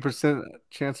 Is it 80%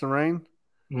 chance of rain?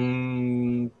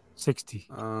 60.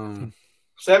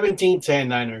 17-10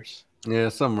 Niners. Yeah,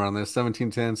 somewhere around there.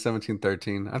 17-10,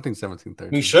 17-13. I think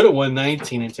 17-13. We should have won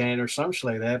 19-10 or something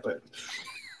like that, but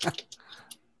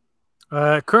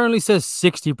it currently says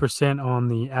 60% on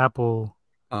the Apple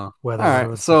weather. All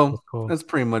right, so that's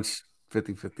pretty much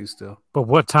 50-50 still. But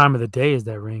what time of the day is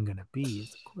that rain going to be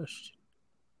is the question.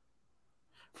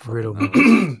 Riddle.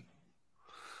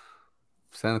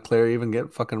 Santa Clara even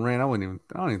get fucking rain? I don't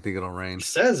even think it'll rain. It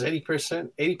says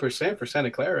 80% for Santa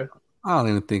Clara. I don't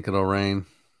even think it'll rain.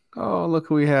 Oh, look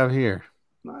who we have here.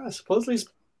 Supposedly it's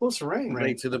supposed to rain, right?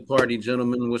 Late to the party,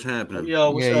 gentlemen. What's happening?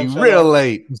 Yo, what's up, you real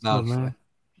late. No, man.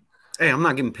 Hey, I'm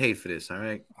not getting paid for this, all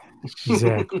right?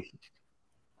 Exactly.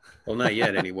 Well, not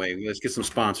yet anyway. Let's get some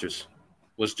sponsors.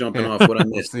 What's jumping off what I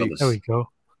missed? There we go.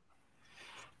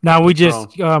 Now we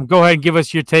just go ahead and give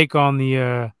us your take on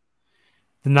the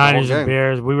Niners and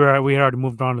Bears. We had already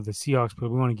moved on to the Seahawks, but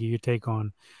we want to get your take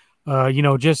on,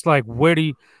 just like what do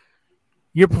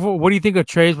you think of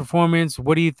Trey's performance?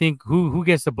 What do you think? Who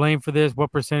gets the blame for this?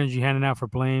 What percentage you handing out for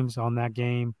blames on that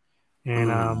game?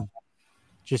 And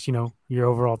just your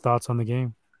overall thoughts on the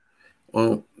game.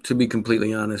 Well, to be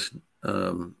completely honest,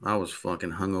 I was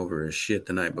fucking hungover as shit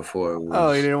the night before.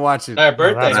 Oh, you didn't watch it?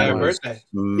 Birthday.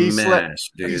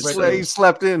 He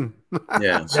slept in.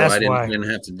 Yeah, so I didn't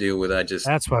have to deal with.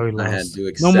 That's why we lost. I had to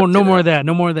accept no more of that.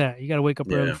 No more of that. You got to wake up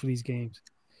early for these games.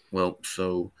 Well,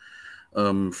 so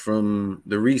from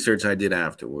the research I did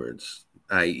afterwards,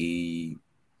 i.e.,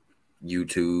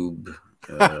 YouTube,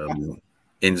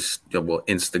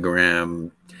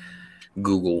 Instagram,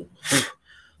 Google.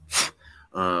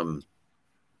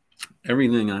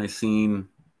 Everything I seen,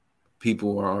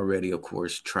 people are already, of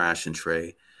course, trashing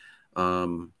Trey.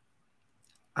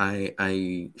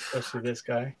 Especially this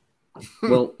guy.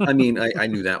 Well, I mean, I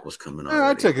knew that was coming on.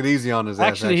 I took it easy on his ass.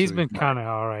 Actually, he's been kind of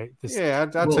all right. I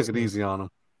took it easy on him.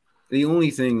 The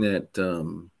only thing that,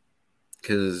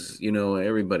 because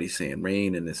everybody's saying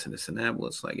rain and this and this and that. Well,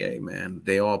 it's like, hey, man,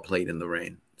 they all played in the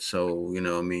rain, so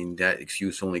that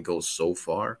excuse only goes so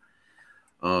far.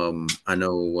 I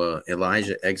know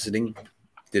Elijah exiting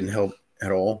didn't help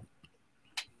at all.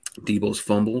 Debo's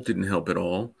fumble didn't help at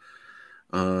all.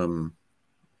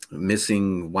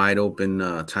 Missing wide open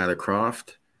Tyler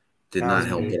Kroft did not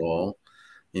help at all.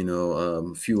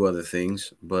 A few other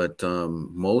things, but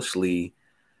mostly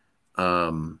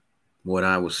what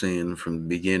I was saying from the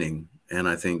beginning, and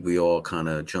I think we all kind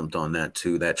of jumped on that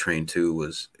too. That train too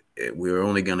was we were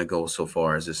only going to go so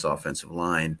far as this offensive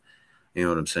line. You know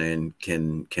what I'm saying?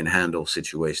 Can handle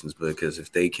situations, because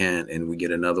if they can't, and we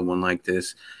get another one like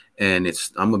this, and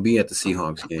I'm gonna be at the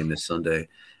Seahawks game this Sunday,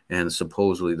 and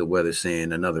supposedly the weather's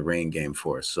saying another rain game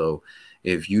for us. So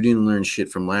if you didn't learn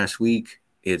shit from last week,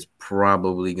 it's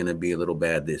probably gonna be a little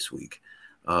bad this week.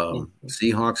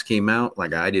 Seahawks came out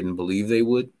like I didn't believe they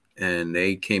would, and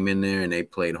they came in there and they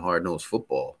played hard-nosed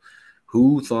football.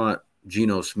 Who thought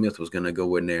Geno Smith was gonna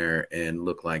go in there and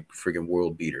look like friggin'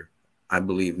 world beater? I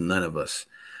believe none of us,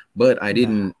 but I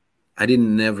didn't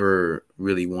never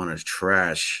really want to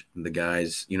trash the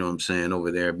guys,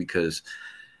 over there, because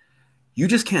you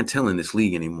just can't tell in this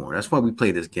league anymore. That's why we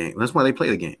play this game. That's why they play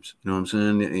the games. You know what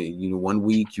I'm saying? 1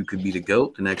 week you could be the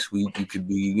GOAT. The next week you could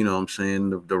be,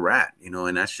 the rat,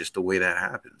 and that's just the way that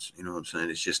happens. You know what I'm saying?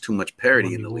 It's just too much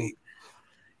parity in the league.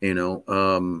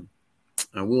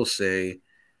 I will say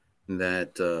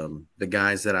that the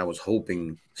guys that I was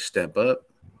hoping stepped up.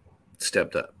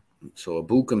 So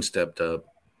Abukum stepped up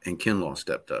and Kinlaw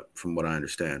stepped up, from what I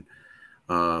understand.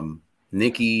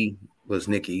 Nicky was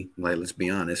Nicky. Like, let's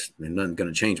be honest, there's nothing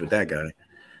going to change with that guy.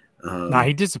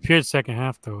 He disappeared second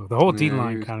half, though. The whole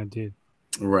D-line kind of did.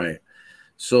 Right.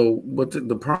 So, but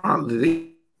the problem, the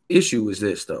issue is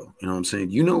this, though. You know what I'm saying?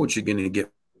 You know what you're going to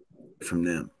get from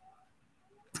them.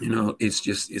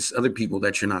 It's other people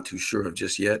that you're not too sure of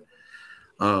just yet.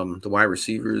 The wide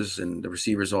receivers and the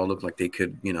receivers all look like they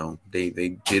could,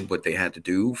 they did what they had to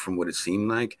do from what it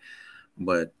seemed like.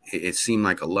 But it seemed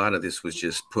like a lot of this was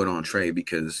just put on Trey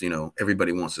because,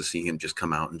 everybody wants to see him just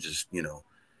come out and just,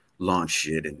 launch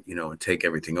shit and, and take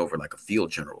everything over like a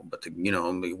field general. But,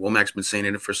 Womac's been saying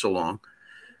it for so long.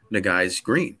 The guy's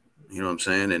green, you know what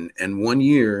I'm saying? And 1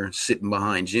 year sitting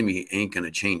behind Jimmy ain't going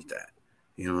to change that.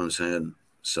 You know what I'm saying?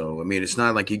 So, I mean, it's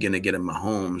not like you're going to get him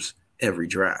Mahomes every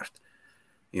draft.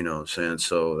 You know what I'm saying?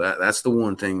 So that's the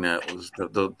one thing that was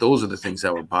those are the things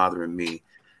that were bothering me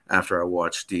after I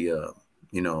watched the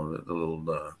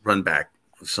little run back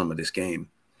of some of this game.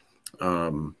 I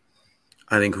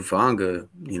think Hufanga,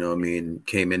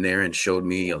 came in there and showed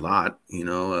me a lot,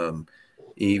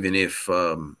 even if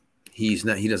he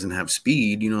doesn't have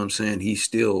speed, you know what I'm saying? He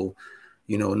still,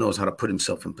 knows how to put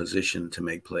himself in position to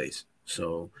make plays.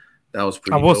 So that was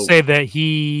pretty I will dope. say that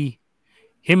he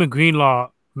him and Greenlaw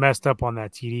messed up on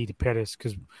that TD to Pettis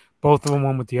because both of them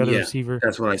went with the other receiver.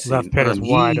 That's what I see. Left Pettis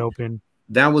wide open.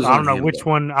 That was so I don't know him, which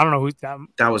one. I don't know who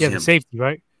that was him. The safety,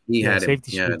 right? He had him.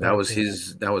 Safety. Yeah, that was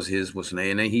his. That was his. What's the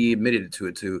name? And he admitted to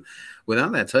it too.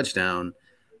 Without that touchdown,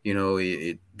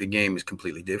 the game is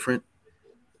completely different.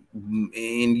 And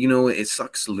it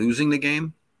sucks losing the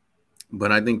game.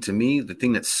 But I think to me, the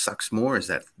thing that sucks more is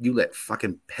that you let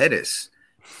fucking Pettis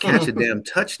catch a damn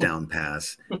touchdown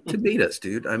pass to beat us,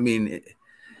 dude. I mean,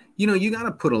 you got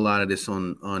to put a lot of this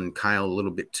on Kyle a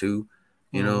little bit too.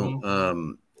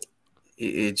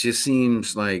 It just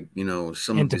seems like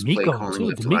some of this play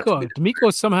calling. D'Amico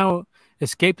somehow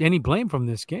escaped any blame from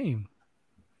this game.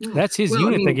 That's his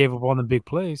unit that gave up all the big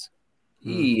plays.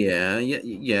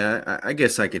 Yeah. I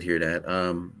guess I could hear that.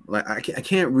 I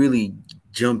can't really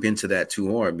jump into that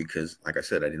too hard because, like I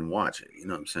said, I didn't watch it. You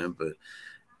know what I'm saying? But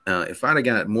if I'd have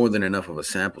got more than enough of a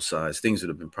sample size, things would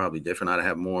have been probably different. I'd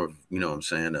have more of, what I'm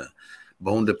saying, a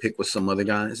bone to pick with some other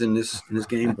guys in this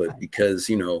game. But because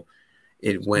it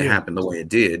happened the way it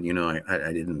did,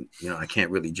 I didn't, I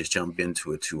can't really just jump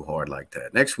into it too hard like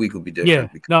that. Next week will be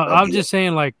different. Yeah. No, I'm just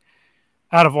saying, like,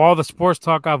 out of all the sports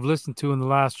talk I've listened to in the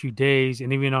last few days,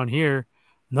 and even on here,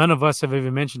 none of us have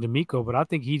even mentioned D'Amico, but I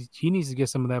think he needs to get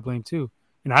some of that blame too.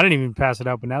 And I didn't even pass it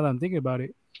out, but now that I'm thinking about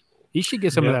it, he should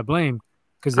get some of that blame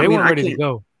because they weren't ready to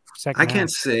go. I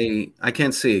can't say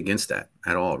against that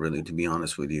at all, really, to be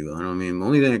honest with you. I mean, the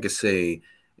only thing I could say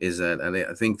is that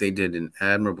I think they did an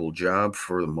admirable job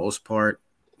for the most part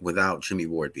without Jimmy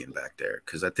Ward being back there.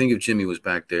 Because I think if Jimmy was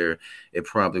back there, it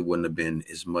probably wouldn't have been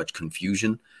as much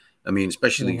confusion. I mean,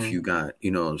 especially if you got,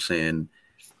 you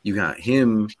got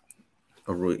him,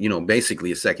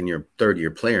 basically a third year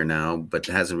player now, but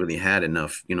hasn't really had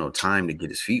enough, time to get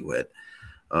his feet wet.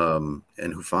 And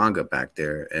Hufanga back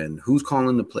there. And who's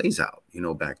calling the plays out,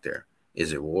 back there?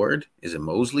 Is it Ward? Is it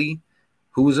Mosley?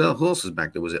 Who else is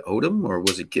back there? Was it Odom or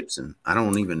was it Gibson? I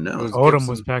don't even know. Odom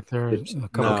was back there.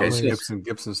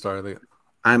 Gibson started.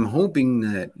 I'm hoping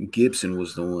that Gibson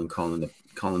was the one calling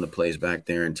the plays back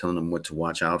there and telling them what to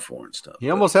watch out for and stuff.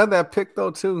 He almost had that pick though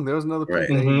too. There was another pick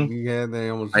he had. They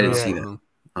almost. I didn't see that.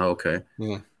 Oh, okay.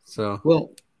 Yeah.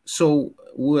 So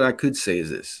what I could say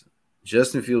is this: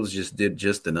 Justin Fields just did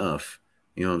just enough.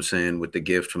 You know what I'm saying, with the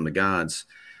gift from the gods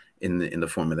in the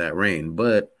form of that rain,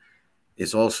 but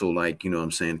it's also like, what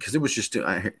I'm saying, because it was just it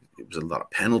was a lot of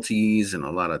penalties and a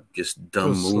lot of just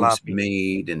dumb moves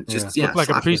made and just looked like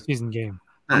a preseason game.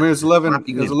 I mean, it was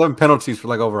 11 penalties for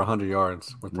like over 100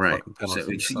 yards. Right.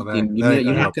 You're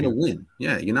not going to win.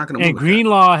 Yeah, you're not going to win. And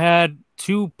Greenlaw had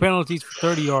 2 penalties for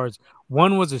 30 yards.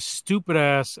 One was a stupid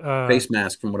ass face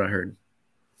mask, from what I heard.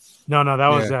 No, that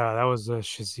was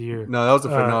Shazier. No, that was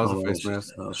the face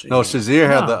mask. No, Shazier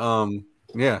had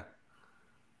the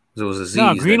So it was a Z.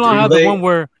 No, Greenlaw had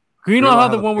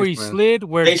the one where he slid,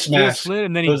 where he slid,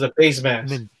 and then it was a face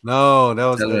mask. No, that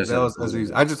was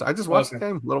Aziz. I just watched the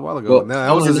game a little while ago. Well,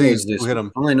 that was Aziz who hit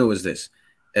him. All I know is this,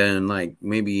 and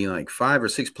maybe 5 or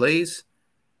 6 plays,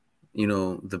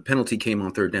 the penalty came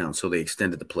on third down, so they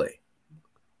extended the play.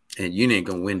 And you ain't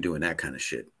gonna win doing that kind of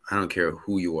shit. I don't care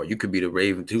who you are. You could be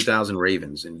the 2000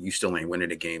 Ravens, and you still ain't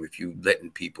winning a game if you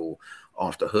letting people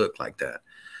off the hook like that.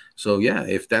 So, yeah,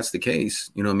 if that's the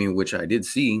case, which I did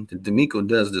see, D'Amico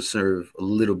does deserve a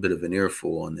little bit of an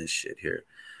earful on this shit here.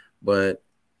 But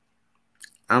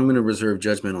I'm going to reserve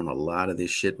judgment on a lot of this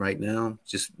shit right now.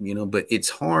 Just, but it's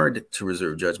hard to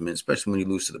reserve judgment, especially when you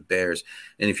lose to the Bears.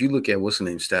 And if you look at what's the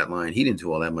name stat line, he didn't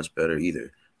do all that much better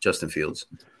either, Justin Fields.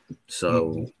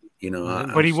 So,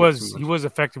 but he was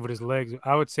effective with his legs.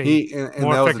 I would say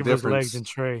more effective with his legs than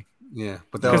Trey. Yeah,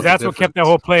 but because that's what kept that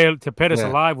whole play to Pettis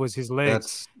alive was his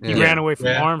legs. He ran away from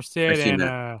Armstead and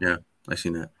I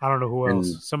seen that. I don't know who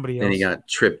else. Somebody else. And he got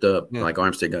tripped up, like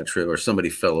Armstead got tripped, or somebody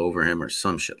fell over him, or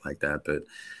some shit like that. But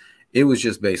it was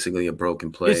just basically a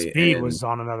broken play. His speed was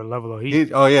on another level.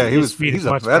 He's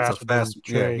a fast.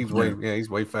 Yeah, he's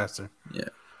way faster. Yeah.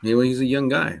 Anyway, he's a young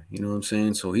guy, you know what I'm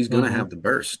saying? So he's going to have the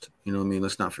burst. You know what I mean?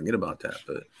 Let's not forget about that.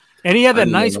 And he had that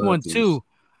nice one, too.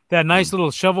 That nice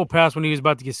little shovel pass when he was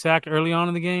about to get sacked early on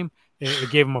in the game.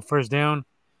 It gave him a first down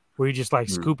where he just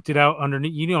scooped it out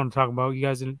underneath. You know what I'm talking about. You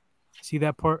guys didn't see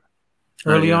that part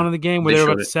early on in the game where they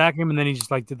were about to sack him, and then he just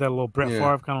did that little Brett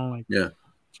Favre kind of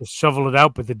just shovel it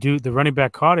out. But the running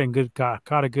back caught it and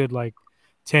caught a good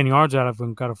 10 yards out of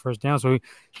him, got a first down.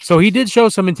 So he did show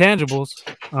some intangibles.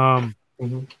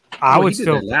 I would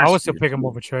still pick him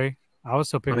over Trey. I would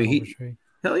still pick him over Trey.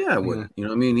 Hell yeah, I would. Yeah. You know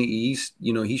what I mean?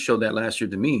 He showed that last year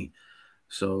to me.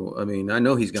 So I mean, I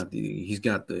know he's got the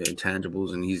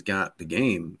intangibles and he's got the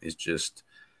game. It's just,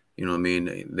 You know what I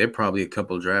mean? They're probably a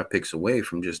couple of draft picks away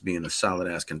from just being a solid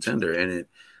ass contender. And it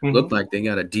looked like they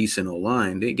got a decent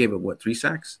O-line. They gave it, 3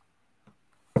 sacks?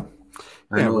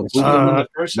 I know the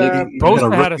first half,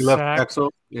 Bosa had a sack.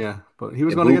 Yeah, but he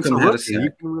was going against a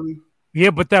rookie. Yeah,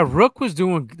 but that Rook was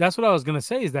doing. That's what I was gonna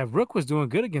say. Is that Rook was doing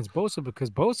good against Bosa because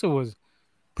Bosa was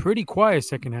pretty quiet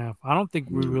second half. I don't think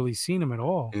we really seen him at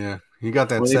all. Yeah, he got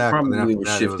that sack. Probably were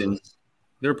shifting.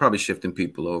 They were probably shifting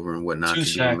people over and whatnot. 2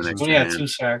 sacks. We had 2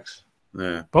 sacks.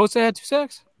 Yeah, Bosa had 2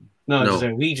 sacks.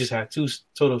 No. We just had 2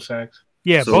 total sacks.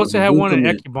 Yeah, so Bosa had one and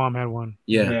Ekubom had one.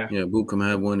 Yeah. Bukum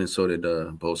had one and so did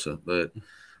Bosa. But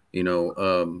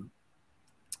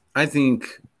I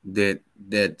think that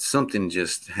something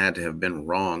just had to have been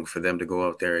wrong for them to go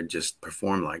out there and just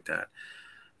perform like that.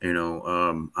 I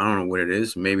don't know what it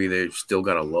is. Maybe they've still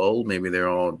got a lull. Maybe they're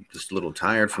all just a little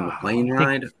tired from the plane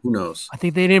ride. Who knows? I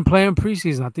think they didn't play in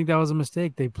preseason. I think that was a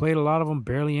mistake. They played a lot of them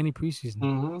barely any preseason.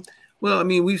 Mm-hmm. Well, I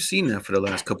mean, we've seen that for the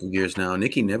last couple of years now.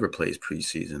 Nicky never plays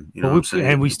preseason. You know what I'm saying?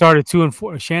 And we started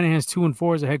 2-4. Shanahan's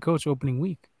 2-4 as a head coach opening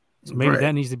week. So maybe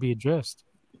that needs to be addressed.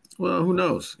 Well, who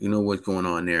knows? You know what's going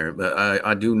on there. But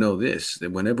I do know this,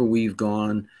 that whenever we've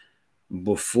gone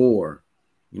before,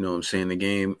 the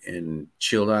game and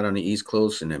chilled out on the East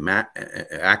Coast and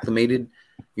acclimated,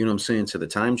 to the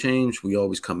time change, we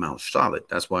always come out solid.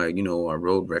 That's why, our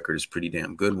road record is pretty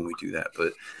damn good when we do that.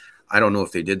 But I don't know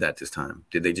if they did that this time.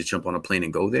 Did they just jump on a plane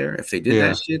and go there? If they did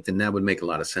that shit, then that would make a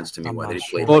lot of sense to me why they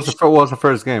played. Well, it was the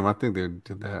first game. I think they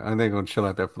did that. I think they're going to chill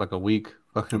out there for like a week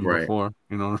before.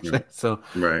 You know what I'm saying? So,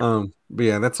 but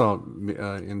yeah, that's all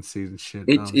in season shit.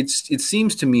 It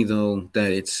seems to me though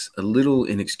that it's a little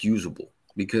inexcusable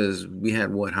because we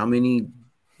had how many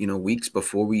weeks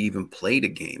before we even played a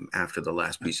game after the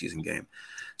last preseason game.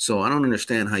 So I don't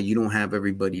understand how you don't have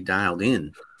everybody dialed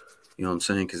in. You know what I'm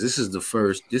saying? Because this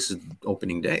is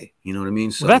opening day. You know what I mean?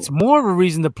 So that's more of a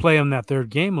reason to play them that third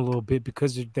game a little bit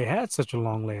because they had such a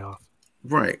long layoff.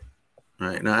 Right.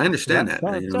 Now I understand that.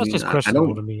 That's just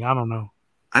questionable to me. I don't know.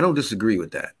 I don't disagree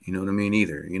with that. You know what I mean?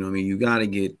 Either. You know what I mean? You got to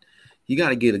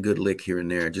get a good lick here and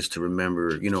there just to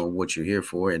remember, what you're here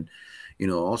for, and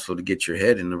also to get your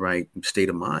head in the right state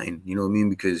of mind. You know what I mean?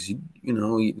 Because you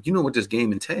know what this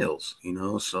game entails.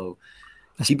 So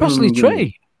especially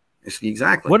Trey.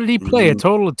 Exactly. What did he play? A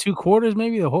total of 2 quarters,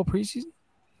 maybe the whole preseason?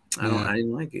 I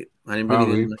didn't like it. I didn't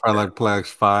probably play like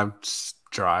 5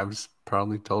 drives,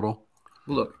 probably total.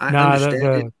 Well, look, I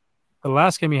understand it. The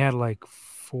last game he had like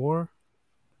 4,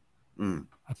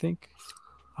 I think.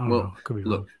 I don't know. Could be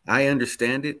wrong. I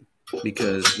understand it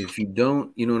because if you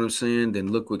don't, you know what I'm saying,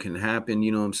 then look what can happen.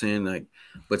 You know what I'm saying? Like,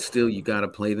 but still, you got to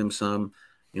play them some.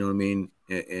 You know what I mean?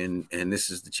 And this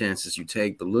is the chances you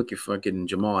take. But look, your fucking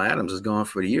Jamal Adams is gone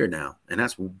for the year now, and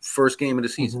that's first game of the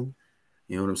season. Mm-hmm.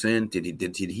 You know what I'm saying? Did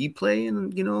he play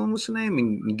and what's the name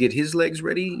and get his legs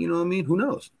ready? You know what I mean? Who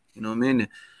knows? You know what I mean?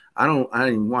 I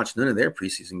didn't watch none of their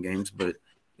preseason games, but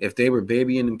if they were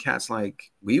babying them cats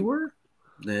like we were,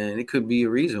 then it could be a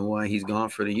reason why he's gone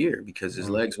for the year because his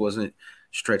legs wasn't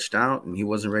stretched out and he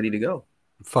wasn't ready to go.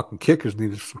 Fucking kickers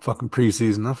needed some fucking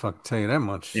preseason. I'll fucking tell you that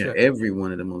much. Yeah, every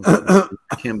one of them.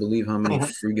 I can't believe how many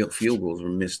field goals were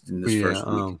missed in this first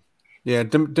week.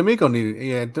 D'Amico needed.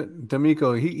 Yeah,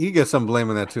 D'Amico, he gets some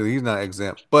blame on that too. He's not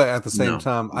exempt, but at the same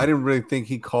time, I didn't really think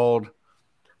he called.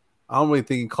 I don't really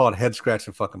think he called head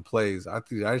scratching fucking plays. I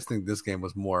just think this game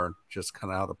was more just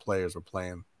kind of how the players were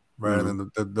playing rather than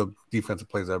the defensive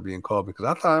plays that were being called. Because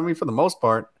I thought, for the most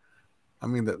part.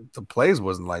 The plays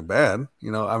wasn't like bad,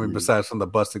 besides from the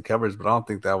busted coverage, but I don't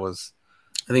think that was.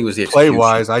 I think it was the play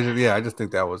wise. I just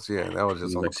think that was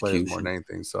just on the plays more than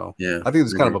anything. So I think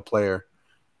it's kind of a player.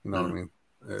 You know what I mean?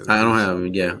 I don't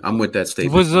have. Yeah, I'm with that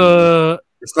statement. It was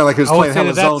It's not like he was playing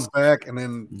hella zones back and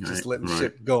then just letting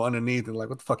shit go underneath and like,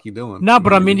 what the fuck you doing? No,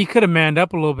 but he could have manned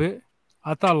up a little bit.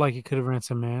 I thought like he could have ran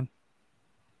some man.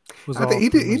 I think he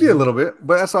did a little bit,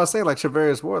 but that's what I was saying. Like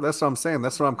Charvarius Ward, that's what I'm saying.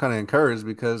 That's what I'm kind of encouraged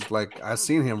because, like, I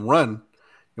seen him run.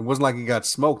 It wasn't like he got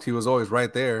smoked. He was always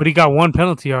right there. But he got one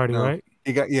penalty already, right?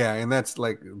 He got and that's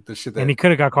like the shit that. And he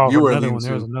could have got called for another one.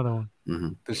 There was another one. Mm-hmm.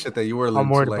 The shit that you were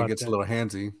alluding to, like, gets a little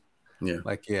handsy.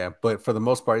 Yeah, but for the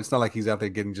most part, it's not like he's out there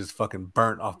getting just fucking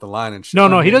burnt off the line and shit.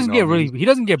 No, he doesn't get he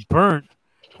doesn't get burnt,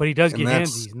 but he does get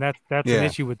handsy, and that's an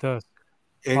issue with us.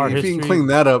 And if he can clean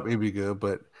that up, it'd be good.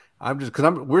 But I'm just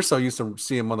we're so used to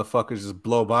seeing motherfuckers just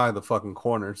blow by the fucking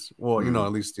corners. Well,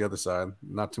 at least the other side,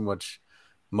 not too much.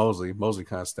 Mosley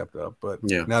kind of stepped up, but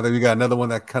now that we got another one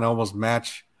that kind of almost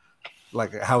match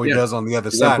like how he does on the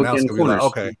other side, now it's gonna be like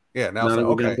okay, now it's like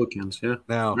okay, bookends,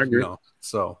 now I agree.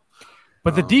 So.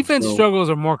 But the defense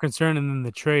struggles are more concerning than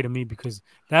the trade to me because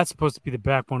that's supposed to be the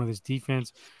backbone of this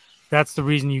defense. that's the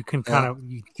reason you can kind of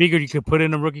you figured you could put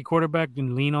in a rookie quarterback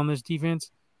and lean on this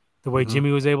defense the way Jimmy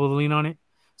was able to lean on it.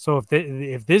 So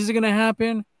if this is going to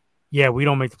happen, yeah, we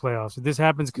don't make the playoffs. If this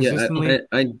happens consistently,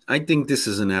 I think this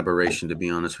is an aberration, to be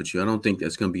honest with you. I don't think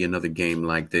there's going to be another game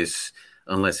like this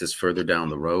unless it's further down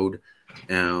the road.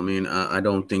 I mean, I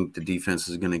don't think the defense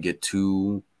is going to get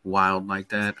too wild like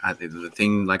that. The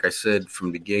thing, like I said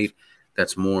from the gate,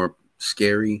 that's more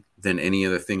scary than any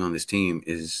other thing on this team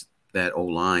is that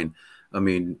O-line. I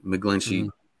mean, McGlinchey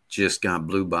just got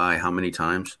blew by how many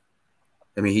times?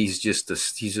 I mean, he's just a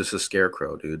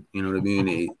scarecrow, dude. You know what I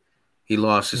mean? He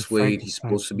lost his weight. He's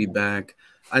supposed to be back.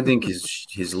 I think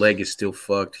his leg is still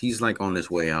fucked. He's like on his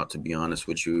way out, to be honest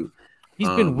with you. He's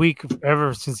been weak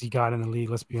ever since he got in the league.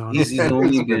 Let's be honest. He's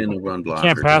only been a run blocker. He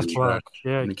can't pass block.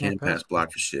 Yeah, he can't pass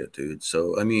block for shit, dude.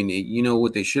 So I mean, you know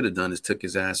what they should have done is took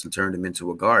his ass and turned him into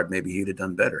a guard. Maybe he'd have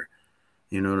done better.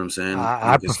 You know what I'm saying?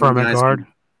 I prefer him at guard.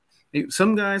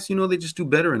 Some guys, you know, they just do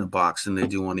better in a box than they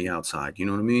do on the outside. You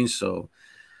know what I mean? So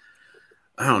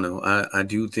I don't know. I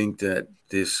do think that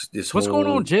this what's going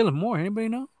on with Jalen Moore? Anybody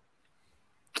know?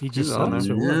 He just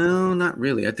no, not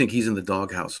really. I think he's in the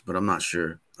doghouse, but I'm not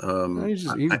sure. He's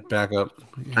back up.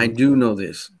 I do know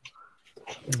this.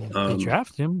 They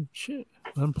drafted him. Shit,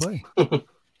 let him play.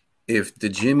 If the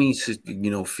Jimmy,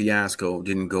 fiasco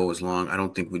didn't go as long, I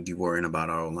don't think we'd be worrying about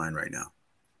our O-line right now.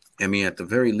 I mean, at the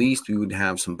very least, we would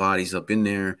have some bodies up in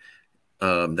there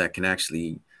that can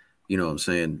actually, you know what I'm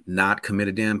saying, not commit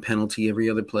a damn penalty every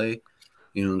other play.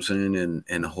 You know what I'm saying?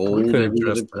 And hold every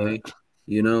other play.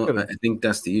 You know, I think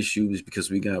that's the issue is because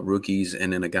we got rookies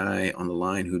and then a guy on the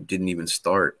line who didn't even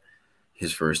start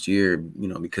his first year, you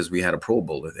know, because we had a Pro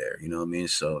Bowler there, you know what I mean?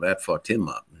 So that fucked him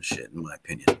up and shit, in my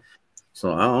opinion.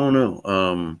 So I don't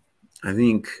know. I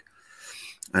think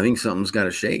something's got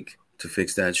to shake to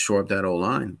fix that, shore up that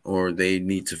O-line, or they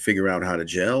need to figure out how to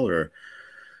gel, or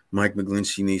Mike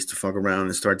McGlinchey needs to fuck around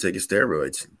and start taking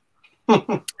steroids,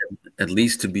 at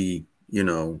least to be, you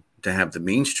know, to have the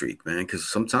mean streak, man, because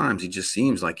sometimes he just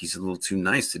seems like he's a little too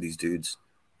nice to these dudes.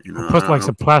 You know, put like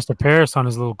some plaster Paris on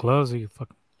his little gloves. He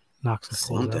fucking knocks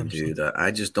something, dude.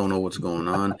 I just don't know what's going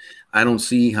on. I don't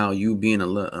see how you being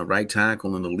a right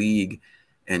tackle in the league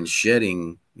and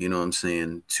shedding, you know what I'm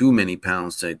saying, too many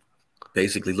pounds to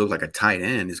basically look like a tight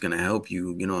end is going to help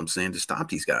you, you know what I'm saying, to stop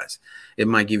these guys. It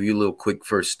might give you a little quick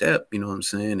first step, you know what I'm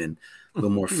saying, and a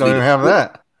little more. You don't even have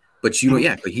that. But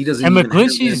but he doesn't. And even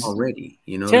McGlinchey's already,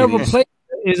 you know, terrible play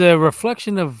is a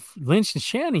reflection of Lynch and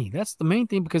Shanny. That's the main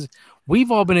thing because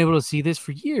we've all been able to see this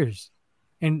for years,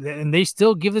 and they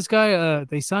still give this guy.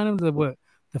 They signed him to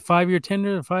the 5-year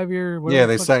tender, the 5-year. Yeah,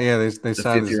 they signed. Yeah, they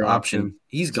signed his option.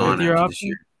 He's gone after this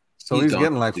year. So he's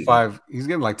getting like He's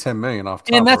getting like $10 million off.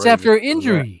 And that's after an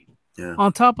injury. Yeah.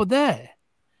 On top of that,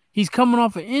 he's coming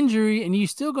off an injury, and you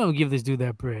still gonna give this dude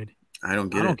that bread? I don't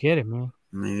get it, man.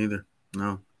 Me either.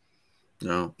 No.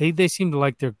 They seem to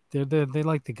like they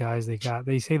like the guys they got.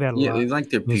 They say that a lot. Yeah, they like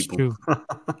their people.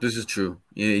 This is true.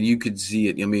 Yeah, you could see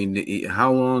it. I mean,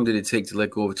 how long did it take to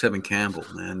let go of Tevin Campbell,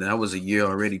 man? That was a year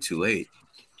already too late.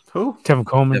 Who? Tevin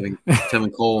Coleman.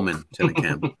 Tevin Coleman. Tevin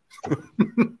Campbell.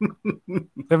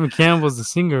 Tevin Campbell's the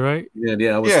singer, right?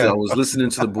 Yeah. I was listening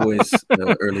to the boys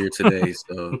earlier today,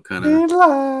 so kind of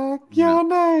like your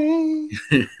name.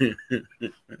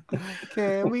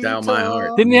 Can we down my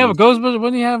heart? Didn't he have a Ghostbuster?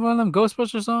 Wasn't he have one of them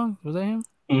Ghostbuster songs? Was that him?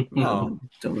 No,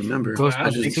 don't remember.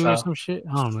 Ghostbusters 2 or some shit.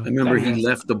 I don't know. I remember he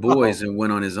left the boys and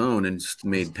went on his own and just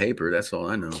made paper. That's all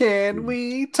I know. Can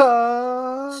we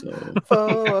talk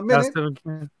for a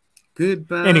minute?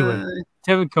 Goodbye. Anyway,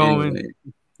 Tevin Coleman.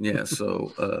 Yeah,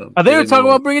 so they were talking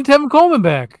about bringing Tevin Coleman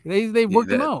back. They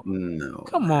worked him out. No,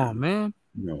 come on, man.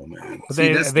 No, man.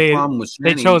 See, that's the problem with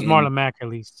Shanny. They chose Marlon Mack at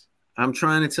least. I'm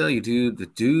trying to tell you, dude. The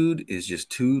dude is just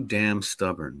too damn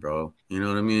stubborn, bro. You know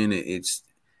what I mean?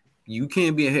 You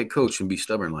can't be a head coach and be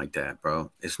stubborn like that,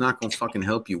 bro. It's not gonna fucking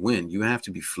help you win. You have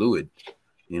to be fluid.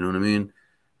 You know what I mean?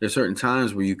 There's certain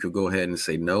times where you could go ahead and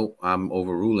say, no, I'm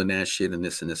overruling that shit and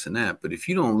this and this and that. But if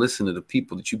you don't listen to the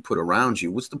people that you put around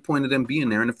you, what's the point of them being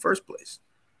there in the first place?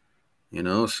 You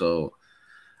know, so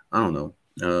I don't know.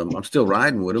 I'm still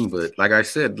riding with him, but like I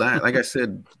said,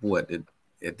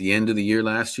 at the end of the year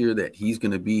last year, that he's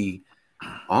going to be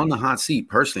on the hot seat.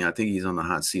 Personally, I think he's on the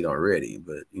hot seat already,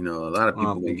 but you know, a lot of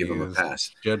people will give him a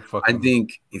pass. I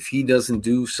think if he doesn't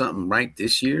do something right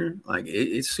this year, like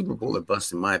it's Super Bowl or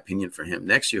bust, in my opinion, for him.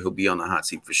 Next year, he'll be on the hot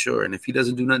seat for sure. And if he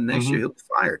doesn't do nothing next year, he'll be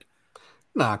fired.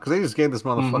 Nah, because they just gave this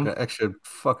motherfucker extra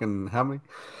fucking how many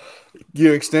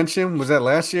year extension? Was that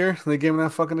last year? They gave him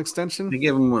that fucking extension? They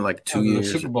gave him like 2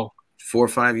 years. Super Bowl. 4 or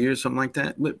 5 years, something like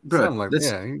that. But bro,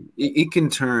 it can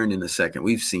turn in a second.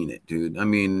 We've seen it, dude. I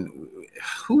mean,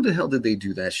 who the hell did they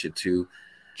do that shit to?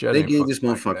 They gave this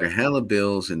motherfucker hella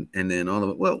bills, and then all of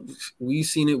it. Well, we've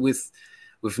seen it with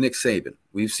Nick Saban.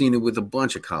 We've seen it with a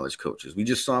bunch of college coaches. We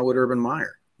just saw it with Urban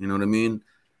Meyer. You know what I mean?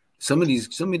 Some of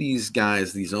these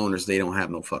guys, these owners, they don't have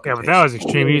no fucking. Yeah, but that was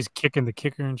extreme. He's kicking the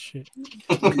kicker and shit.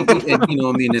 And you know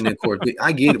what I mean? And of course,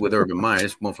 I get it with Urban Meyer.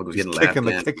 This motherfucker was getting laughed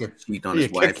at, cheating on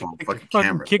his wife on fucking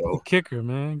camera. Kick the kicker,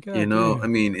 man. God, you know, I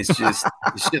mean, it's just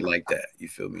shit like that. You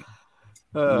feel me?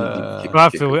 I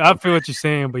feel what you're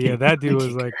saying, but yeah, that dude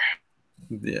was like,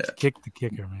 kick the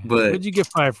kicker, man. But what'd you get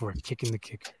fired for? Kicking the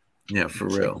kicker. Yeah, for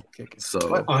real.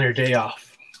 So on your day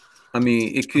off. I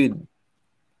mean, it could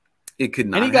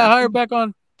not. And he got hired back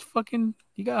on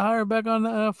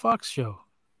the Fox show.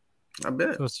 I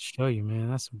bet. Supposed to show you,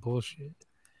 man. That's some bullshit.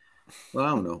 Well, I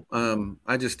don't know.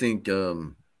 I just think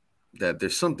that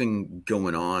there's something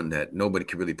going on that nobody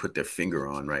can really put their finger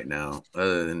on right now,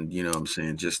 other than, you know what I'm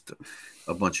saying, just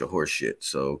a bunch of horse shit.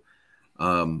 So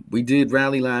we did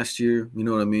rally last year, you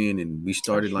know what I mean? And we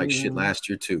started like shit last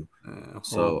year too.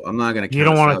 So I'm not going to. You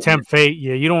don't want to tempt fate.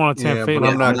 Yeah, you don't want to tempt fate. But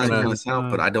I'm not going to count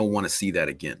out, but I don't want to see that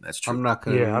again. That's true. I'm not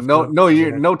going to. Yeah,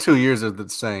 no 2 years are the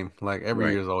same. Like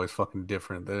every year is always fucking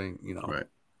different. That ain't, you know. Right.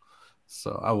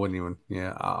 So I wouldn't even.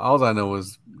 Yeah. All I know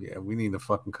was, we need to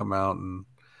fucking come out and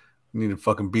we need to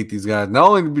fucking beat these guys. Not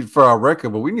only for our record,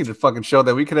 but we need to fucking show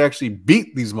that we could actually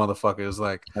beat these motherfuckers.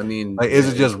 Like, I mean,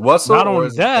 is it just Russell? Not only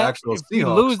that, if we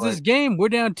lose this game, we're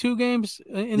down 2 games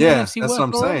in the NFC West. That's what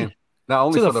I'm saying. Not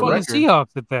only for the record.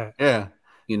 Seahawks at that. Yeah.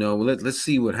 You know, let's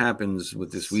see what happens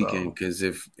with this weekend, because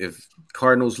if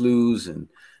Cardinals lose and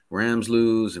Rams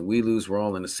lose and we lose, we're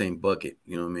all in the same bucket.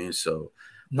 You know what I mean? So,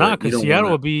 because Seattle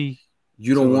will be.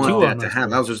 You don't want that to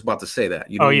happen. I was just about to say that.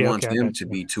 You don't want them to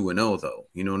be 2-0, though.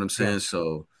 You know what I'm saying? Yeah.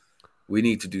 So we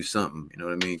need to do something. You know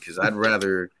what I mean? Because I'd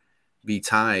rather be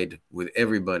tied with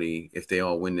everybody if they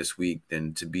all win this week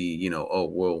than to be, you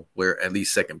know, we're at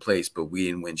least second place, but we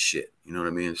didn't win shit. You know what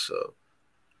I mean? So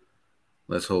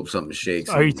let's hope something shakes.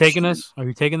 Are you taking us? Are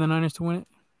you taking the Niners to win it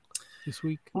this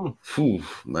week?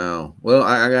 Wow. Well,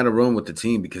 I got to run with the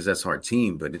team because that's our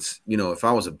team. But it's, you know, if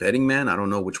I was a betting man, I don't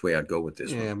know which way I'd go with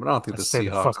this. Yeah, but I don't think the stay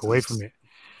Seahawks. The fuck away from it.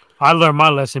 I learned my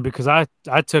lesson because I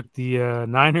took the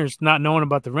Niners not knowing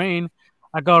about the rain.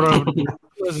 I got over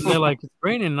and they're like, it's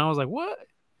raining, and I was like, what?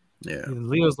 Yeah. And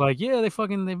Leo's like, yeah, they've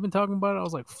been talking about it. I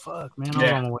was like, fuck, man. I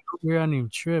was on my way over here. I didn't even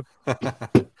trip.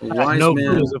 Wise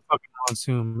man was a fucking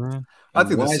monsoon, man. I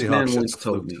think Wise the man Seahawks once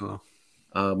told me.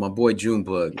 My boy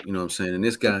Junebug, you know what I'm saying? And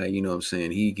this guy, you know what I'm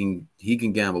saying, he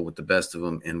can gamble with the best of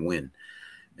them and win.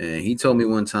 And he told me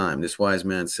one time, this wise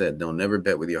man said, don't never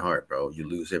bet with your heart, bro. You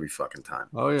lose every fucking time.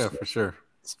 Oh, yeah, for sure.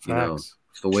 You know,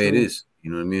 it's the way it is. You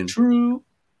know what I mean? True.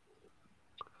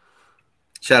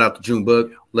 Shout out to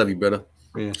Junebug. Love you, brother.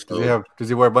 Yeah. Does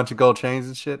he wear a bunch of gold chains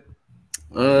and shit?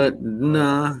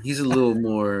 Nah, he's a little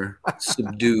more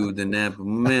subdued than that. But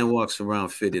my man walks around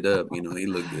fitted up. You know, he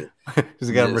look good. Does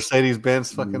he got a Mercedes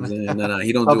Benz? Fucking no,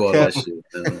 he don't do all that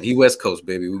shit. He West Coast,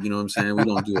 baby. You know what I'm saying? We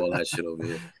don't do all that shit over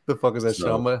here. The fuck is that shit?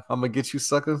 I'm gonna get you,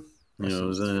 sucker. You know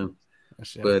what I'm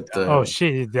saying? But oh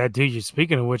shit, that dude. You're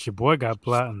speaking of which, your boy got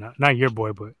platinum. Not your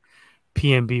boy, but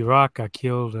PNB Rock got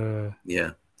killed.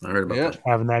 Yeah, I heard about that.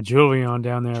 Having that jewelry on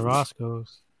down there at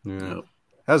Roscoe's. Yeah. Yep.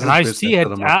 And Ice-T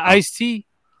had Ice-T.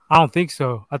 I don't think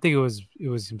so. I think it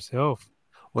was himself.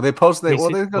 Well, they got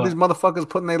these motherfuckers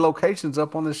putting their locations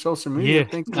up on their social media.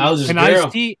 Yeah, and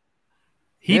Ice-T,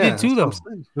 he did too, though.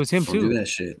 It was him don't too. Do that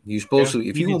shit. You're supposed to.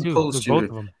 If you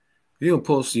don't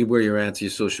post where you're at to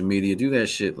your social media, do that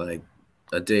shit like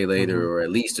a day later, or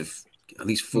at least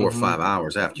 4 or 5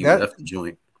 hours after you left the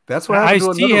joint. That's what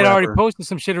Ice-T had already posted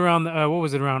some shit around what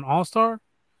was it, around All-Star?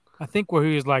 I think, where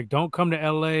he was like, "Don't come to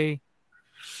LA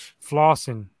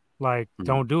flossing. Like,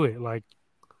 don't do it. Like,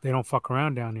 they don't fuck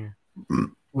around down here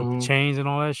with the chains and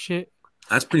all that shit."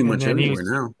 That's pretty much everywhere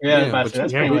now.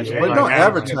 That's pretty much. But don't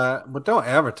advertise. But don't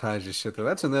advertise your shit though.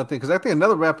 That's another thing. Because I think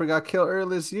another rapper got killed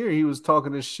earlier this year. He was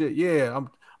talking this shit. Yeah, I'm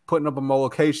putting up on my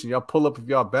location. Y'all pull up if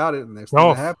y'all about it. And next thing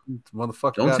that happens,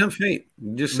 motherfucker. Don't tempt fate.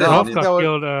 Just said got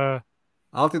killed. I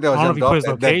don't think that was him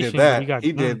that did that.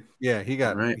 He did. Yeah, he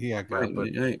got got. But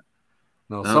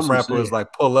no, some rapper was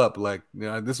like, pull up, like, you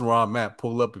know, this is where I'm at.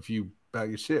 Pull up if you about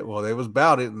your shit. Well, they was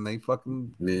about it, and they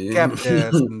fucking capped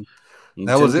ass, and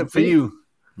that was it for you.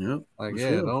 Yeah, like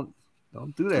don't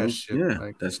do that shit. Yeah,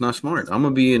 like, that's not smart. I'm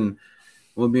gonna be in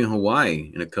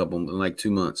Hawaii in like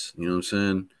 2 months. You know what I'm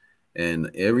saying?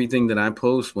 And everything that I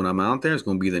post when I'm out there is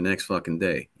gonna be the next fucking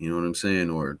day. You know what I'm saying?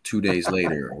 Or 2 days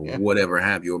later, or whatever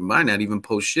have you. Or might not even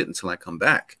post shit until I come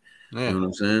back. Yeah. You know what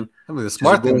I'm saying? I mean, the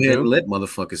smart thing go ahead and let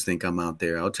motherfuckers think I'm out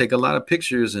there. I'll take a lot of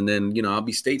pictures, and then I'll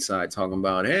be stateside talking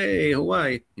about, hey,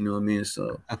 Hawaii. You know what I mean?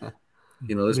 So,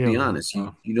 let's be honest.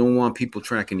 You don't want people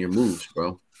tracking your moves,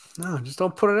 bro. No, just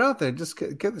don't put it out there. Just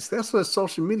get this. That's what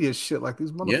social media shit. Like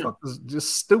these motherfuckers,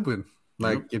 just stupid.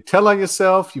 Like you tell on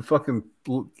yourself, you fucking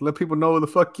let people know where the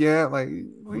fuck you at. Like,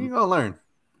 where you gonna learn?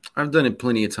 I've done it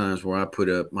plenty of times where I put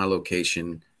up my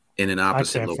location in an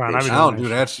opposite location. I don't do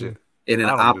that shit. In an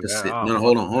opposite. No,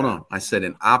 hold on. I said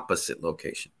an opposite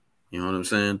location. You know what I'm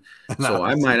saying? So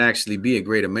I might actually be a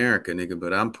great America, nigga,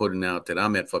 but I'm putting out that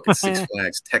I'm at fucking Six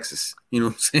Flags, Texas. You know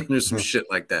what I'm saying? There's some shit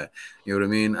like that. You know what I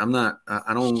mean?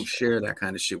 I don't share that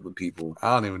kind of shit with people.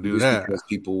 I don't even do that. Because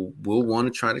people will want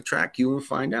to try to track you and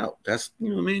find out. That's, you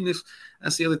know what I mean?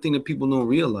 That's the other thing that people don't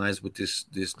realize with this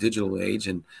digital age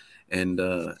and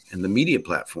the media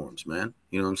platforms, man.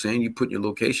 You know what I'm saying? You put your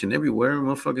location everywhere,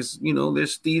 motherfuckers,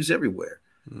 there's thieves everywhere.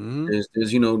 Mm-hmm.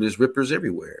 There's rippers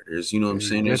everywhere. There's, what I'm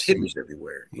saying? There's hitters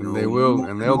everywhere. They will,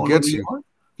 and they'll get you.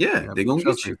 Yeah, they're gonna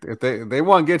get you. If they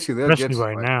want to get you, they'll especially get you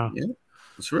right now. Yeah,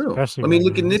 it's real. Especially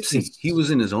look at Nipsey. He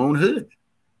was in his own hood.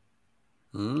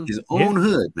 Mm-hmm. His own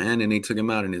hood, man, and they took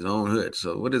him out in his own hood.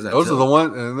 So what does that? Those are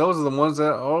the ones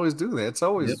that always do that. It's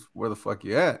always where the fuck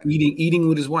you at. Eating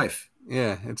with his wife.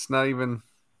 Yeah, it's not even.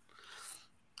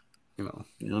 You know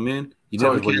what I mean? You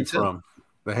never can tell. From.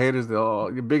 The haters,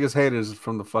 your biggest haters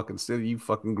from the fucking city you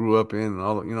fucking grew up in, and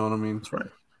all. You know what I mean? That's right.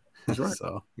 That's right.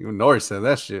 So even Nori said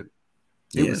that shit.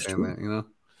 He was saying that.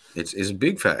 It's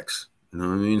big facts. You know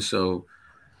what I mean? So,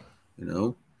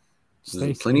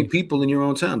 there's plenty of people in your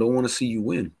own town don't want to see you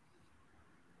win.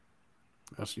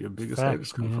 That's your biggest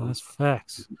haters come from. That's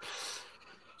facts.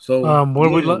 So, what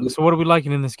are we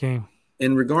liking in this game?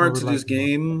 In regard to this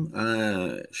game,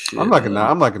 shit, I'm like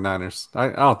a Niners. I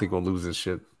don't think we'll lose this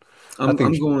shit. I'm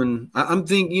thinking,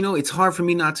 it's hard for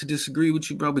me not to disagree with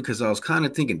you, bro, because I was kind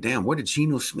of thinking, damn, where did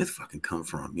Geno Smith fucking come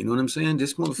from? You know what I'm saying?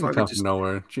 This motherfucker just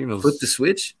nowhere. Flip the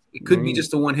switch. It could be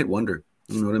just a one-hit wonder.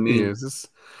 You know what I mean? Yeah,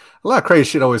 a lot of crazy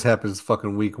shit always happens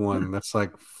fucking week one. And that's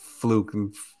like fluke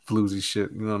and floozy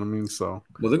shit. You know what I mean? So,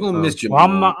 well, they're gonna miss Jamal.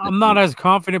 Well, I'm not as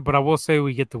confident, but I will say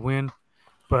we get the win.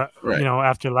 But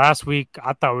after last week,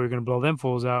 I thought we were gonna blow them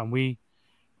fools out, and we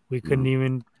couldn't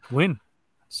even win.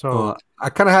 So I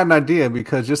kind of had an idea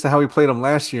because just how we played them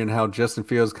last year and how Justin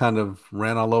Fields kind of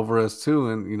ran all over us too,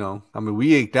 and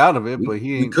we eked out of it, but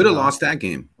we could have lost that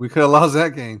game. We could have lost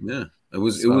that game. Yeah, it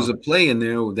was a play in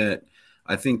there that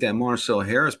I think that Marcel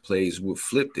Harris plays would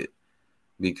flipped it,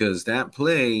 because that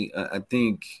play I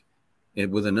think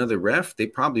with another ref they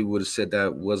probably would have said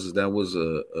that was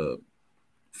a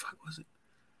fuck was it,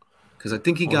 because I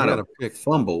think he got a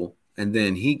fumble. And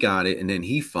then he got it, and then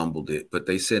he fumbled it. But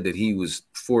they said that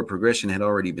forward progression had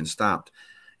already been stopped.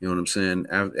 You know what I'm saying?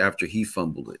 After he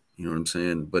fumbled it. You know what I'm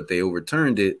saying? But they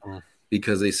overturned it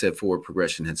because they said forward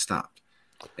progression had stopped.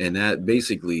 And that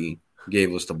basically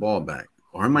gave us the ball back.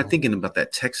 Or am I thinking about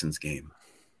that Texans game?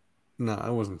 No,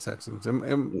 it wasn't Texans.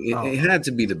 It had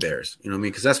to be the Bears. You know what I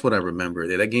mean? Because that's what I remember.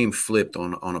 That game flipped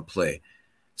on a play.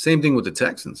 Same thing with the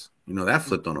Texans. That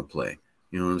flipped on a play.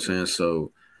 You know what I'm saying?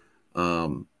 So,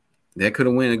 that could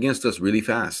have went against us really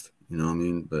fast, you know what I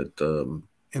mean? But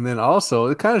and then also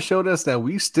it kind of showed us that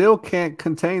we still can't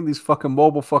contain these fucking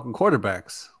mobile fucking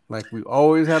quarterbacks. Like we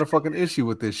always had a fucking issue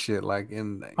with this shit. Like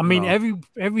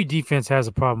every defense has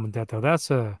a problem with that though.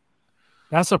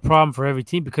 That's a problem for every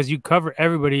team because you cover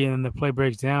everybody and the play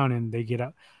breaks down and they get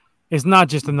out. It's not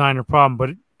just a Niner problem,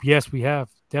 but yes, we have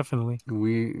definitely.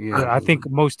 I think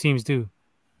most teams do.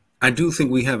 I do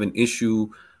think we have an issue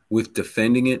with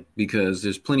defending it, because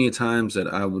there's plenty of times that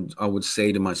I would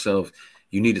say to myself,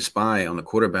 you need to spy on the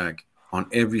quarterback on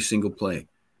every single play.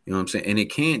 You know what I'm saying? And it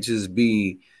can't just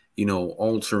be,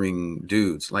 altering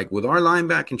dudes. Like with our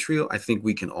linebacking trio, I think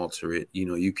we can alter it.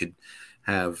 You could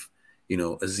have,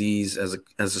 Aziz as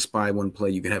a spy one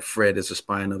play. You can have Fred as a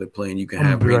spy another play, and you can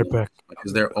have right back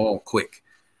because they're all quick.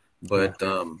 But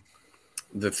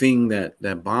the thing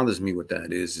that bothers me with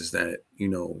that is that,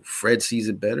 Fred sees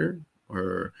it better.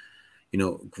 Or,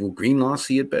 will Greenlaw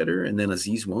see it better and then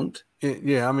Aziz won't? I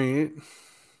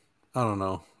don't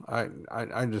know.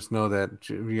 I just know that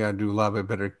we got to do a lot bit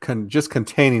better just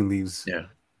containing these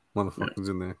motherfuckers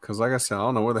in there. Because like I said, I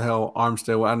don't know where the hell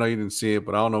Armstead went. I know you didn't see it,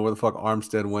 but I don't know where the fuck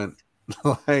Armstead went.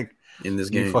 Like in this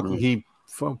game.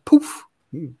 Poof.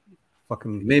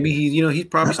 Maybe he's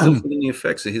probably still feeling the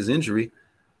effects of his injury.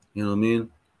 You know what I mean?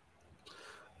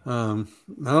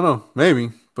 I don't know.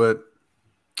 Maybe, but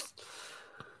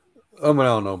I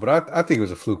don't know, but I think it was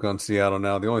a fluke on Seattle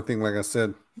now. The only thing, like I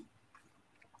said,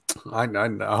 I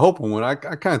hope we win. I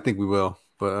kind of think we will,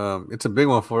 But it's a big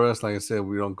one for us. Like I said,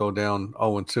 we don't go down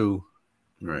 0-2,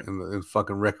 right? In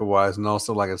fucking record wise, and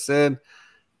also, like I said,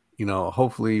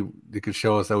 hopefully it could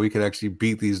show us that we could actually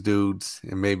beat these dudes,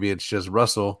 and maybe it's just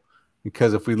Russell.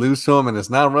 Because if we lose to him and it's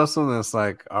not Russell, then it's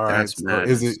like, all right,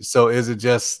 is it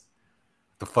just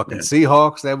the fucking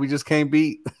Seahawks that we just can't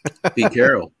beat? Pete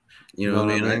Carroll, you know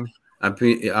what I mean?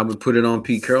 I would put it on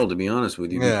Pete Carroll, to be honest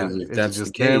with you, because if that's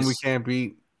just the case, we can't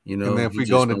beat. And then if we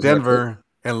go into Denver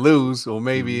and lose, well,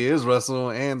 maybe it is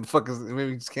Russell, and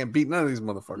maybe we just can't beat none of these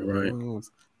motherfuckers. Right.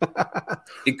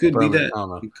 It could be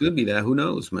that. It could be that. Who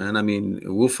knows, man? I mean,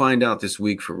 we'll find out this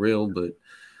week for real, but.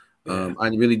 I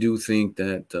really do think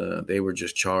that they were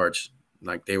just charged,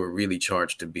 like they were really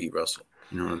charged to beat Russell.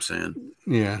 You know what I'm saying?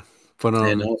 Yeah. But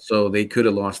and also they could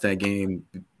have lost that game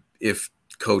if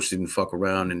coach didn't fuck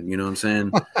around, and you know what I'm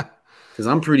saying? Because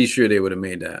I'm pretty sure they would have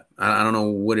made that. I don't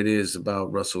know what it is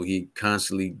about Russell. He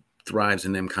constantly thrives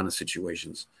in them kind of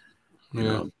situations.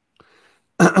 You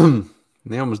know?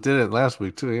 They almost did it last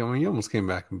week too. I mean, he almost came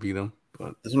back and beat him.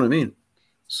 But that's what I mean.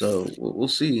 So we'll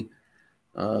see.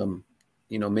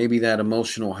 Maybe that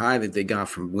emotional high that they got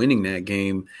from winning that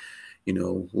game,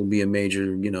 will be a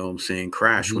major,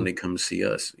 crash when they come to see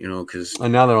us, because.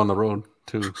 And now they're on the road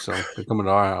too. So they're coming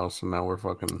to our house and now we're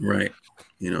fucking. Right.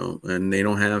 And they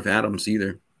don't have Adams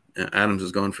either. Adams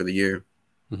is gone for the year.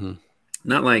 Mm-hmm.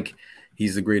 Not like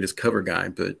he's the greatest cover guy,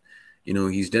 but,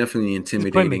 he's definitely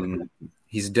intimidating.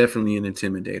 He's definitely an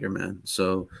intimidator, man.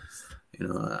 So,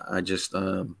 I just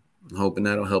hoping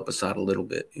that'll help us out a little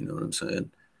bit. You know what I'm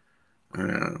saying?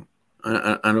 I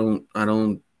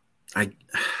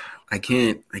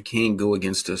can't go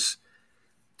against us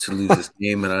to lose this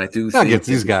game, and I do think against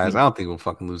these guys. I don't think we'll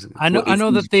fucking lose it. I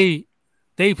know that they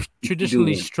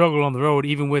traditionally struggle on the road,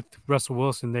 even with Russell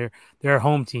Wilson. They're a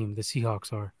home team. The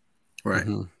Seahawks are right.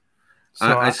 Mm-hmm.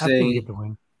 So I say we get the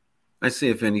win. I say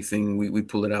if anything, we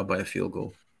pull it out by a field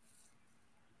goal.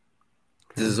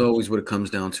 This is always what it comes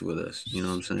down to with us. You know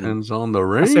what I'm saying? Depends on the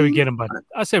rain. I say we get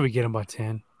them by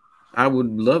 10. I would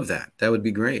love that. That would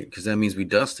be great because that means we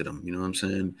dusted them. You know what I'm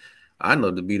saying? I'd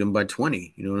love to beat them by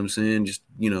 20. You know what I'm saying? Just,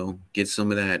 get some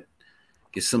of that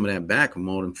back from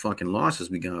all them fucking losses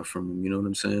we got from them. You know what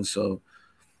I'm saying? So,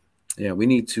 yeah, we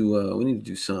need to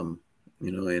do something,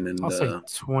 and then I'll say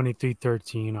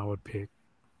 23-13 I would pick.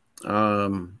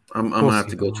 I'm gonna have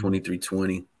to go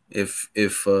 23-20. If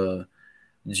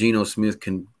Geno Smith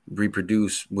can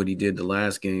reproduce what he did the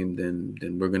last game,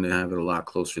 then we're gonna have it a lot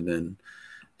closer than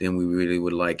we really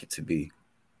would like it to be.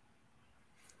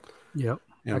 Yep.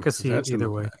 I could see it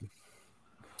either way.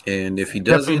 And if he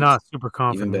doesn't, definitely not super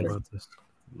confident about this.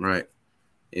 Right.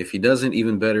 If he doesn't,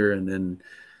 even better. And then,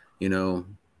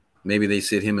 maybe they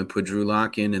sit him and put Drew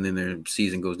Lock in, and then their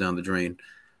season goes down the drain.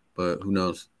 But who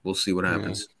knows? We'll see what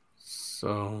happens.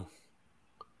 So,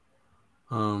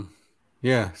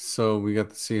 so we got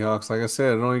the Seahawks. Like I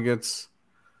said, it only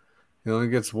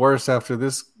gets worse after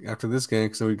this game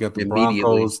because we got the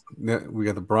Broncos. We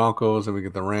got the Broncos and we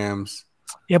get the Rams.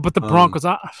 Yeah, but the Broncos,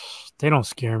 they don't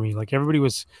scare me. Like everybody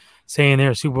was saying,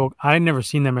 they're a Super Bowl. I never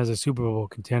seen them as a Super Bowl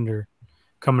contender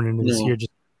coming into this year.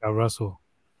 Just got Russell.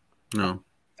 No,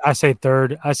 I say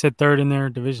third. I said third in their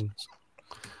divisions.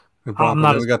 We got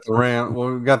the Rams.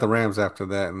 Well, we got the Rams after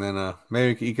that, and then maybe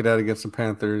we could eke it out against the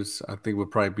Panthers. I think we'll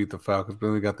probably beat the Falcons. But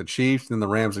then we got the Chiefs, then the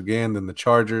Rams again, then the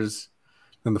Chargers,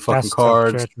 then the fucking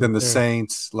Cards, then the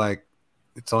Saints. Like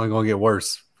it's only going to get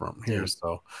worse from here.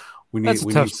 So we need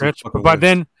a tough stretch. But by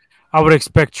then, I would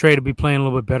expect Trey to be playing a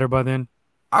little bit better by then.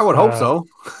 I would hope so.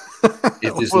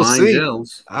 If this line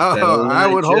gels, I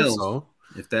would hope so.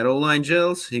 If that O-line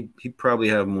gels, he'd probably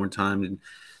have more time to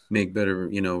make better,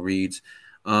 reads.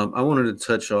 I wanted to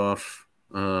touch off.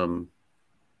 I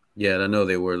know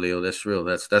they were, Leo. That's real.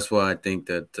 That's why I think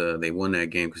that they won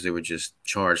that game because they were just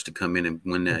charged to come in and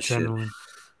win that shit.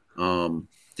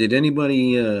 Did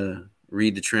anybody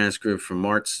read the transcript from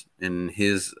Martz and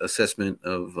his assessment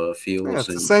of Fields? Yeah, it's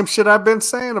the same shit I've been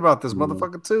saying about this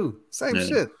motherfucker too. Same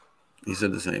shit. He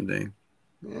said the same thing.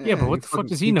 Yeah, but what the fuck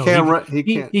does he know?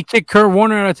 He kicked Kurt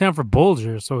Warner out of town for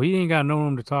Bulger, so he ain't got no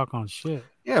room to talk on shit.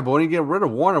 Yeah, but when he get rid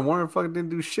of Warner fucking didn't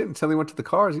do shit until he went to the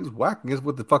Cards. He was whacking us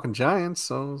with the fucking Giants.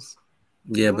 So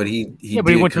but he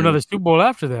went to another Super Bowl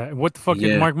after that. What the fuck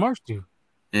did Mark Marsh do?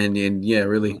 And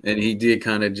really, and he did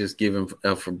kind of just give him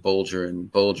up for Bulger,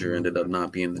 and Bulger ended up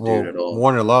not being the dude at all.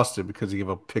 Warner lost it because he gave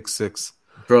up pick six.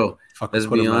 Bro, let's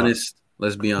be honest.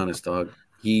 Let's be honest, dog.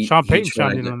 Sean Payton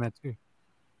chimed in on that too.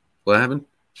 What happened?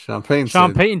 Sean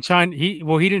Payton chimed.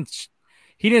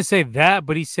 He didn't say that,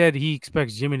 but he said he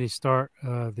expects Jimmy to start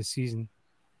this season.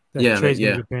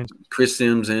 Chris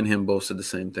Sims and him both said the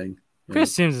same thing.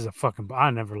 Chris Sims is a fucking.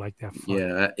 I never liked that.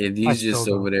 He's just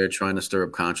over there trying to stir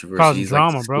up controversy. Causing he's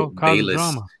drama, like bro. Causing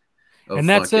drama. And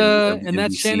that's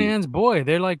Shanahan's boy.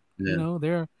 They're like,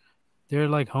 they're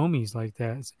like homies like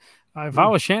that. If I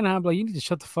was Shanahan, I'd be like, you need to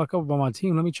shut the fuck up about my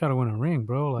team. Let me try to win a ring,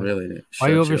 bro. Like, really? Why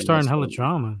are you over starting hella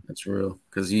drama? That's real.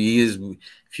 Because he is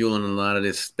fueling a lot of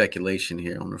this speculation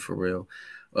here on the for real.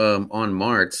 On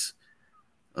Martz,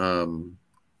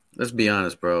 let's be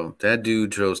honest, bro. That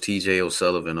dude chose TJ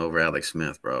O'Sullivan over Alex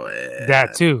Smith, bro.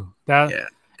 That too.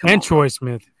 And Troy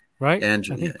Smith, right? And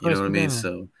you know what I mean?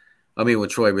 So, I mean,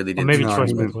 Troy really didn't. Maybe Troy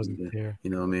Smith wasn't there. You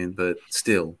know what I mean? But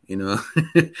still, you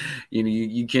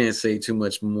can't say too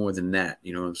much more than that.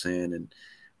 You know what I'm saying? And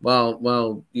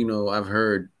while I've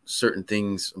heard certain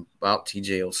things about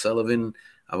TJ O'Sullivan,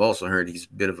 I've also heard he's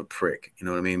a bit of a prick. You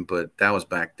know what I mean? But that was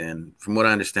back then. From what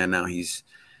I understand now, he's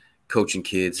coaching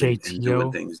kids and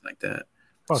doing things like that.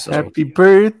 So, happy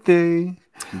birthday,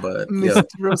 but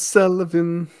Mr.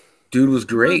 O'Sullivan. Dude was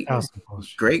great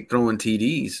throwing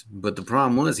TDs, but the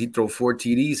problem was he'd throw 4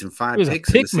 TDs and 5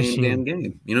 picks in the same damn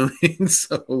game. You know what I mean?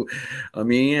 So, I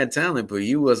mean, he had talent, but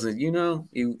he wasn't. He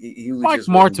was. Mike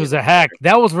Martz was a hack.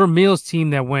 That was Vermeil's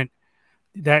team that went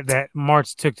that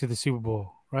Martz took to the Super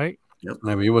Bowl, right? Yep.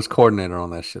 I mean, he was coordinator on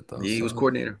that shit though. He was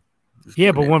coordinator.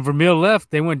 But when Vermeil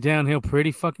left, they went downhill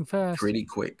pretty fucking fast, pretty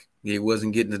quick. He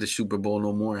wasn't getting to the Super Bowl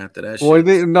no more after that. Well,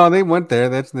 they went there.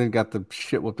 They got the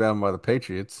shit whipped out by the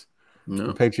Patriots. No.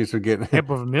 The Patriots were getting. Yeah,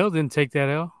 but Vermeil didn't take that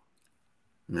L.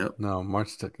 Nope. No,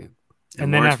 Martz took it.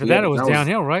 And then after that, it was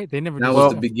downhill, right? They never. That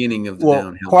was the beginning of the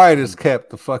downhill. Quiet as kept,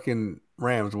 the fucking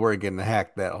Rams were getting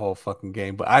hacked that whole fucking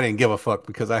game, but I didn't give a fuck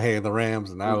because I hated the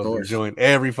Rams and I was enjoying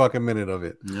every fucking minute of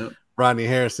it. Yep. Rodney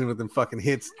Harrison with them fucking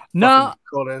hits. No.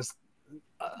 Cold ass.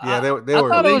 Yeah, they were.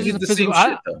 They did the same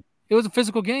shit though. It was a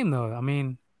physical game though. I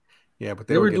mean. Yeah, but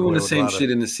they were doing the same shit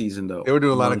in the season, though. They were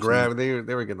doing a lot of grabbing. They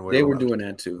were getting away. They were doing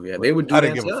that too. Yeah, they would do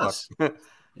that to us.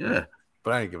 Yeah,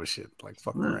 but I didn't give a shit. Like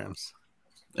fucking Rams.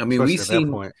 I mean,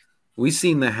 we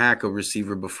seen the hack of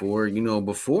receiver before.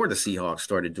 Before the Seahawks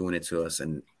started doing it to us,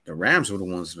 and the Rams were the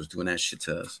ones that was doing that shit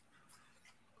to us.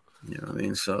 You know what I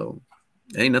mean? So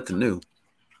ain't nothing new.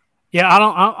 Yeah,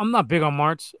 I'm not big on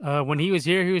Martz. When he was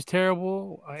here, he was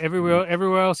terrible.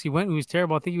 Everywhere else he went, he was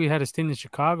terrible. I think he had a stint in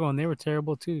Chicago, and they were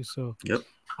terrible too. So yep,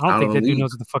 I don't think that dude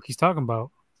knows what the fuck he's talking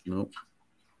about. Nope.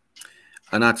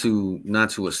 Not to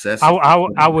assess.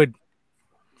 I would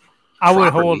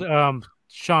hold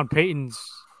Sean Payton's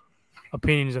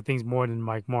opinions of things more than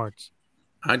Mike Martz.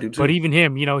 I do too. But even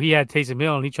him, he had Taysom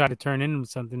Hill, and he tried to turn into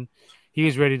something. He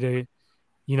was ready to.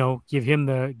 Give him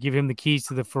the keys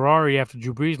to the Ferrari after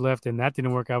Drew Brees left, and that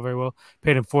didn't work out very well.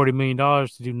 Paid him $40 million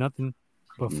to do nothing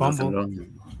but fumble.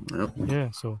 Yep. Yeah,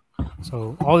 so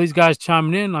all these guys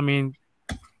chiming in. I mean,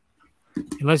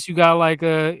 unless you got like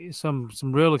some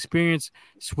real experience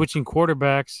switching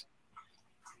quarterbacks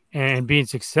and being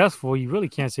successful, you really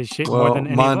can't say shit more than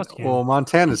any of us can. Well,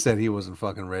 Montana said he wasn't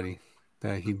fucking ready.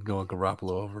 That he'd go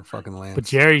Garoppolo over fucking Lance. But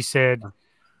Jerry said.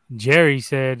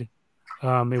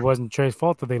 It wasn't Trey's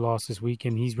fault that they lost this week,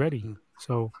 and he's ready.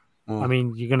 So, I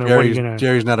mean,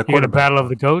 Jerry's not a quarterback. Battle of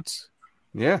the GOATs?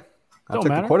 Yeah. I'll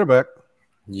take the quarterback.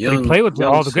 Young, but he played with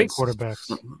all the great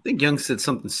quarterbacks. I think Young said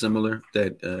something similar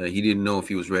that he didn't know if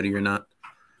he was ready or not.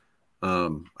 I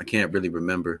can't really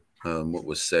remember what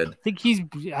was said.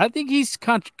 I think he's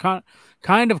kind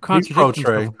of contradicting himself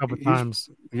a couple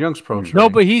times. Young's pro. No,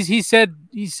 but he said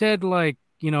like,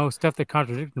 stuff that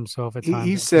contradicted himself at times.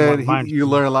 He said you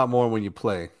learn a lot more when you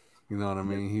play. You know what I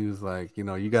mean? He was like,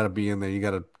 you got to be in there. You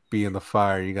got to be in the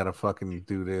fire. You got to fucking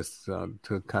do this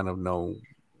to kind of know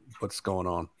what's going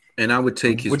on. And I would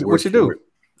take his word for it.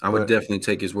 I would definitely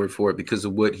take his word for it because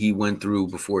of what he went through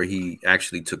before he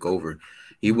actually took over.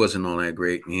 He wasn't all that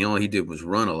great. All he did was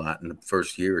run a lot in the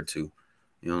first year or two.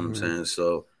 You know what I'm saying?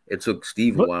 So it took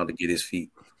Steve a while to get his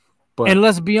feet. And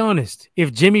let's be honest,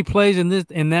 if Jimmy plays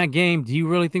in that game, do you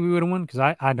really think we would have won?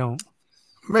 Because I don't.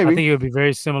 Maybe. I think it would be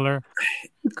very similar.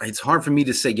 It's hard for me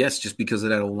to say yes just because of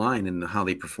that O-line and how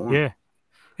they perform. Yeah.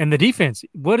 And the defense.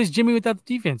 What is Jimmy without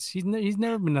the defense? He's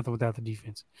never been nothing without the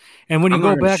defense. And when you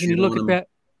go back and you look at that,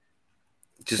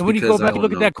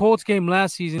 at that Colts game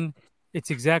last season, it's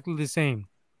exactly the same.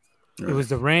 Right. It was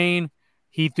the rain.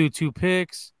 He threw 2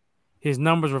 picks. His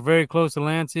numbers were very close to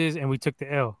Lance's, and we took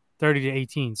the L.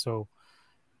 30-18. So,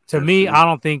 to me, I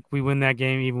don't think we win that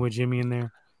game even with Jimmy in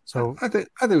there. So I think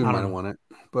we might have won it,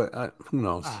 but who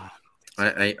knows?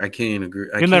 I can't agree.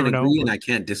 I You'll can't never agree, know. and I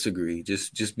can't disagree.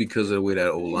 Just because of the way that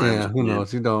O line. Yeah, who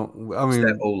knows? You don't. I mean,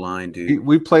 that O line, dude.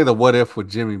 We play the what if with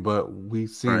Jimmy, but we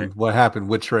seen what happened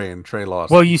with Trey, and Trey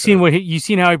lost. Well, you seen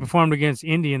how he performed against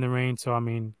Indy in the rain. So I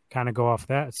mean, kind of go off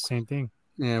that. It's the same thing.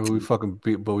 Yeah, but we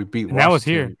beat Washington that was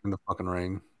here in the fucking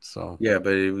rain. So yeah,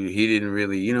 but he didn't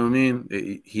really, you know what I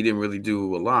mean? He didn't really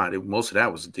do a lot. Most of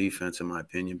that was the defense, in my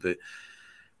opinion. But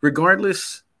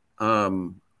regardless,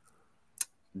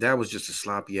 that was just a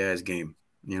sloppy ass game.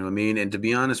 You know what I mean? And to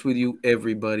be honest with you,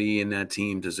 everybody in that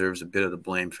team deserves a bit of the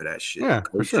blame for that shit. Yeah,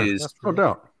 coaches, for sure. That's no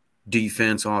doubt.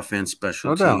 Defense, offense,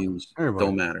 special teams,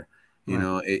 don't matter. You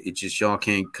know, it just y'all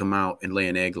can't come out and lay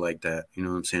an egg like that. You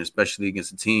know what I'm saying? Especially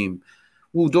against a team.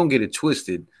 Well, don't get it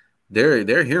twisted.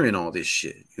 They're hearing all this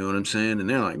shit. You know what I'm saying? And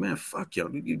they're like, man, fuck y'all.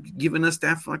 You giving us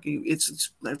that fucking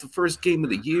it's like the first game of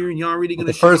the year and y'all already gonna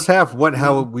the first half went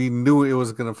how we knew it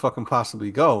was gonna fucking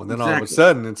possibly go. And then all of a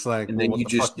sudden it's like, and then what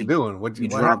the fuck you doing? You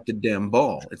dropped the damn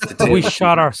ball. We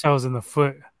shot ourselves in the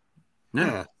foot.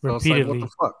 Yeah. Repeatedly. So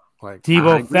like, what the fuck?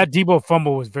 Like that Debo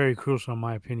fumble was very crucial in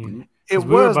my opinion. It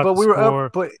was, but we were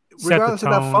up. But regardless of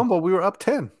that fumble, we were up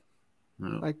 10.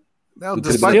 Like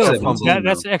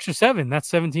that's extra 7.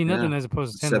 That's 17-0 as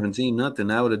opposed to 10. 17-0.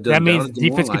 That would have done. That means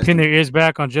defense could pin their ears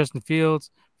back on Justin Fields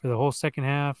for the whole second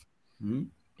half. Mm-hmm.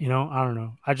 You know, I don't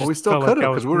know. We still could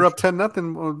have because we were up 10-0 by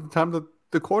the time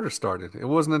the quarter started. It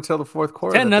wasn't until the fourth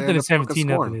quarter. 10-0 and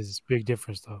 17-0 is a big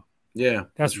difference, though. Yeah,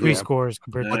 that's 3 scores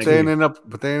compared to. But they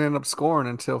ended up scoring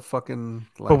until fucking.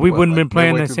 But we wouldn't have been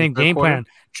playing the same game plan.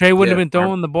 Trey wouldn't have been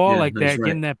throwing the ball like that,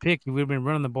 getting that pick. He would have been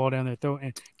running the ball down there, throwing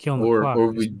and killing the clock.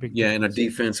 And a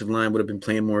defensive line would have been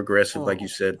playing more aggressive, like you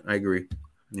said. I agree.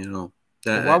 You know,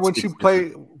 why wouldn't you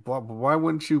play? Why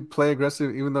wouldn't you play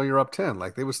aggressive even though you're up 10?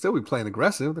 Like they would still be playing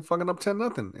aggressive. They're fucking up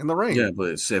 10-0 in the rain. Yeah,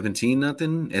 but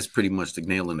 17-0, that's pretty much the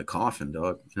nail in the coffin,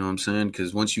 dog. You know what I'm saying?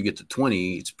 Because once you get to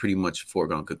 20, it's pretty much a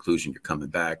foregone conclusion you're coming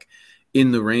back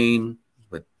in the rain.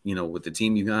 But you know, with the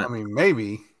team you got, I mean,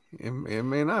 maybe it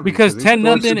may not because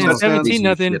 10-0 and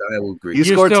 17-0. I will agree. You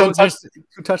scored 2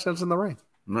 touchdowns in the rain.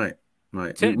 Right.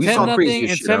 Right. 10-0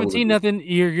 and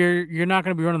 17-0, you're not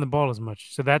going to be running the ball as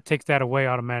much, so that takes that away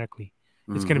automatically.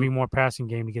 It's going to be more passing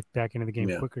game to get back into the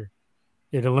game quicker.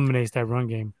 It eliminates that run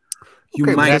game.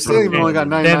 They still only got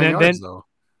 99 yards though.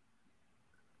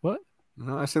 What?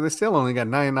 No, I said they still only got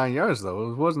 99 yards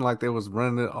though. It wasn't like they was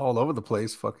running it all over the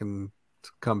place, fucking to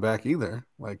come back either.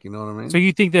 Like, you know what I mean? So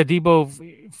you think that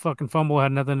Debo fucking fumble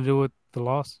had nothing to do with the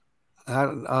loss? You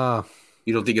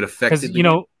don't think it affected? You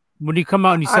know. When you come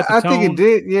out and you set the tone, I think it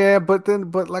did, yeah. But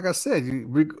like I said, it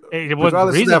was the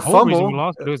reason, that fumble. We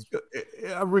lost,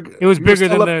 it was bigger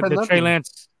than the Trey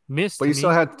Lance missed. But you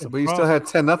still had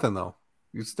 10-0 though.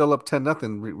 You're still up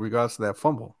 10-0 regards to that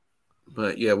fumble.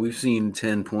 But yeah, we've seen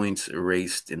 10 points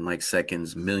erased in like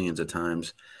seconds, millions of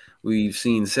times. We've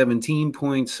seen 17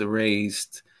 points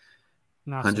erased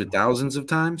thousands of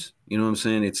times. You know what I'm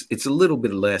saying? It's a little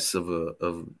bit less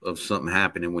of something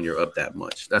happening when you're up that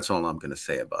much. That's all I'm gonna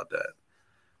say about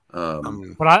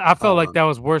that. But I felt like that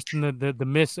was worse than the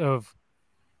miss of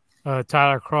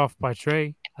Tyler Kroft by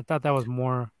Trey. I thought that was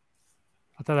more.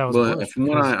 I thought that was worse. From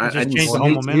what I changed the whole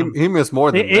momentum. He missed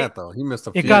more than that though. He missed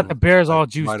a few. It got the Bears all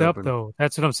juiced up though.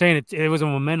 That's what I'm saying. It was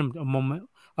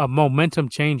a momentum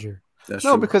changer. That's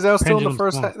true. Because that was still in the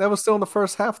first. That was still in the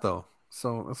first half though.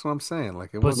 So that's what I'm saying.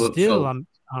 Like, I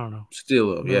don't know.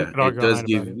 Still, yeah, it does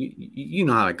give you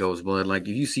know how it goes, bud. Like,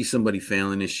 if you see somebody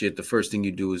failing this shit, the first thing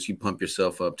you do is you pump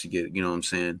yourself up to get, you know what I'm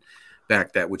saying,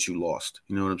 back that which you lost.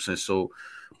 You know what I'm saying? So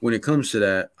when it comes to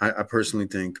that, I personally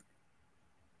think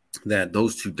that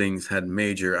those two things had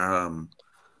major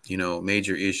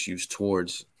issues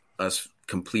towards us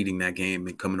completing that game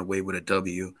and coming away with a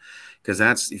W. Because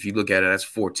that's, if you look at it, that's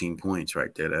 14 points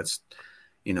right there. That's,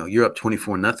 you know, you're up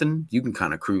 24-0. You can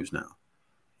kind of cruise now,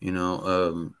 you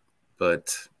know.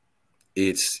 But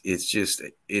it's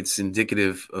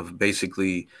indicative of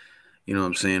basically, you know what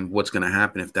I'm saying, what's going to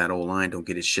happen if that O-line don't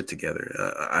get his shit together.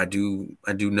 I do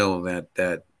know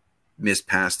that missed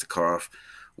pass to Kroft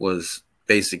was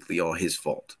basically all his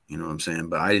fault. You know what I'm saying?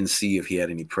 But I didn't see if he had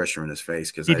any pressure in his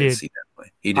face because I didn't see that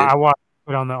play. He did. I watched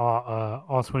it on the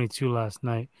All 22 last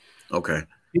night. Okay.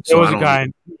 There was a guy.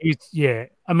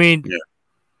 I mean,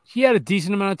 he had a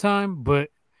decent amount of time, but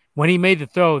when he made the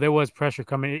throw, there was pressure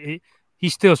coming. He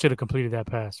still should have completed that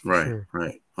pass. For sure.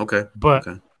 Right. Okay. But,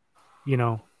 you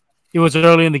know, it was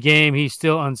early in the game. He's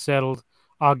still unsettled.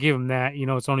 I'll give him that. You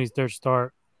know, it's only his third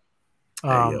start.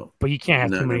 But you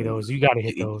can't have too many of those. You got to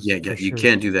hit those. Yeah, you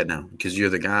can't do that now because you're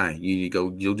the guy.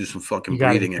 You'll do some fucking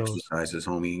breathing exercises,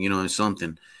 homie. You know,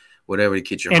 something. whatever to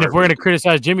get your. And if we're gonna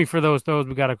criticize Jimmy for those throws,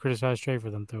 we gotta criticize Trey for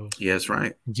them throws. Yeah, that's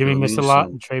right. Jimmy missed a lot,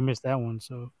 and Trey missed that one.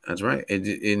 So that's right.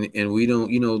 And we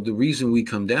don't. The reason we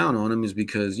come down on him is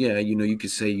because you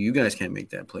could say you guys can't make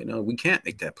that play. No, we can't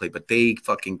make that play, but they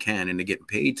fucking can, and they're getting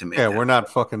paid to make. Yeah, that we're not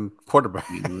fucking quarterback.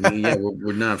 Yeah,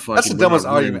 we're not fucking. That's the dumbest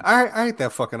argument. I hate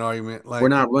that fucking argument. Like we're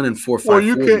not running 4-5. Well,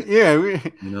 you can't. Yeah,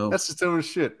 that's the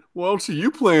dumbest shit. Well, see,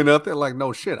 you playing out there like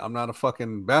no shit. I'm not a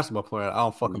fucking basketball player. I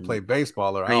don't fucking play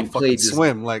baseball or I don't fucking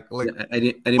swim. Like I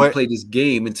didn't play this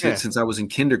game since I was in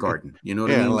kindergarten. You know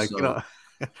what I mean? Like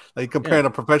like comparing a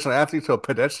professional athlete to a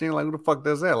pedestrian. Like who the fuck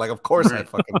does that? Like of course I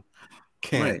fucking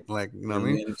can't. Right. Like you know what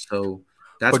I mean? So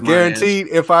that's guaranteed.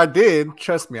 If I did,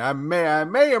 trust me, I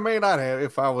may or may not have.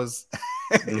 If I was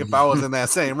if I was in that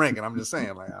same ranking, I'm just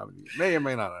saying, like I may or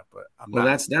may not have. But I'm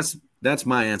not. That's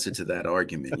my answer to that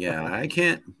argument. Yeah, I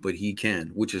can't, but he can,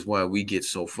 which is why we get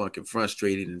so fucking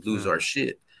frustrated and lose our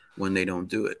shit when they don't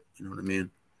do it. You know what I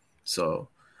mean? So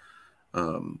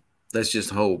let's just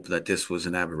hope that this was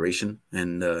an aberration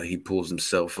and he pulls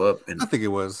himself up and I think it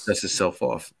was dust himself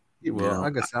off. Well, I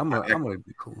guess I'm gonna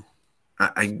be cool.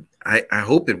 I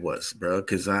hope it was, bro,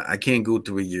 because I can't go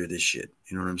through a year of this shit.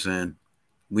 You know what I'm saying?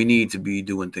 We need to be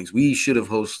doing things. We should have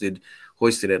hoisted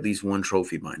at least one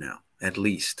trophy by now, at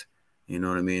least. You know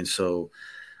what I mean? So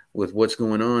with what's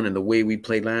going on and the way we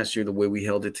played last year, the way we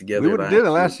held it together. We would have did it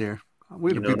last year.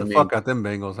 We'd have beat the fuck out them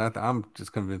Bengals. I'm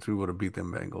just convinced we would have beat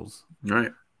them Bengals.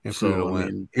 Right. If we would have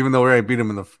won. Even though we already beat them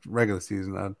in the regular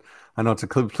season. I know it's a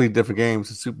complete different game. It's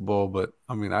a Super Bowl, but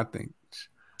I mean, I think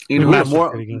we were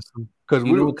more because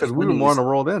we were more on the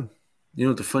roll then. You know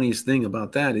what the funniest thing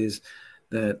about that is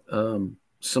that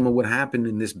some of what happened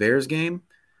in this Bears game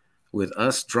with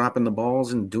us dropping the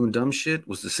balls and doing dumb shit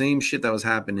was the same shit that was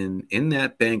happening in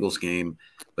that Bengals game,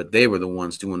 but they were the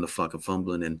ones doing the fucking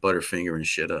fumbling and butterfingering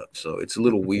shit up. So it's a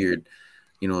little weird,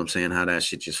 you know what I'm saying, how that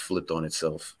shit just flipped on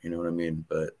itself. You know what I mean?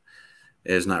 But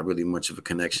there's not really much of a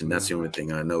connection. That's the only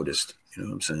thing I noticed. You know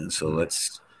what I'm saying? So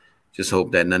let's just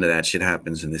hope that none of that shit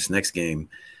happens in this next game.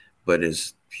 But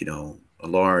it's, a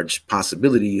large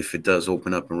possibility if it does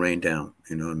open up and rain down.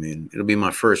 You know what I mean? It'll be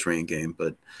my first rain game,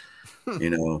 but,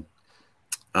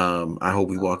 I hope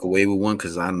we walk away with one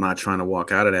because I'm not trying to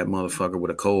walk out of that motherfucker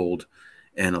with a cold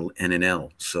and an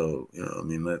L. So,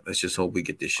 let's just hope we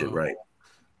get this shit right.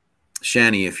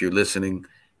 Shanny, if you're listening,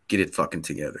 get it fucking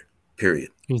together. Period.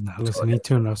 He's not listening. He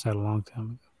tuned us out a long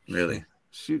time ago. Really?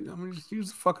 Shoot, just use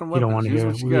the fucking weapon. You don't want to hear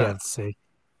what we got to say.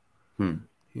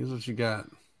 Here's what you got.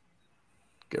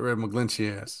 Get rid of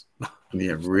McGlinchey ass.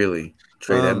 Yeah, really.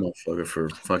 Trade that motherfucker for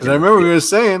fucking. I remember we were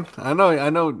saying, I know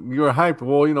you were hyped.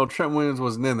 Well, Trent Williams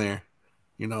wasn't in there,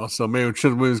 so maybe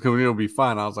Trent Williams coming in will be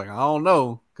fine. I was like, I don't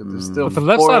know because there's still. But the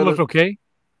left side looked okay,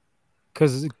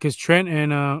 because Trent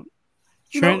and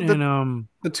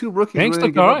the two rookies Banks really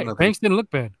looked all right. Banks didn't look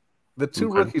bad. The two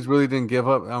rookies really didn't give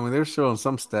up. I mean, they're showing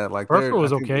some stat like Burford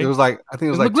was okay. It was like I think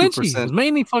it was like 2%. It was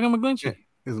mainly fucking McGlinchey. Yeah.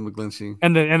 Is McGlinchey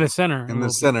and the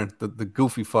center the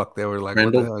goofy fuck they were like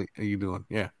Randall. What the hell are you doing?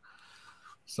 Yeah,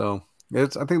 so I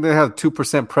think they have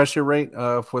 2% pressure rate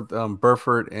with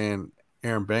Burford and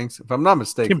Aaron Banks if I'm not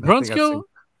mistaken. Can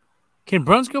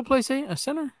Brunskill play a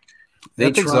center?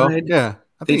 They tried. So. Yeah,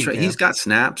 he's got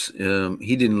snaps.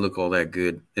 He didn't look all that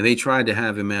good, and they tried to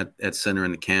have him at center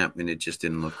in the camp, and it just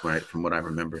didn't look right from what I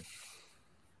remember.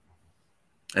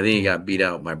 I think he got beat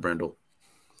out by Brendel.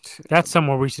 That's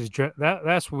somewhere we should draft.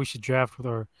 That's what we should draft with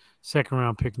our second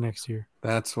round pick next year.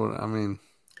 That's what I mean.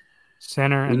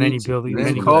 Center, and then you build it.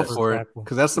 Then you call for it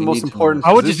because that's the most important.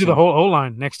 I would just do the whole O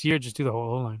line next year. Just do the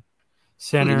whole O line.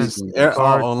 Center,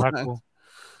 guard, tackle.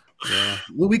 Yeah.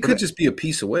 Well, we could just be a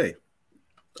piece away,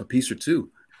 a piece or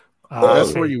two.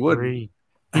 That's where you would. You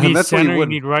need that's center. You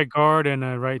need right guard and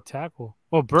a right tackle.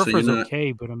 Well, Burford's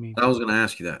okay, but I mean, I was going to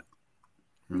ask you that.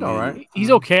 All right, he's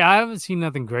okay. I haven't seen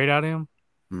nothing great out of him.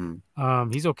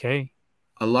 He's okay.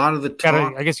 A lot of the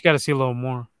talk, I guess you got to see a little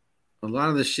more. A lot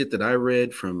of the shit that I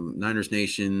read from Niners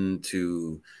Nation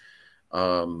to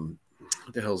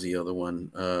what the hell's the other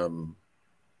one?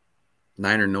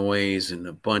 Niner Noise and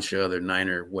a bunch of other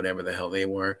Niner whatever the hell they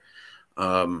were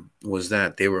was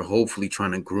that they were hopefully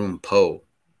trying to groom Poe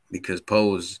because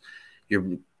Poe is your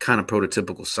kind of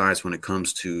prototypical size when it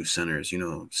comes to centers.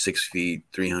 6 feet,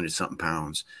 300 something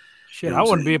pounds. Shit, I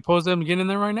wouldn't be opposed to them getting in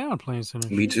there right now and playing center.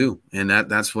 Me too, and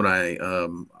that's what I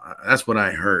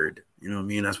heard. You know what I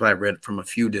mean? That's what I read from a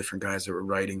few different guys that were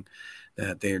writing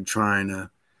that they're trying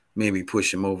to maybe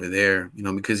push him over there.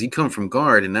 Because he come from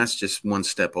guard, and that's just one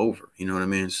step over. You know what I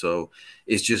mean? So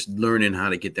it's just learning how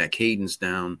to get that cadence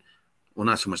down. Well,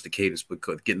 not so much the cadence, but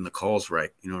getting the calls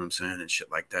right. You know what I'm saying, and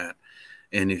shit like that.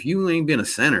 And if you ain't been a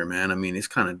center, man, I mean, it's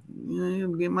kind of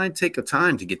it might take a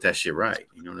time to get that shit right.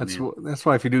 You know what I mean? That's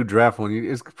why if you do draft one,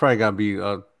 it's probably got to be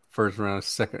first round,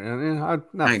 second,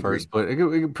 not first, but it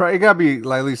got to be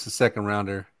like at least a second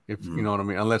rounder, if you know what I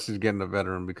mean. Unless he's getting a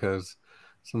veteran, because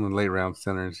some of the late round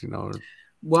centers,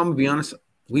 Well, I'm gonna be honest.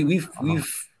 We've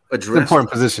addressed an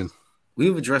important position.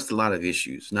 We've addressed a lot of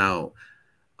issues now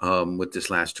with this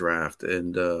last draft,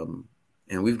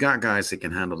 and we've got guys that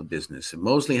can handle the business. If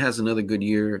Mosley has another good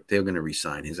year, they're going to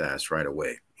re-sign his ass right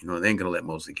away. They ain't going to let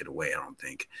Mosley get away, I don't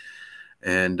think.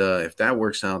 And if that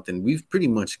works out, then we've pretty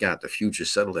much got the future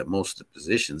settled at most of the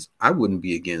positions. I wouldn't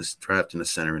be against drafting a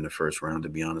center in the first round, to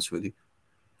be honest with you.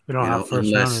 We don't have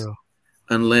first round,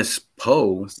 unless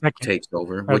Poe takes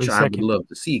over, which I would love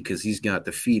to see because he's got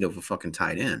the feet of a fucking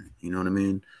tight end. You know what I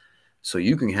mean? So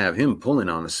you can have him pulling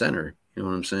on the center, you know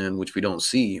what I'm saying, which we don't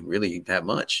see really that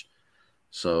much.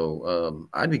 So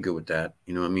I'd be good with that.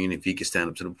 You know what I mean? If he could stand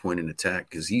up to the point and attack,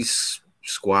 because he's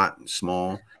squat and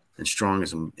small and strong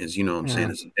as you know what I'm saying,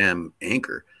 as a damn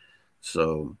anchor.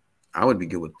 So I would be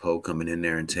good with Poe coming in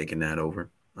there and taking that over.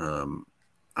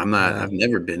 I've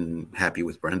never been happy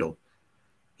with Brendel.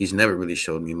 He's never really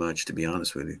showed me much, to be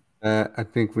honest with you. I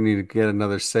think we need to get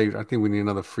another safe. I think we need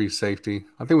another free safety.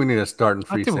 I think we need a starting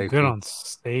free safety. I think we're good on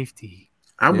safety.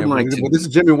 I would like to. But this is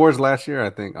Jimmy Ward's last year,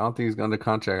 I think. I don't think he's under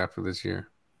contract after this year.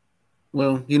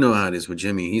 Well, you know how it is with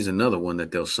Jimmy. He's another one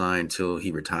that they'll sign till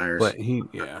he retires. But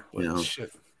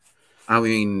shit. I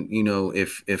mean,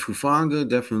 if Hufanga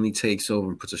definitely takes over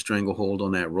and puts a stranglehold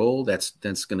on that role, that's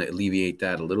going to alleviate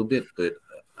that a little bit. But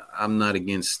I'm not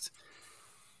against.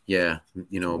 Yeah,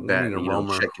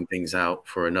 checking things out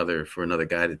for another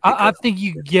guy to. I think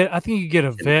you get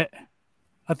a vet.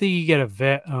 I think you get a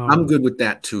vet. I'm good with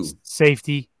that too.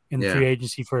 Safety in free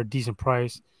agency for a decent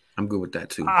price. I'm good with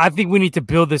that too. I think we need to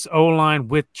build this O-line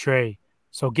with Trey.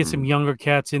 So get some younger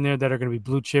cats in there that are going to be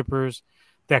blue chippers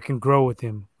that can grow with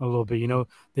him a little bit.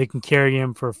 They can carry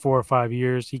him for 4 or 5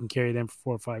 years. He can carry them for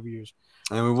 4 or 5 years.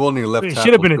 And we will need left. It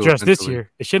should have been addressed this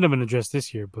year. It shouldn't have been addressed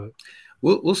this year, but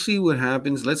we'll see what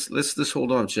happens. Let's just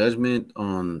hold off judgment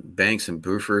on Banks and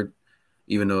Burford,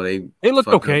 even though they looked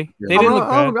okay. They didn't look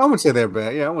bad. I wouldn't say they're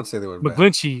bad. Yeah, I wouldn't say they were bad.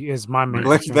 McGlinchey is my man.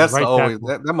 That's always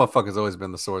that motherfucker's always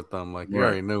been the sore thumb. Like you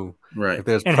already knew, right?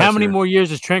 And how many more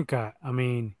years has Trent got? I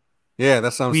mean, yeah,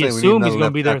 that's what I'm saying. We assume he's going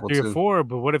to be there 3 or 4,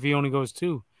 but what if he only goes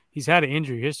 2? He's had an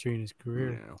injury history in his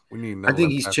career. Yeah, we need. I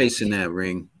think he's chasing that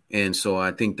ring, and so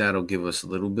I think that'll give us a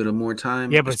little bit of more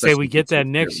time. Yeah, but say we get that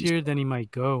next year, then he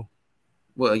might go.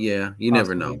 Well, yeah, you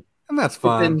never know, and that's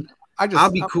fine.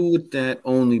 I'll be cool with that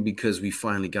only because we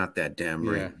finally got that damn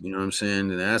ring. You know what I'm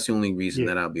saying? And that's the only reason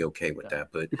that I'll be okay with that.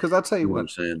 But because I'll tell you what I'm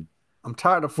saying. I'm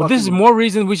tired of. Well, this is more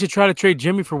reason we should try to trade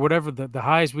Jimmy for whatever the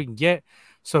highest we can get.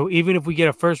 So even if we get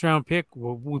a first round pick,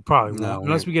 we probably won't,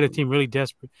 unless we get a team really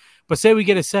desperate. But say we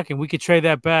get a second, we could trade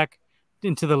that back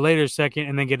into the later second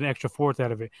and then get an extra fourth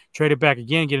out of it. Trade it back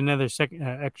again, get another second,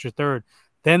 extra third.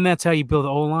 Then that's how you build the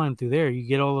O-line through there. You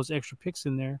get all those extra picks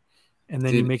in there, and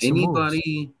then you make some moves.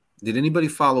 Did anybody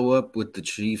follow up with the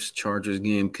Chiefs-Chargers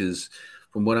game? Because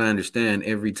from what I understand,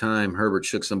 every time Herbert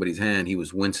shook somebody's hand, he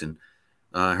was wincing.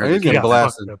 He's getting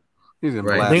blasted. He's getting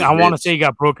blasted. I want to say he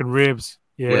got broken ribs.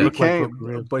 Yeah, he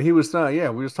came, but he was not. Yeah,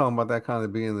 we was talking about that kind of the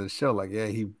beginning of the show. Like, yeah,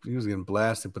 he was getting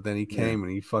blasted, but then he came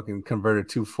and he fucking converted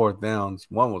 2 4th downs.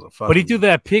 One was a fucking. But he threw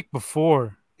that pick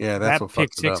before. Yeah, that's that what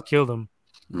pick 6 killed him.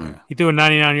 Yeah. He threw a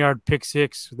 99-yard pick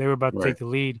 6. They were about to take the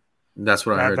lead. That's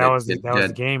what I heard. That was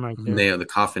the game right there. Nail, the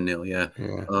coffin nail, yeah.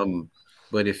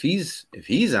 But if he's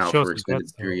out for an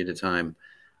extended period of time,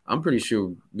 I'm pretty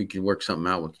sure we can work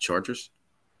something out with the Chargers.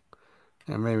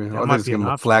 Yeah, maybe. Or they just give him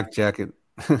a flak jacket.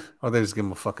 Or they just give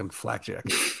him a fucking flak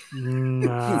jacket.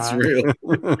 Nah. It's real.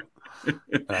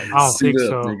 I don't think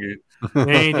so.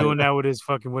 They ain't doing that with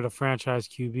a franchise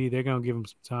QB. They're gonna give him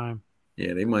some time.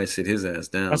 Yeah, they might sit his ass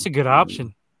down. That's a good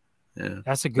option. Yeah,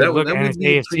 that's a good look. That and would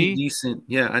it's be AFC. Decent.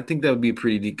 Yeah, I think that would be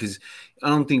pretty decent because I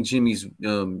don't think Jimmy's,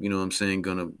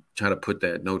 gonna try to put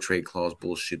that no trade clause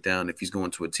bullshit down if he's going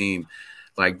to a team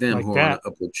like them who are on an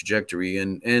upward trajectory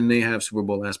and they have Super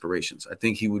Bowl aspirations. I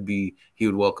think he would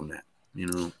welcome that.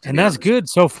 And that's good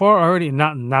so far already.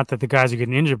 Not that the guys are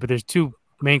getting injured, but there's 2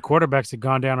 main quarterbacks that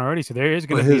gone down already, so there is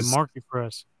going to be a market for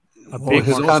us.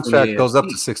 His contract goes up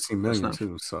to $16 million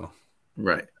too. So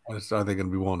right. Are they going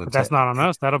to be willing to? But that's not on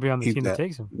us. That'll be on the team that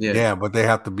takes him. Yeah, but they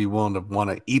have to be willing to want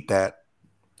to eat that.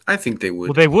 I think they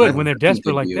would. Well, they would when they're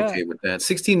desperate like that. Okay with that.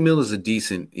 $16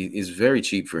 million is very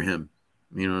cheap for him.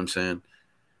 You know what I'm saying?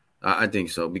 I think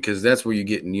so because that's where you're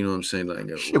getting. You know what I'm saying? Like,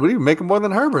 shit, but you making more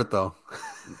than Herbert though.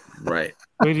 Right.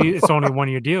 It's only a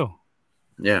 1-year deal.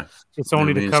 Yeah. It's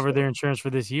only to cover their insurance for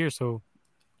this year. So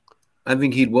I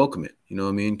think he'd welcome it. You know what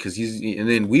I mean? Because and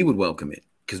then we would welcome it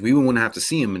because we wouldn't have to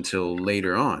see him until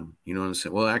later on. You know what I'm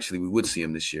saying? Well, actually, we would see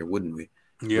him this year, wouldn't we?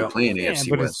 Yeah, we're playing AFC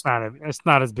but West. It's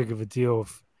not as big of a deal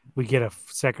if we get a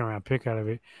second round pick out of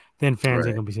it. Then fans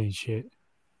ain't gonna be saying shit.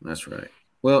 That's right.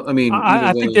 Well, I mean,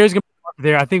 I think there's gonna be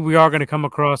there. I think we are gonna come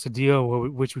across a deal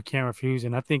which we can't refuse,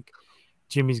 and I think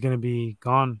Jimmy's gonna be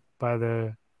gone by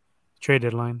the trade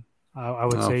deadline. I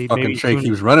would say fucking maybe Trey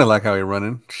keeps running like how he's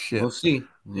running. Shit, we'll see.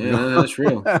 Yeah, that's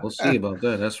real. We'll see about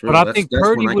that. That's real. But I think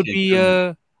Purdy would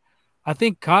be. I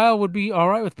think Kyle would be all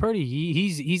right with Purdy.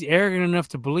 He's arrogant enough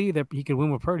to believe that he could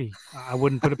win with Purdy. I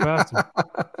wouldn't put it past him.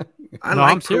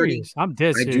 I'm serious. I'm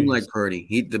dead serious. I do like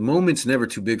Purdy. The moment's never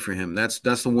too big for him. That's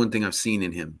the one thing I've seen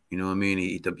in him. You know what I mean?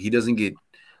 He doesn't get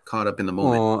caught up in the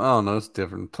moment. Well, I don't know. It's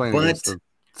different. Playing against the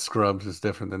scrubs is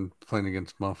different than playing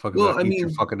against motherfuckers that eat your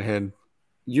fucking head.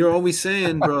 You're always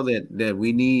saying, bro, that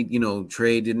we need,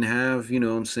 Trey didn't have,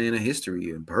 a history,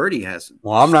 and Purdy has.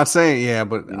 Well, I'm not saying,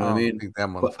 but you know what I mean? Think that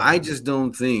motherfucker. But I just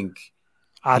don't think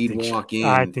he'd walk in.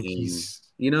 I think he's.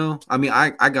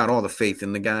 I got all the faith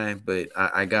in the guy, but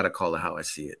I gotta call it how I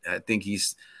see it. I think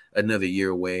he's another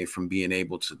year away from being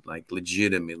able to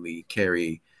legitimately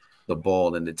carry the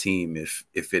ball in the team if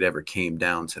it ever came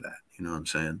down to that. You know what I'm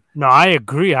saying? No, I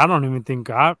agree. I don't even think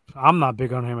I'm not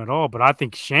big on him at all, but I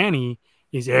think Shanny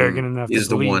is arrogant enough to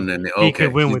believe one that he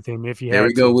could win with him if he had to. There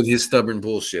we go with his stubborn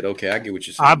bullshit. Okay, I get what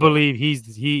you're saying. I believe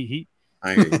he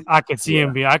I could see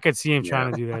him trying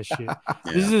to do that shit. Yeah.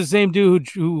 This is the same dude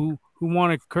who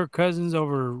wanted Kirk Cousins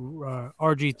over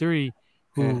RG3,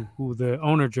 who the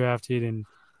owner drafted, and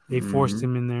they forced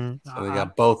him in there. So they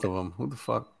got both of them. Who the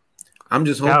fuck? I'm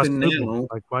just hoping now.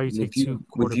 Why you take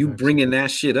with you bringing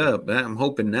that shit up, I'm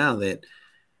hoping now that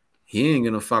he ain't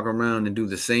gonna fuck around and do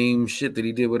the same shit that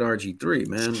he did with RG3,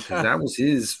 man. Because that was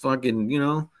his fucking,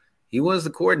 he was the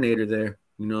coordinator there.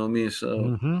 You know what I mean?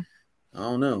 So I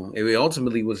don't know. It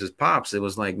ultimately was his pops. It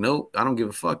was like, nope, I don't give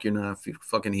a fuck. You're not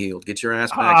fucking healed. Get your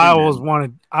ass back. I always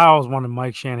wanted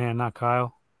Mike Shanahan, not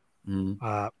Kyle.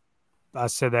 Mm-hmm. I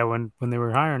said that when they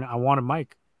were hiring, I wanted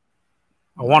Mike.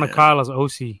 I wanted Kyle as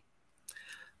OC.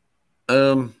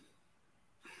 But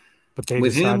they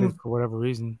decided for whatever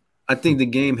reason. I think the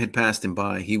game had passed him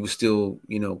by. He was still,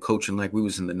 coaching like we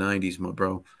was in the 90s, my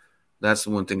bro. That's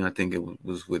the one thing I think it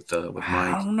was with Mike.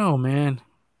 I don't know, man.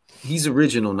 He's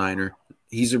original Niner.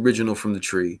 He's original from the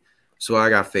tree. So I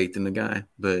got faith in the guy,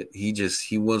 but he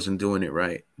wasn't doing it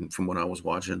right from what I was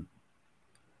watching.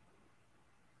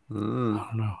 I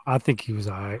don't know. I think he was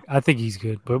all right. I think he's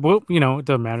good, but it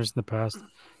doesn't matter. It's in the past.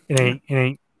 It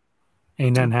ain't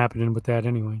nothing happening with that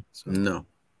anyway. So.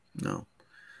 No.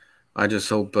 I just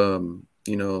hope that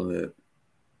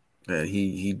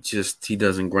he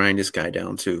doesn't grind this guy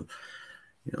down too.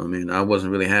 You know what I mean? I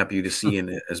wasn't really happy to see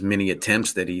as many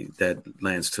attempts that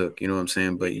Lance took. You know what I'm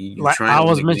saying? But I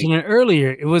was mentioning it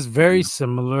earlier. It was very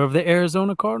similar of the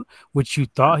Arizona Cardinals, which you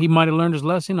thought he might have learned his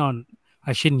lesson on.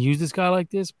 I shouldn't use this guy like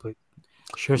this, but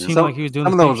sure seemed like he was doing.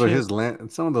 Some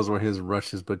of those were his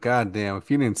rushes, but goddamn,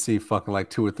 if you didn't see fucking like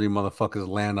 2 or 3 motherfuckers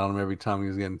land on him every time he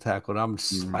was getting tackled, I'm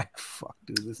just like, fuck,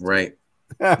 dude, this right.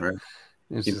 Right.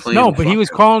 But he was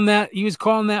calling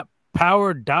that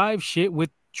power dive shit with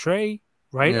Trey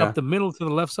up the middle to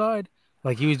the left side,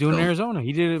 like he was doing in Arizona.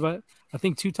 He did it about I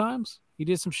think 2 times. He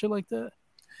did some shit like that.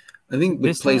 I think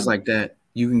with plays like that,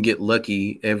 you can get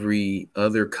lucky every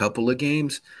other couple of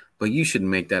games. But you shouldn't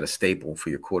make that a staple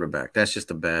for your quarterback. That's just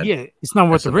a bad. Yeah, it's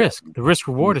not worth the risk. The risk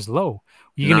reward is low.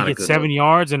 You're going to get 7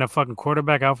 yards and a fucking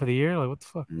quarterback out for the year? Like, what the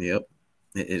fuck? Yep.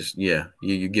 It is. Yeah.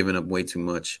 You're giving up way too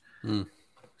much.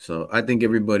 So I think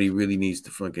everybody really needs to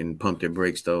fucking pump their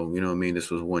brakes, though. You know what I mean? This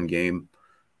was one game.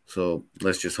 So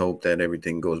let's just hope that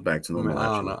everything goes back to normal.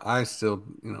 I don't know. I still,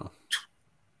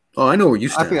 Oh, I know where you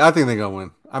stand. I think they're gonna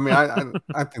win. I mean,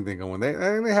 I think they're gonna win.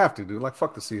 They have to do. Like,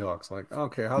 fuck the Seahawks. Like, I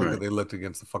don't care how good they looked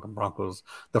against the fucking Broncos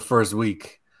the first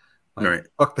week. Like, right.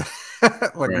 Fuck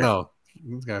that. No,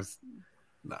 these guys.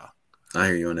 No. I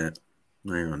hear you on that.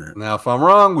 Now, if I'm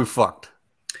wrong, we fucked.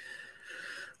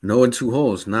 No in 2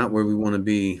 holes. Not where we want to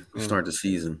be to start the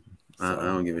season. I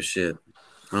don't give a shit.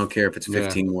 I don't care if it's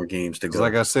 15 more games to go.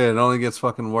 Like I said, it only gets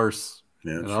fucking worse.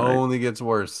 Yeah, it only gets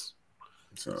worse.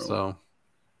 So.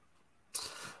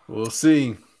 We'll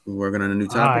see. We're working on a new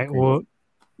topic. All right, well,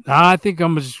 I think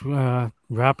I'm just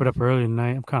wrap it up early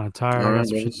tonight. I'm kind of tired. I got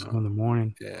some shit to do in the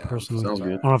morning. Yeah, personally, I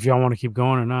don't know if y'all want to keep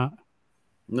going or not.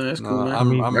 No, that's cool.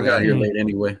 Man. I got here late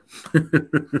anyway.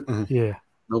 Yeah,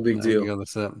 no big deal.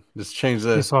 Just change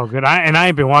that. It's all good. I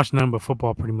ain't been watching nothing but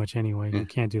football pretty much anyway. You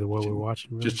can't do the way we're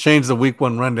watching. Really. Just change the week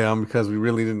 1 rundown because we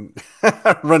really didn't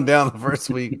run down the first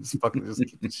week. Just fucking just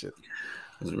keep the shit.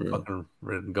 Fucking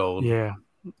red and gold. Yeah.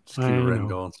 Just keep it red and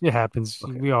gold. It happens.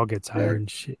 Okay. We all get tired and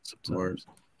shit sometimes. Word.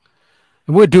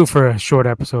 And we'll do for a short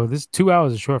episode. This 2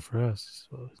 hours is short for us.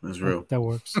 So that's real. That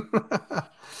works.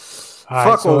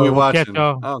 Fuck what we watching.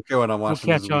 I don't care what I'm watching.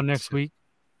 We'll catch y'all next week.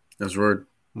 That's word.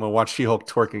 I'm gonna watch She-Hulk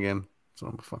twerk again. So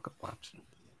I'm gonna fucking watch.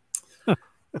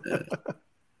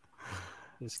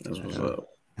 That's what's up.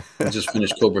 I just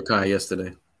finished Cobra Kai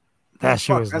yesterday. That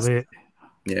shit was lit.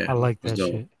 Yeah, I like that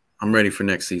shit. I'm ready for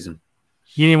next season.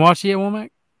 You didn't watch it yet, Womack?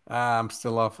 I'm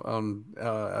still off on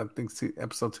I think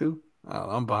episode 2.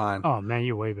 I'm behind. Oh man,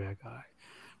 you're way back. All right.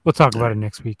 We'll talk about it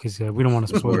next week because we don't want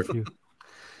to spoil it for you.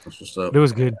 That's what's up. It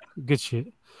was good. Good shit.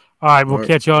 All right, we'll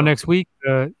catch y'all next week.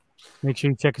 Make sure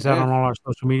you check us out on all our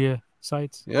social media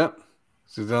sites. Yep.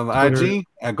 So it's on the IG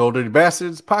at Gold Dirty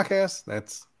Bastards Podcast.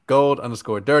 That's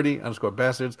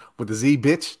gold_dirty_bastards with the Z,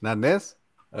 bitch, not an S,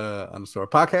 _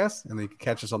 podcast. And then you can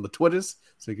catch us on the Twitters.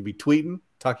 So you can be tweeting,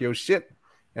 talk your shit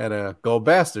at Gold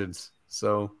Bastards.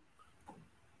 So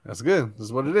that's good. This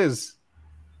is what it is.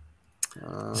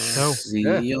 See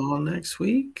y'all next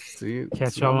week.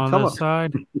 Catch y'all on the other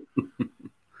side.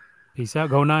 Peace out.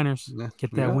 Go Niners.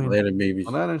 Get that win. Later, baby.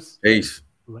 Go Niners. Peace.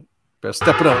 Better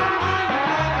step it up.